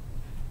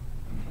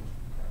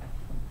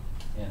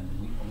 and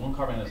one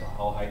carbon has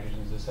all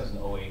hydrogens. This has an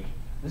OH.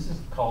 This is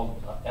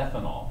called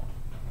ethanol.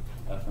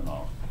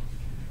 Ethanol.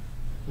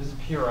 This is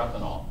pure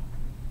ethanol.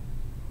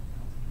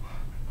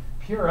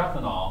 Pure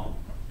ethanol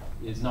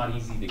is not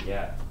easy to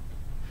get.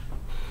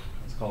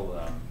 It's called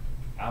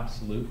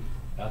absolute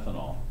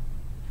ethanol.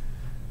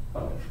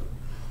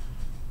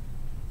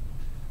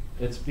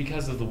 It's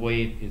because of the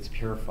way it's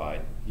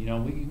purified. You know,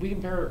 we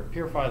can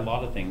purify a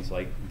lot of things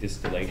like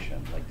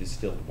distillation, like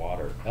distilled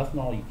water.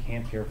 Ethanol you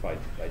can't purify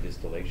by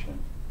distillation.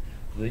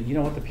 You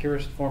know what the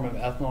purest form of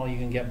ethanol you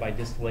can get by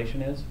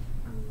distillation is?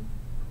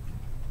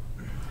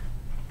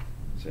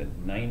 Is it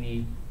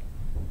 90?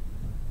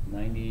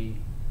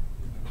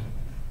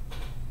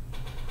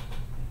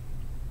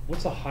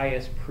 What's the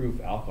highest proof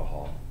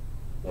alcohol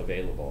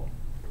available?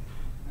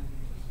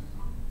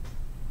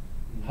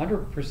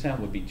 100%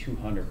 would be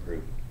 200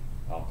 proof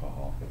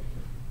alcohol.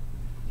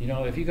 You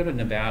know, if you go to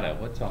Nevada,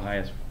 what's the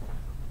highest?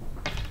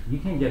 You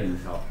can't get it in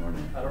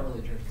California. I don't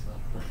really drink stuff.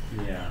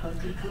 Yeah,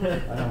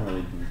 I don't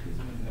really drink it.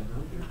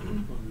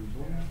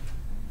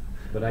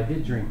 But I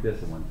did drink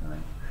this at one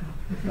time.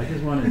 I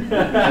just wanted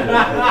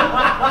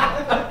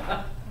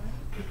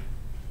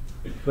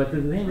But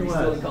the thing Were you was,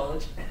 still in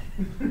college?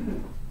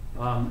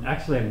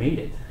 Actually I made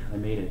it. I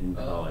made it in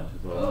college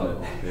as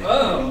well.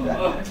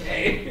 Oh,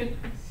 okay.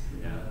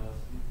 Yeah.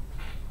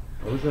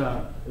 It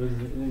was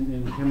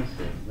in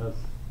chemistry. That's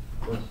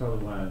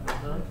probably why.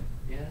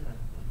 Yeah.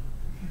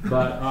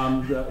 But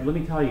let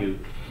me tell you,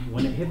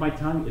 when it hit my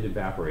tongue, it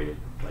evaporated.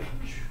 Like,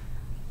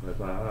 I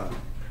thought,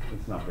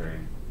 it's not what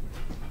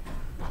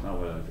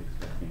I was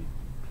expecting.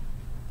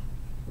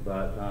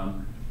 But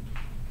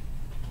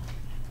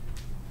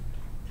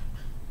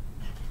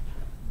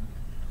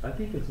I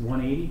think it's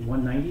 180,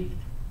 190,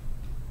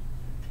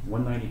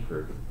 190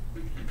 proof.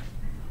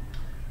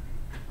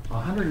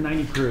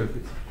 190 proof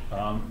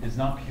is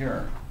not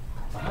pure.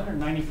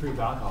 190 proof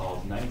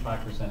alcohol is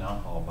 95%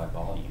 alcohol by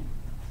volume.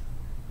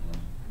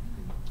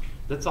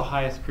 That's the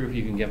highest proof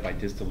you can get by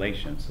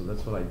distillation. So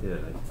that's what I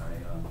did.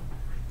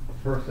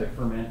 First I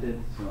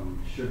fermented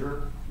some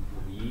sugar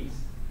with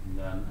yeast, and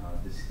then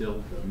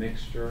distilled the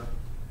mixture.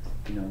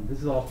 You know, this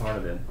is all part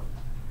of it.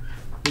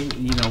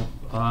 You know,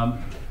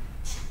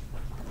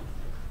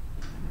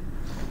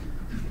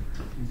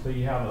 so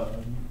you have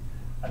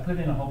I put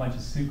in a whole bunch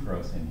of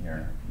sucrose in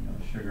here. You know,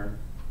 sugar,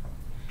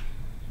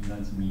 and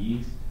then some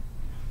yeast,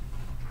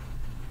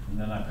 and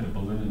then I put a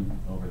balloon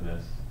over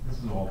this. This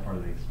is all part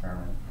of the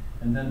experiment.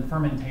 And then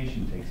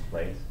fermentation takes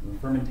place. The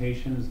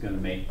fermentation is going to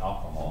make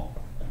alcohol,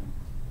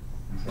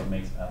 and so it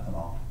makes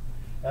ethanol.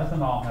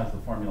 Ethanol has the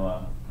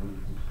formula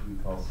we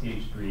call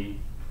CH3CH2OH.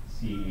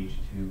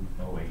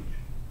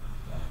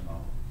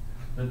 Ethanol.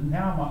 But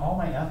now all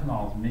my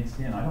ethanol is mixed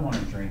in. I don't want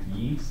to drink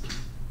yeast,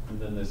 and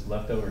then there's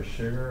leftover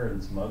sugar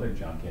and some other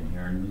junk in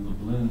here, and the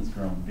balloon's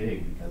grown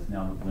big because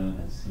now the balloon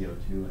has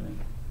CO2 in it.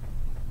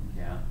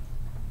 Yeah.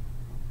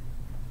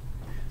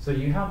 So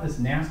you have this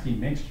nasty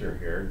mixture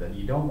here that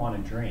you don't want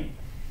to drink.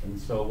 And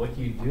so what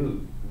you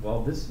do,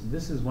 well, this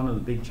is one of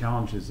the big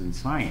challenges in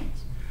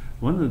science.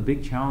 One of the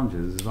big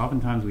challenges is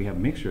oftentimes we have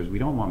mixtures. We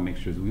don't want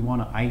mixtures. We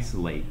want to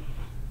isolate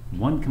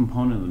one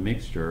component of the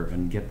mixture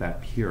and get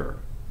that pure.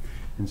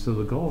 And so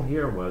the goal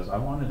here was I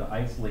wanted to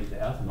isolate the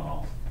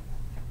ethanol,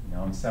 you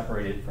know, and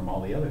separate it from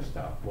all the other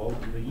stuff. Well,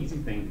 the easy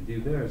thing to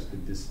do there is to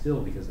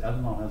distill, because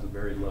ethanol has a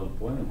very low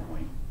boiling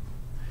point.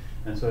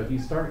 And so if you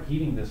start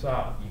heating this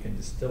up, you can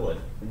distill it.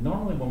 And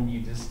normally when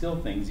you distill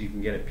things, you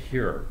can get it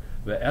pure.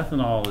 But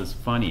ethanol is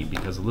funny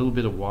because a little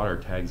bit of water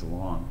tags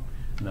along.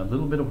 And a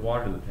little bit of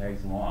water that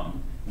tags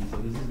along. And so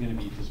this is going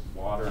to be just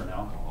water and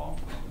alcohol.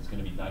 It's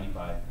going to be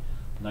 95%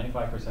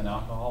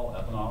 alcohol,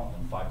 ethanol,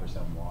 and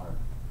 5% water.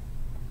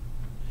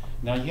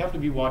 Now you have to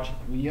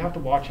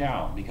watch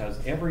out, because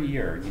every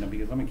year, you know,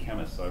 because I'm a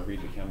chemist, so I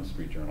read the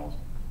chemistry journals.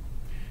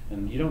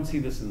 And you don't see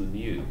this in the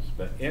news,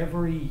 but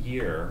every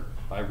year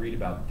I read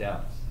about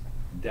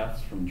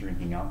deaths from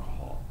drinking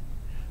alcohol.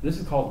 This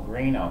is called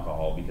grain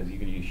alcohol because you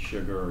could use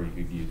sugar or you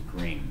could use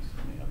grains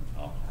when you have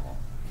alcohol.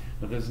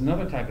 But there's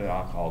another type of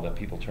alcohol that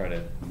people try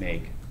to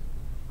make.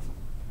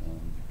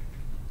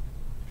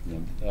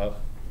 And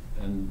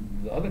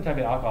the other type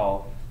of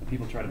alcohol that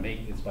people try to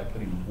make is by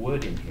putting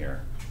wood in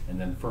here and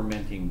then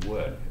fermenting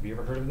wood. Have you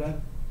ever heard of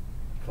that?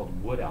 It's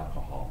called wood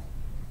alcohol.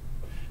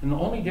 And the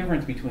only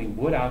difference between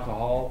wood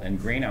alcohol and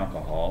grain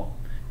alcohol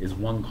is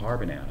one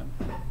carbon atom.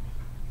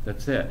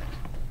 That's it.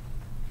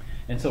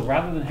 And so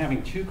rather than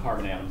having two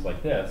carbon atoms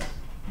like this,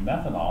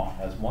 methanol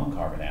has one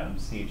carbon atom,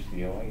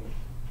 CH3OH.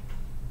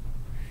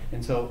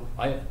 And so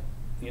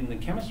in the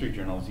chemistry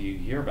journals, you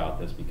hear about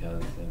this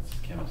because it's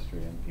chemistry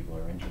and people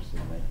are interested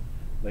in it.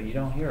 But you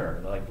don't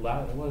hear, like,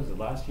 what was it,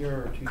 last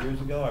year or 2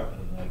 years ago,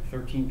 like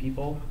 13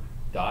 people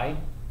died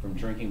from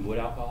drinking wood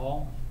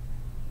alcohol.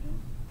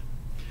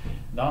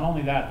 Not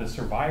only that, the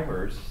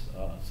survivors,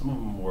 some of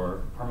them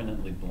were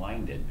permanently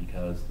blinded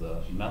because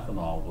the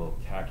methanol will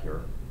attack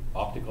your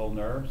optical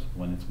nerves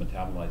when it's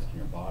metabolized in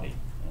your body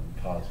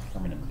and cause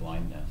permanent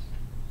blindness.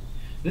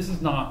 This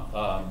is not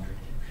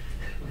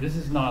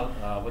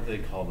what they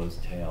call those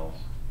tales.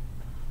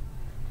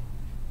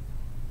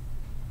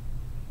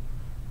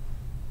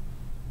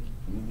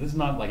 This is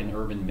not like an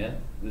urban myth.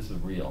 This is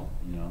real,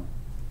 you know.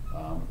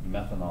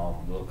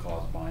 Methanol will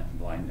cause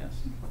blindness.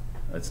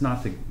 It's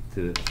not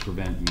to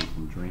prevent you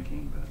from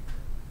drinking, but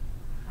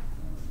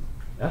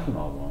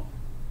ethanol won't.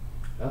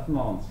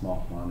 Ethanol in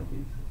small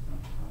quantities is not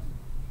a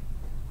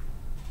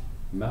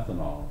problem.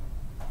 Methanol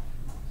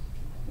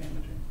is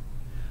damaging.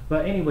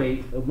 But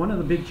anyway, one of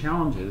the big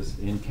challenges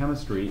in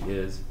chemistry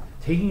is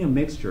taking a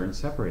mixture and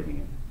separating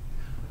it.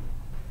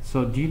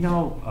 So do you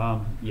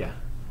know, yeah?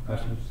 I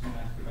was just going to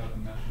ask about the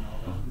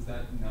methanol. Is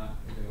that not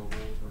available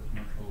for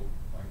commercial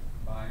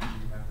buying?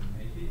 You have to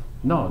make it?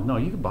 No,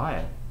 you can buy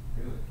it.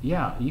 Really?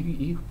 Yeah,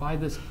 you can buy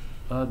this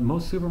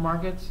most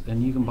supermarkets,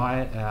 and you can buy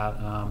it at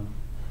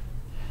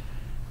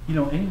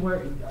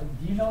anywhere.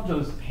 Do you know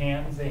those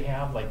pans they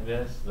have like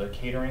this, the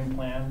catering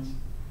pans,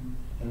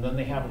 and then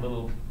they have a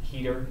little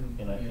heater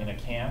in a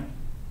can.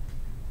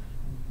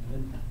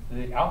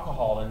 The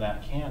alcohol in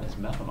that can is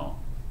methanol.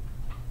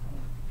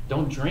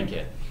 Don't drink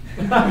it.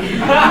 You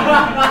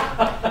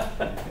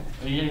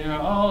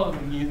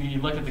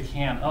look at the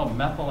can. Oh,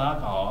 methyl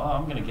alcohol. Oh,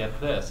 I'm going to get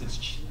this.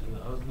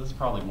 This is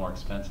probably more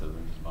expensive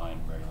than just buying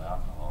regular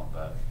alcohol,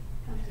 but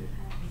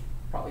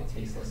Probably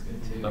tastes less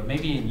good too. but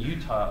maybe in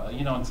Utah,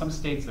 in some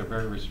states they're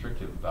very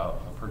restrictive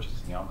about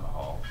purchasing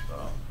alcohol. So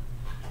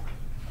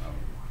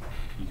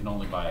you can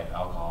only buy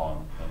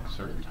alcohol on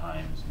certain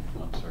times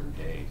and on certain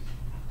days.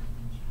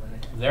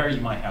 There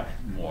you might have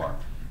more,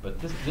 but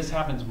this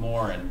happens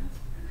more in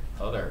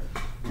other,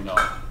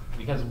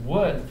 because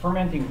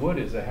fermenting wood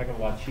is a heck of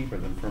a lot cheaper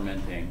than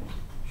fermenting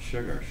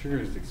sugar. Sugar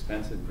is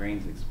expensive,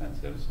 grain's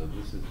expensive, so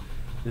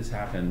this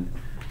happened,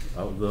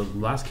 the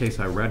last case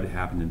I read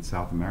happened in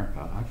South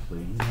America,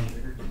 actually.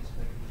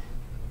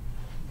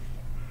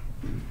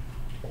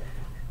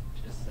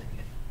 Just a second.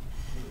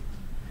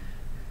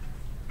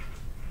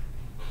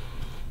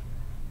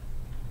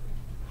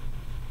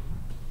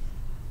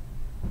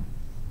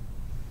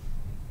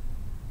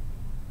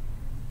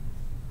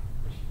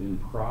 In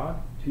Prague,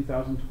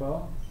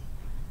 2012.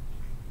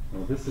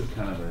 Well, this is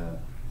kind of a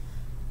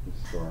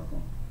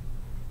historical.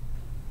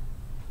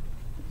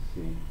 Let's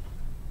see.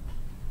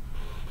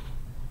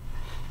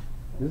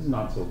 This is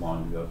not so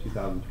long ago,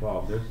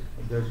 2012.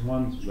 There's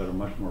ones that are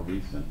much more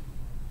recent.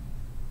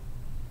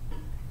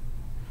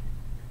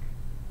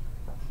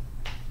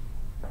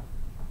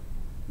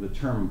 The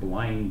term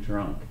blind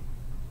drunk.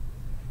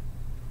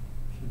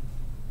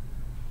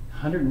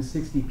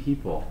 160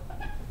 people.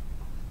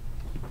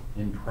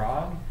 In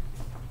Prague,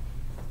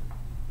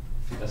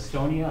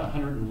 Estonia,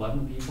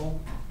 111 people.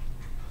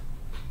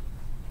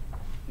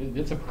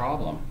 It's a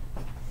problem,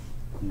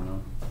 It's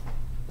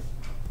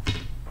a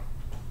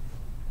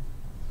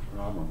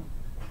problem.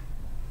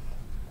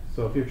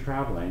 So if you're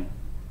traveling,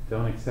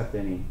 don't accept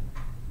any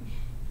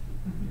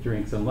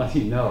drinks unless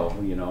you know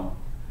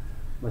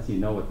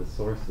what the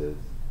source is.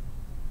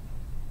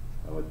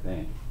 I would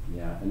think,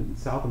 yeah. And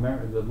South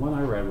America, the one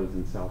I read was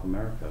in South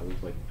America. It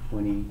was like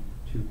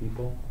 22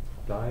 people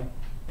died,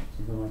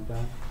 something like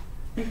that.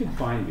 You can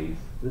find these.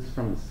 This is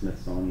from the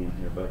Smithsonian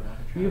here, but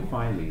you can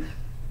find these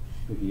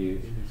if you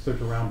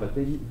search around. But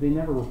they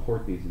never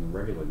report these in the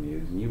regular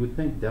news, and you would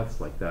think deaths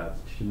like that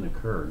shouldn't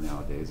occur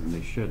nowadays, and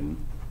they shouldn't.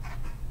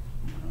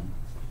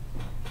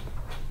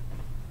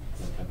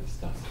 That type of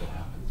stuff still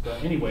happens.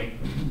 But anyway,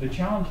 the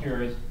challenge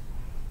here is,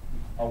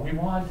 we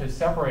want to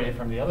separate it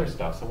from the other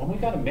stuff. So when we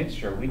got a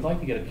mixture, we'd like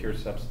to get a pure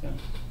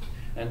substance.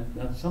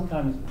 And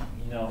sometimes,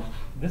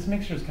 this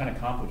mixture is kind of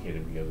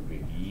complicated because we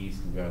have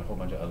yeast, we've got a whole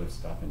bunch of other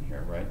stuff in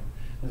here, right?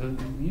 And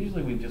so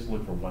usually we just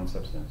look for one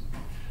substance.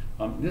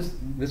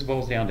 This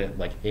boils down to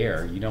like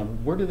air.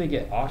 Where do they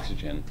get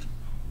oxygen?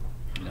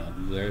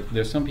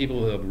 There's some people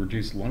who have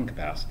reduced lung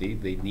capacity.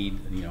 They need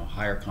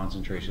higher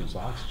concentrations of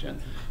oxygen.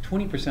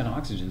 20%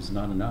 oxygen is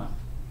not enough.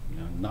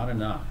 Not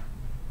enough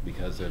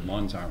because their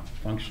lungs aren't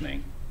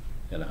functioning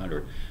at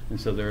 100. And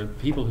so there are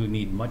people who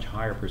need much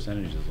higher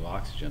percentages of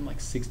oxygen, like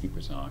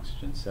 60%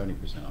 oxygen,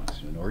 70%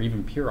 oxygen, or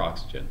even pure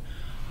oxygen.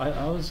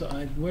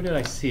 Where did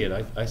I see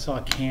it? I saw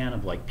a can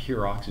of like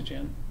pure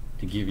oxygen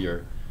to give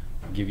you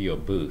a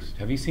boost.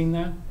 Have you seen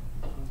that?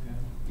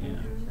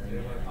 Yeah.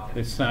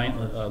 It's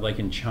like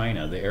in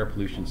China, the air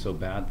pollution's so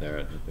bad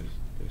there that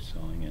they're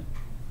selling it,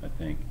 I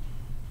think,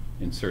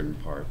 in certain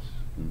parts,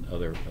 in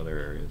other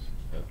areas.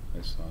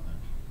 I saw that.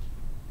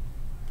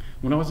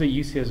 When I was at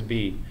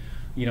UCSB,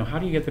 how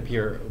do you get the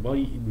pure? Well,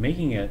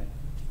 making it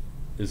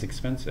is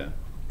expensive.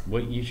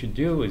 What you should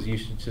do is you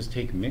should just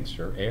take a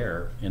mixture,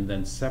 air, and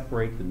then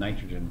separate the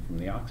nitrogen from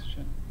the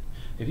oxygen.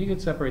 If you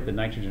could separate the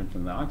nitrogen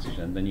from the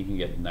oxygen, then you can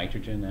get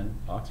nitrogen and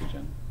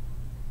oxygen.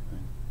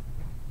 Right?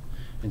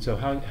 And so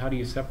how do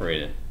you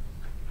separate it?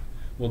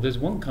 Well, there's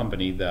one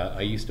company that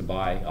I used to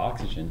buy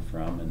oxygen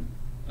from, and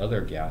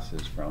other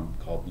gases from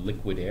called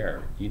liquid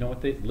air. Do you know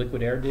what the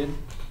liquid air did?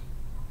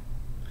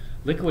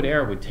 Liquid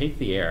air would take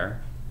the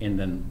air and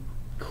then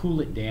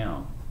cool it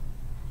down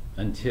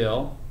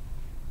until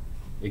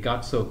it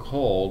got so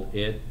cold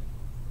it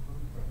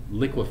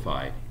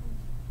liquefied,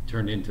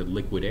 turned into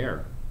liquid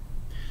air.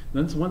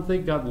 Then once they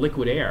got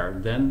liquid air,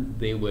 then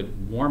they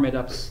would warm it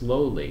up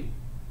slowly.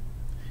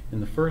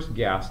 And the first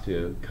gas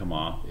to come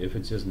off, if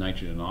it's just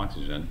nitrogen and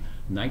oxygen,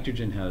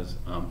 nitrogen has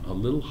a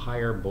little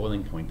higher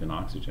boiling point than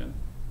oxygen.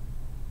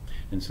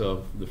 And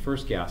so the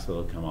first gas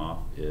that'll come off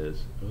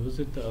is, what was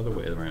it the other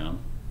way around?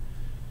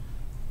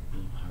 A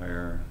little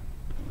higher.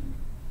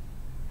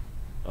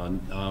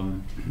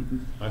 I'm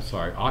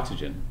sorry,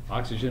 oxygen.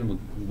 Oxygen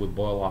would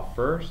boil off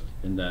first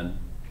and then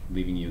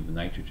leaving you the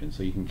nitrogen,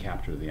 so you can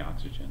capture the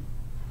oxygen.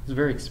 It's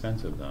very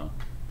expensive though,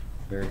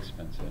 very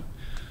expensive.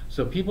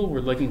 So people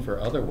were looking for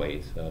other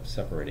ways of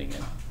separating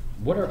it.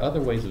 What are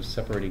other ways of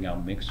separating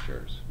out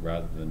mixtures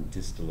rather than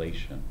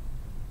distillation?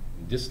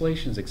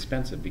 Distillation is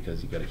expensive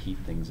because you got to heat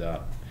things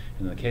up.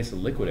 In the case of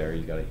liquid air,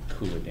 you got to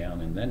cool it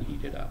down and then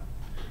heat it up.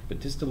 But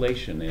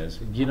distillation is,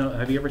 you know,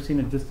 have you ever seen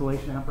a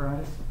distillation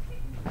apparatus?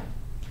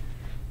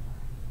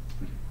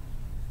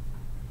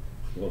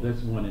 Well,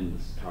 there's one in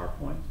this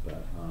PowerPoint,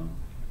 but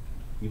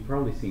you've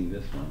probably seen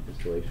this one,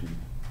 distillation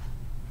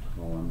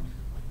columns.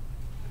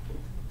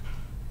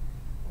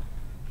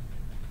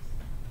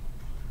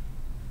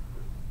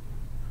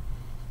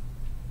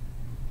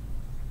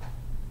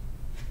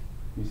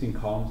 You've seen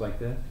columns like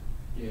this?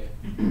 Yeah.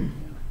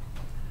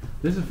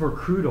 This is for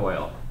crude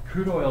oil.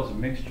 Crude oil is a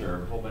mixture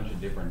of a whole bunch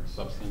of different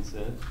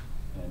substances.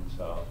 And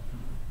so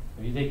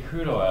if you take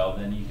crude oil,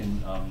 then you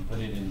can put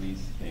it in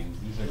these things.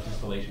 These are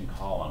distillation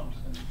columns.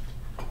 And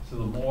so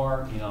the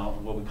more, you know,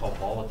 what we call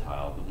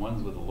volatile, the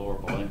ones with a lower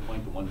boiling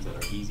point, the ones that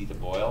are easy to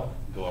boil,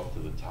 go up to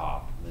the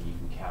top. And then you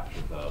can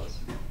capture those.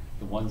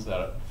 The ones that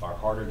are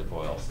harder to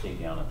boil stay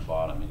down at the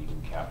bottom, and you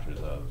can capture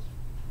those.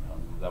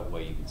 That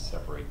way you can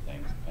separate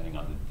things depending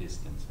on the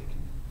distance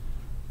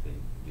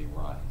they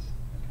rise,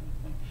 that kind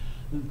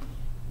of thing.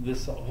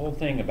 This whole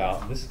thing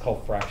about, this is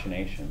called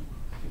fractionation,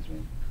 excuse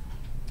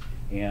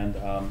me. And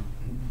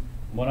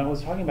when I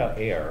was talking about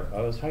air,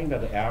 I was talking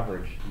about the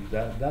average,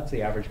 that's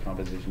the average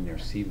composition near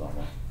sea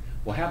level.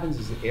 What happens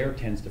is the air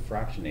tends to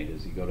fractionate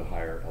as you go to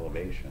higher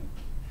elevation.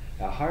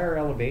 At higher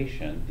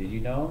elevation, did you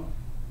know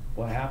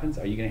what happens?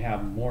 Are you going to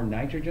have more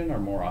nitrogen or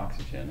more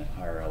oxygen at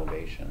higher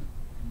elevation?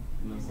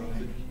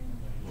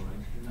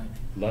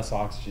 Less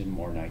oxygen,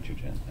 more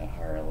nitrogen at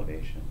higher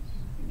elevations.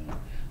 You know,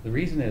 the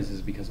reason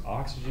is because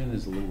oxygen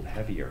is a little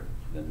heavier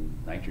than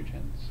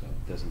nitrogen, so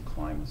it doesn't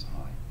climb as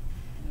high.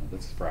 You know,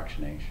 that's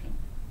fractionation.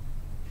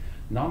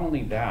 Not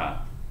only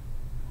that,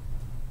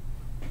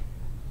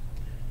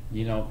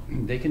 you know,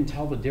 they can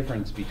tell the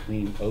difference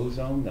between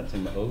ozone that's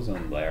in the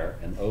ozone layer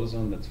and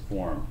ozone that's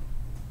formed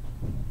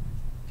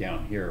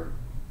down here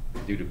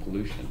due to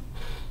pollution.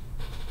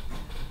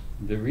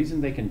 The reason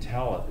they can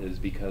tell it is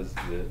because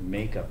the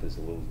makeup is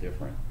a little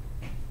different.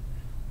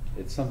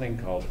 It's something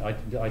called,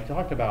 I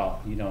talked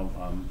about, you know,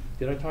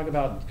 did I talk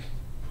about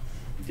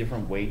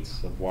different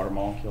weights of water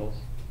molecules?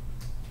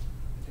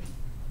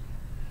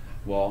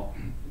 Well,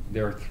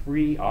 there are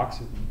three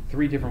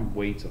different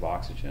weights of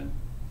oxygen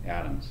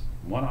atoms.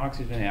 One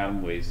oxygen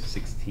atom weighs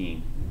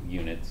 16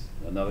 units,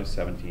 another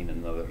 17,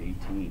 and another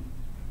 18.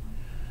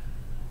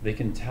 They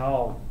can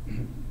tell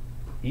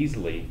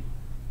easily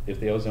if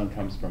the ozone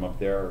comes from up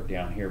there or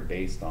down here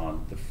based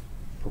on the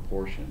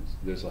proportions.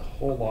 There's a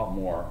whole lot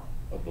more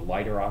of the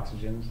lighter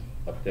oxygens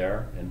up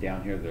there, and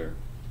down here there's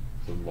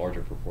a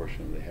larger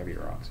proportion of the heavier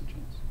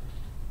oxygens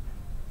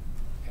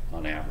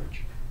on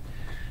average.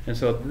 And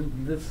so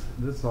this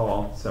is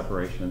all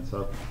separation.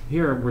 So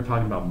here we're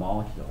talking about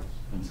molecules.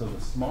 And so the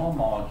small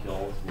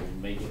molecules will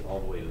make it all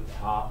the way to the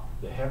top.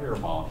 The heavier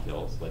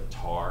molecules, like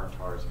tar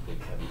is a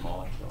big heavy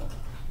molecule,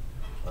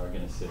 are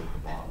going to sit at the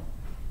bottom.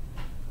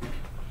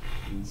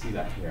 You can see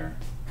that here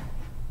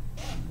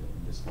in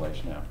the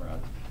distillation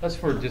apparatus. That's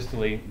for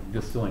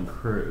distilling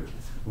crude.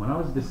 When I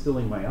was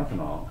distilling my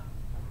ethanol,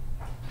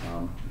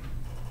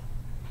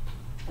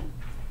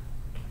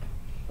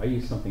 I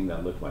used something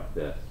that looked like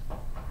this.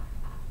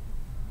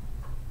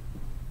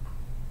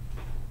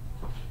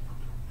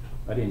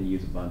 I didn't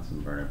use a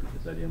Bunsen burner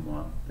because I didn't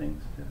want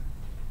things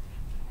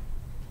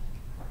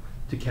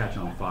to catch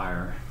on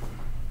fire.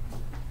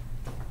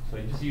 So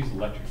I just used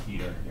electric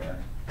heater here.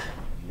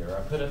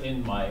 I put it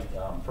in my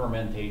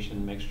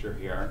fermentation mixture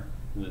here,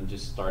 and then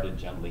just started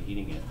gently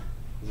heating it.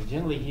 As I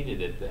gently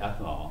heated it, the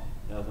ethanol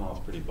is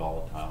pretty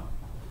volatile.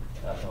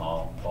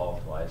 Ethanol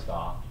volatilized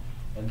off.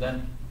 And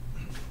then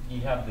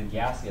you have the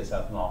gaseous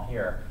ethanol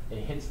here. It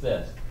hits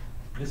this.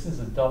 This is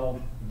a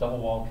double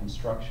wall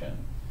construction.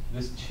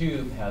 This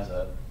tube has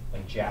a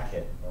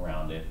jacket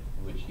around it,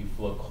 which you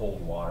flow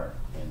cold water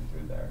in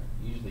through there.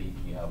 Usually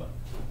if you have a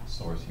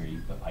source here,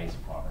 you put ice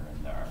water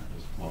in there.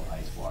 Just flow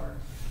ice water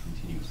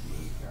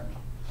continuously here.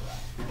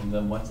 And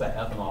then once that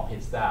ethanol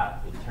hits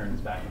that, it turns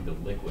back into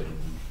liquid and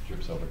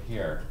drips over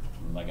here.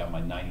 And I got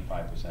my 95%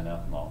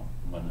 ethanol,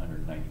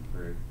 190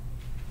 proof.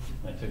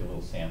 I took a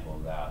little sample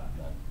of that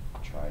and I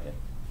tried it,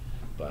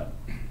 but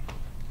it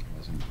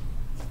wasn't.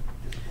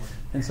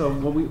 And so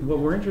what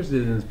we're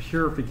interested in is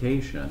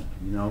purification.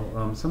 You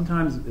know,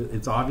 sometimes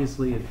it's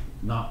obviously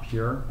not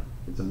pure.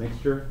 It's a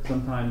mixture.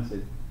 Sometimes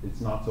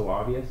it's not so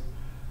obvious.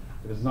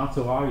 If it's not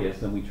so obvious,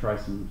 then we try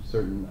some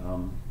certain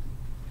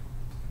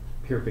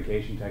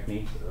purification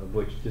techniques, of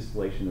which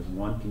distillation is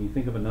one. Can you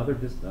think of another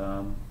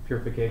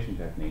purification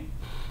technique?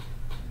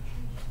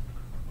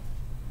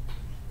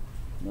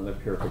 Another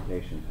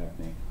purification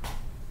technique.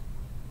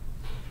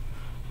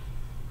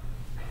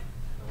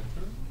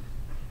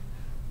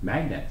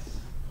 Magnets.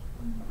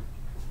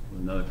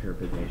 Another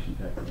purification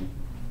technique.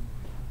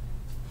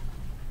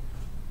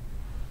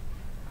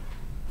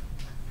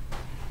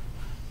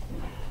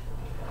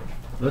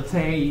 Let's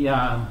say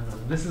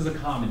this is a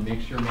common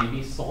mixture,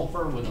 maybe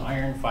sulfur with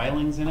iron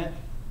filings in it.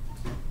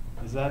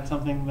 Is that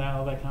something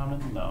that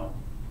common? No.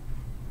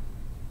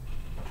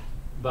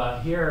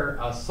 But here,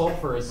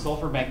 sulfur, is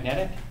sulfur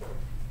magnetic?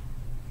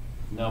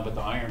 No, but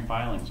the iron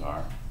filings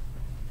are.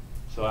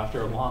 So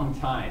after a long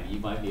time, you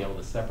might be able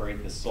to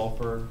separate the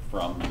sulfur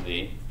from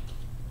the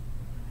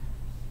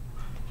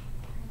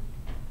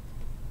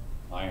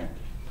iron.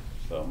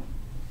 So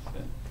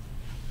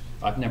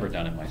I've never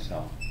done it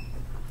myself.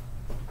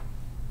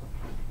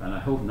 And I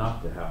hope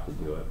not to have to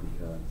do it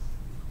because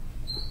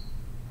it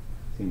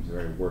seems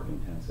very work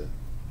intensive.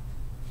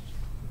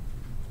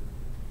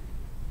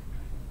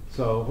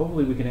 So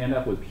hopefully we can end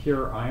up with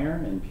pure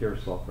iron and pure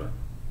sulfur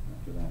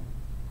after that.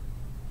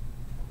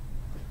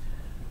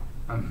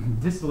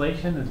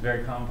 Distillation is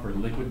very common for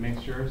liquid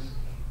mixtures.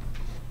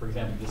 For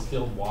example,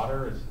 distilled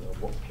water is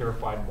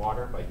purified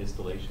water by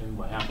distillation.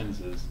 What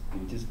happens is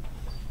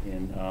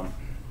in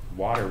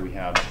water we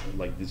have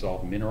like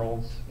dissolved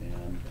minerals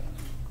and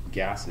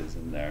gases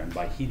in there, and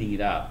by heating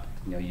it up,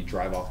 you know, you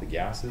drive off the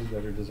gases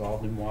that are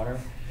dissolved in water,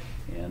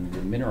 and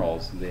the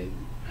minerals, they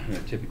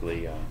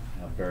typically have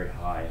very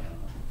high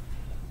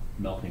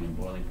melting and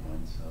boiling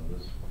points, so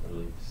those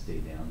really stay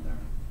down there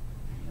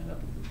and end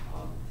up with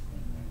deposits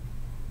in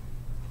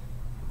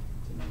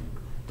there.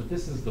 But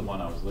this is the one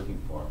I was looking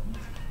for,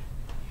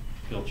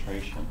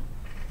 filtration.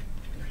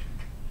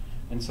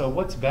 And so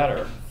what's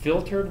better,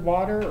 filtered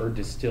water or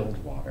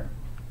distilled water?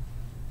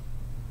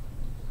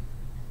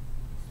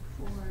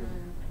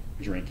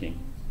 Drinking.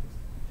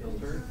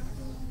 Filtered?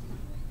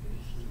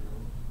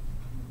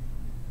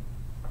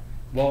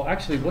 Well,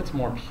 actually, what's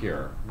more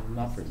pure?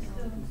 Not for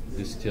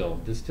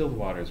distilled. Distilled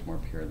water is more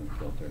pure than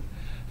filtered.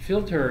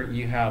 Filter,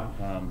 you have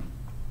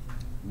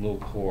little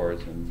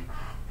pores, and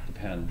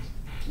depends.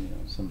 You know,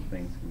 some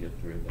things can get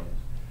through those.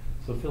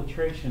 So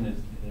filtration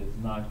is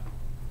not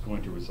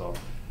going to resolve.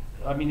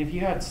 I mean, if you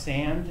had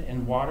sand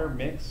and water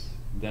mix,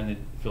 then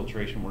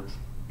filtration works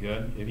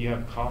good. If you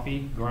have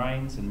coffee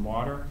grinds and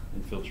water,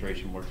 then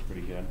filtration works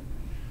pretty good.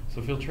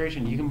 So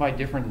filtration, you can buy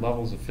different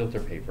levels of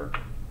filter paper.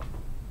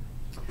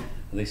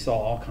 They sell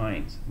all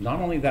kinds. Not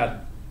only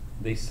that,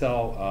 they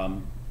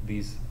sell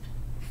these,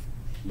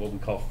 what we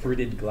call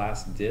fruited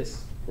glass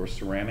discs or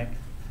ceramic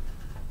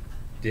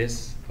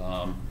discs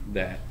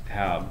that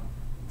have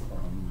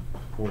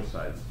pore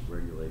size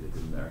regulated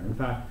in there. In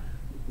fact,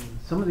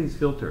 some of these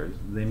filters,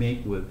 they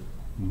make with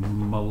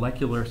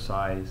molecular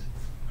size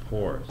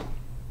pores.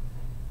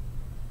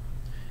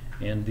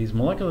 And these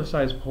molecular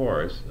size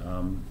pores,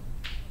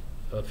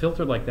 a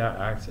filter like that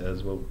acts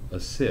as a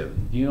sieve.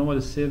 Do you know what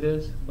a sieve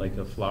is? Like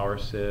a flour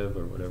sieve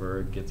or whatever,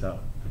 it gets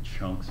out the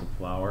chunks of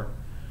flour.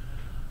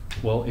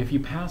 Well, if you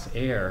pass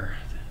air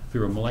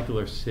through a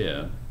molecular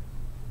sieve,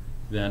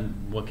 then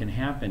what can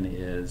happen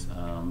is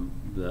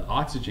the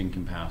oxygen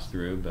can pass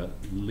through, but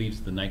leaves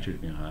the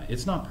nitrogen behind.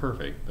 It's not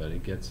perfect, but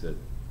it gets it.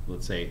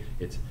 Let's say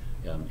it's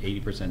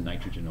 80%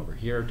 nitrogen over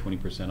here,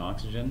 20%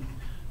 oxygen,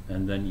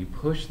 and then you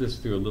push this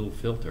through a little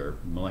filter,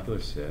 molecular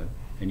sieve,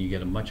 and you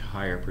get a much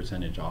higher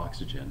percentage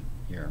oxygen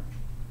here.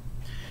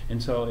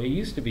 And so it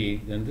used to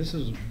be, and this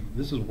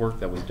is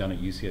work that was done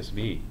at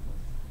UCSB,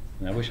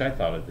 and I wish I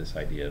thought of this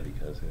idea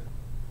because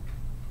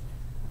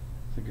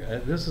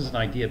this is an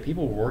idea.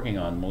 People were working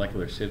on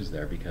molecular sieves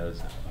there because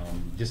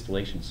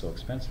distillation is so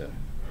expensive.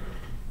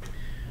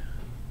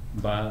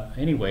 But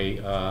anyway,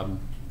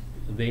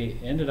 they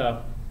ended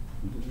up,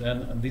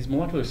 and these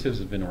molecular sieves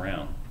have been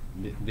around.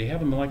 They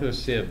have a molecular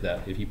sieve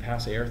that if you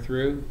pass air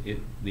through,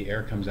 the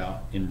air comes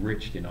out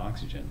enriched in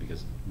oxygen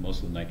because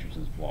most of the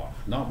nitrogen is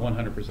blocked. Not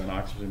 100%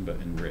 oxygen, but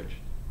enriched.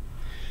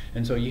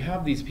 And so you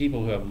have these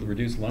people who have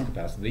reduced lung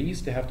capacity. They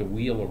used to have to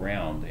wheel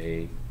around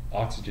a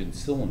oxygen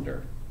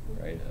cylinder,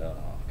 right?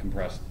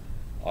 Compressed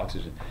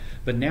oxygen.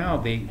 But now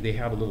they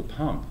have a little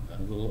pump, a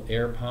little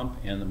air pump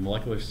and a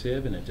molecular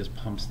sieve, and it just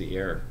pumps the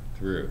air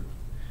through.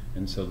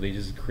 And so they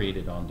just create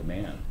it on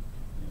demand,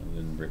 you know,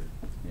 enrich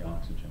the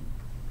oxygen.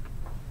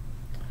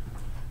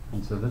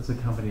 And so that's a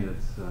company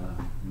that's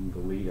in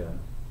Goleta.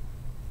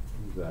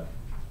 Who's that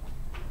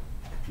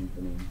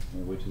company?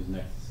 Which is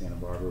next to Santa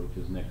Barbara, which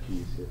is next to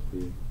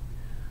UCSB.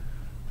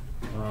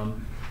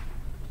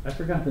 I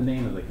forgot the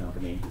name of the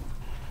company,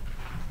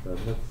 but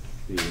let's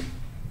see.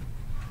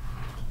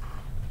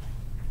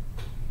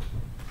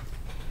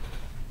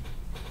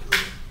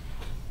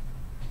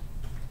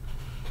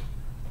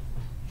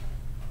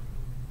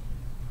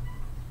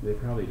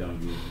 probably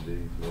don't use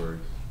these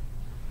words.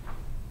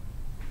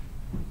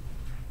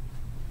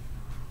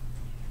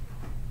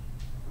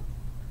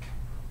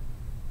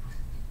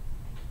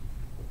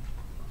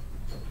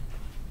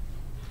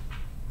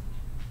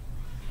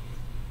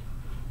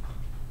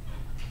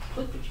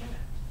 Click the chat.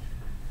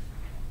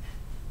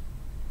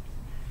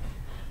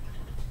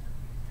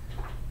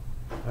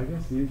 I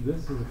guess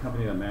this is a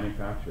company that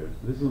manufactures.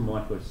 This is a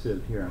molecular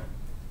sieve here.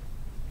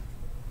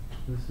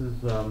 This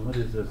is, what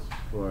is this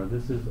for?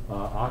 This is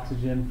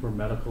oxygen for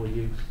medical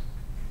use.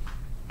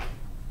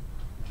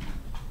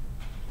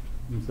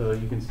 And so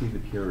you can see the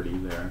purity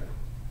there.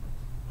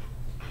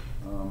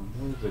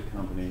 What is the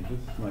company?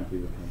 This might be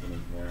the company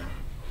here.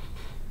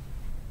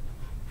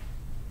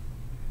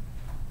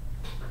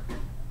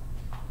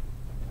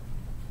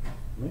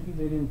 Maybe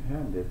they didn't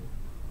patent it.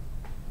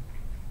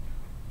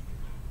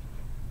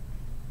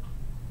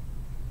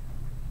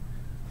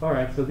 All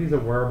right, so these are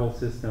wearable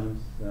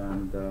systems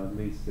and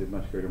leads to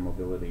much greater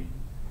mobility.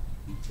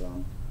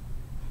 So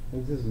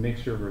this is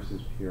mixture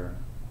versus pure.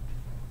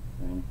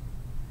 Okay.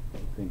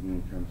 Thinking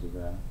in terms of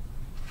that.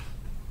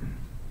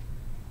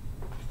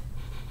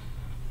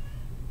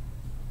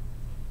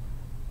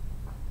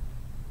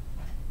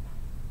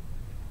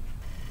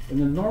 In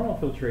the normal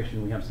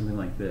filtration, we have something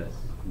like this.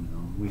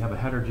 We have a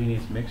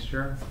heterogeneous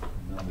mixture,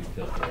 and then we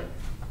filter it.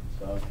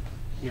 So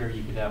here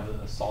you could have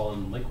a solid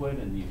and liquid,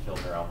 and you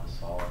filter out the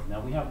solid. Now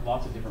we have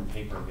lots of different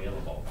paper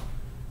available.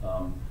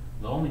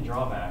 The only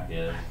drawback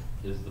is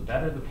the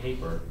better the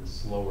paper, the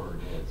slower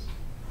it is.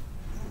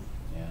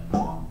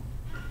 And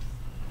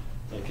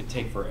it could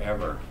take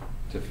forever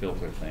to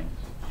filter things.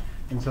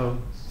 And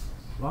so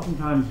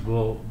oftentimes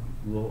we'll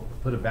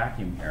put a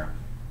vacuum here.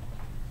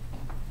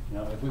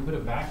 Now, if we put a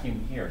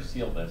vacuum here,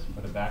 seal this, and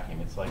put a vacuum,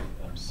 it's like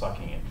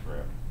sucking it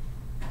through.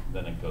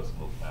 Then it goes a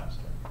little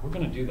faster. We're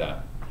going to do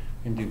that.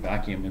 We can do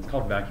vacuum. It's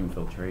called vacuum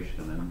filtration,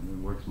 and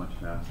it works much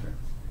faster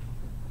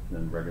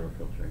than regular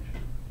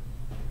filtration.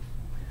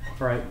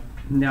 All right.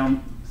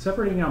 Now,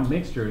 separating out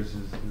mixtures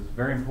is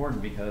very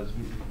important because,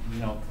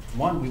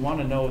 one, we want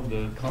to know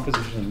the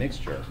composition of the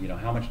mixture.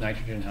 How much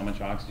nitrogen, how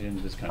much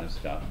oxygen, this kind of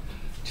stuff.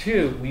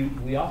 Two,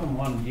 we often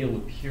want to deal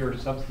with pure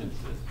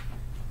substances.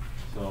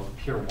 So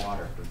pure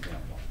water, for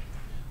example.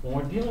 When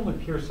we're dealing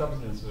with pure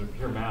substances or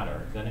pure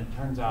matter, then it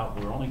turns out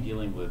we're only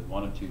dealing with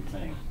one of two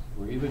things.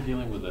 We're either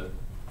dealing with an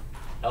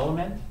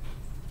element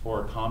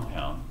or a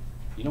compound.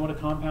 You know what a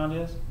compound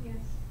is? Yes.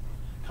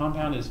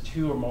 Compound is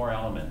two or more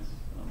elements.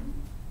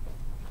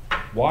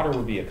 Water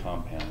would be a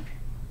compound.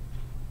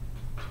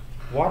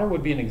 Water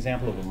would be an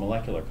example of a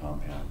molecular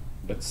compound.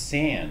 But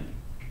sand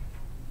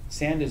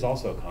is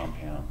also a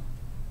compound.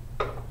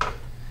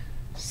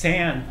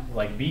 Sand,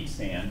 like beach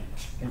sand,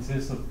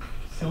 consists of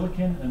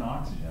silicon and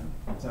oxygen.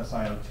 It's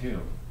SiO2,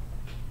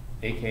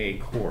 aka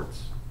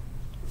quartz.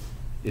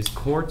 Is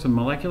quartz a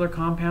molecular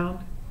compound?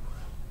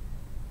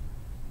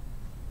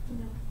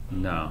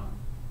 No.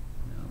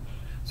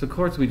 So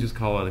quartz, we just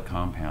call it a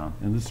compound,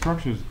 and the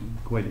structure is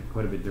quite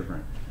a bit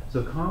different.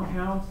 So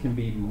compounds can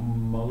be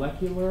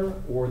molecular,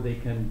 or they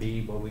can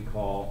be what we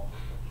call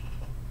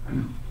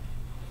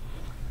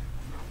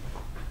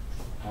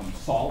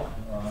salt.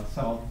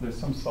 There's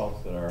some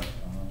salts that are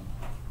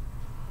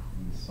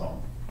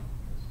salt.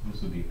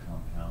 This would be a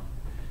compound.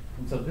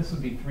 And so this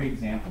would be three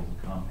examples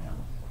of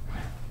compounds.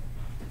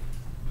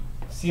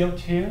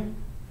 CO2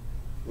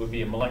 would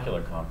be a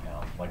molecular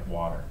compound, like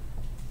water.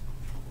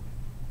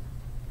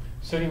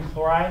 Sodium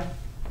chloride,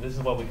 this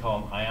is what we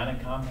call an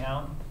ionic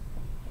compound,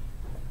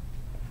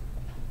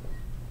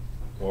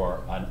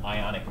 or an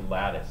ionic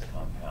lattice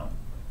compound.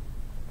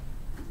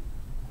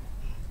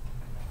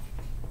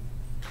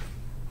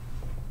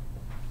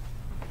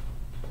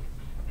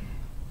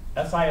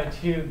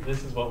 SiO2,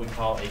 this is what we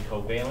call a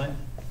covalent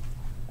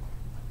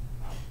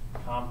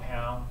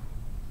compound,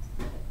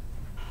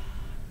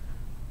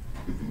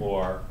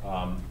 or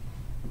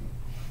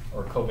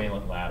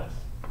covalent lattice.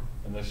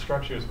 And the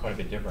structure is quite a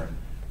bit different.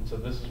 And so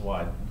this is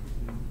why.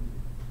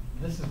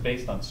 This is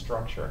based on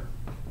structure.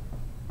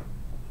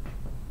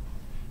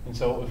 And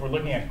so if we're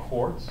looking at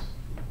quartz,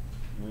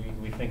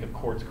 we think of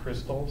quartz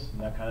crystals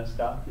and that kind of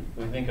stuff.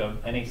 If we think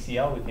of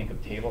NaCl, we think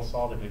of table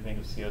salt. If we think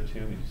of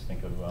CO2, we just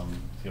think of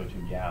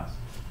CO2 gas.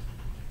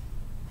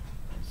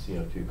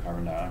 CO2,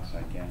 carbon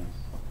dioxide gas.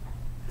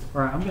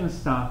 All right, I'm going to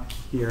stop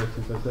here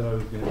since I said I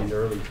was going to end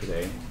early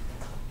today.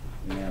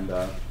 And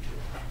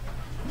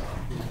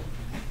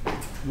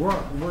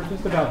we're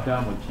just about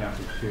done with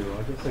chapter 2.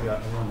 I guess I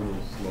went a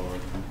little slower.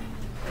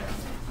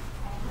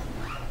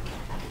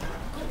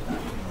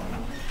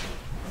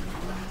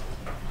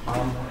 I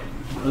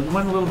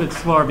went a little bit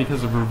slower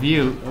because of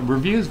review.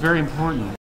 Review is very important.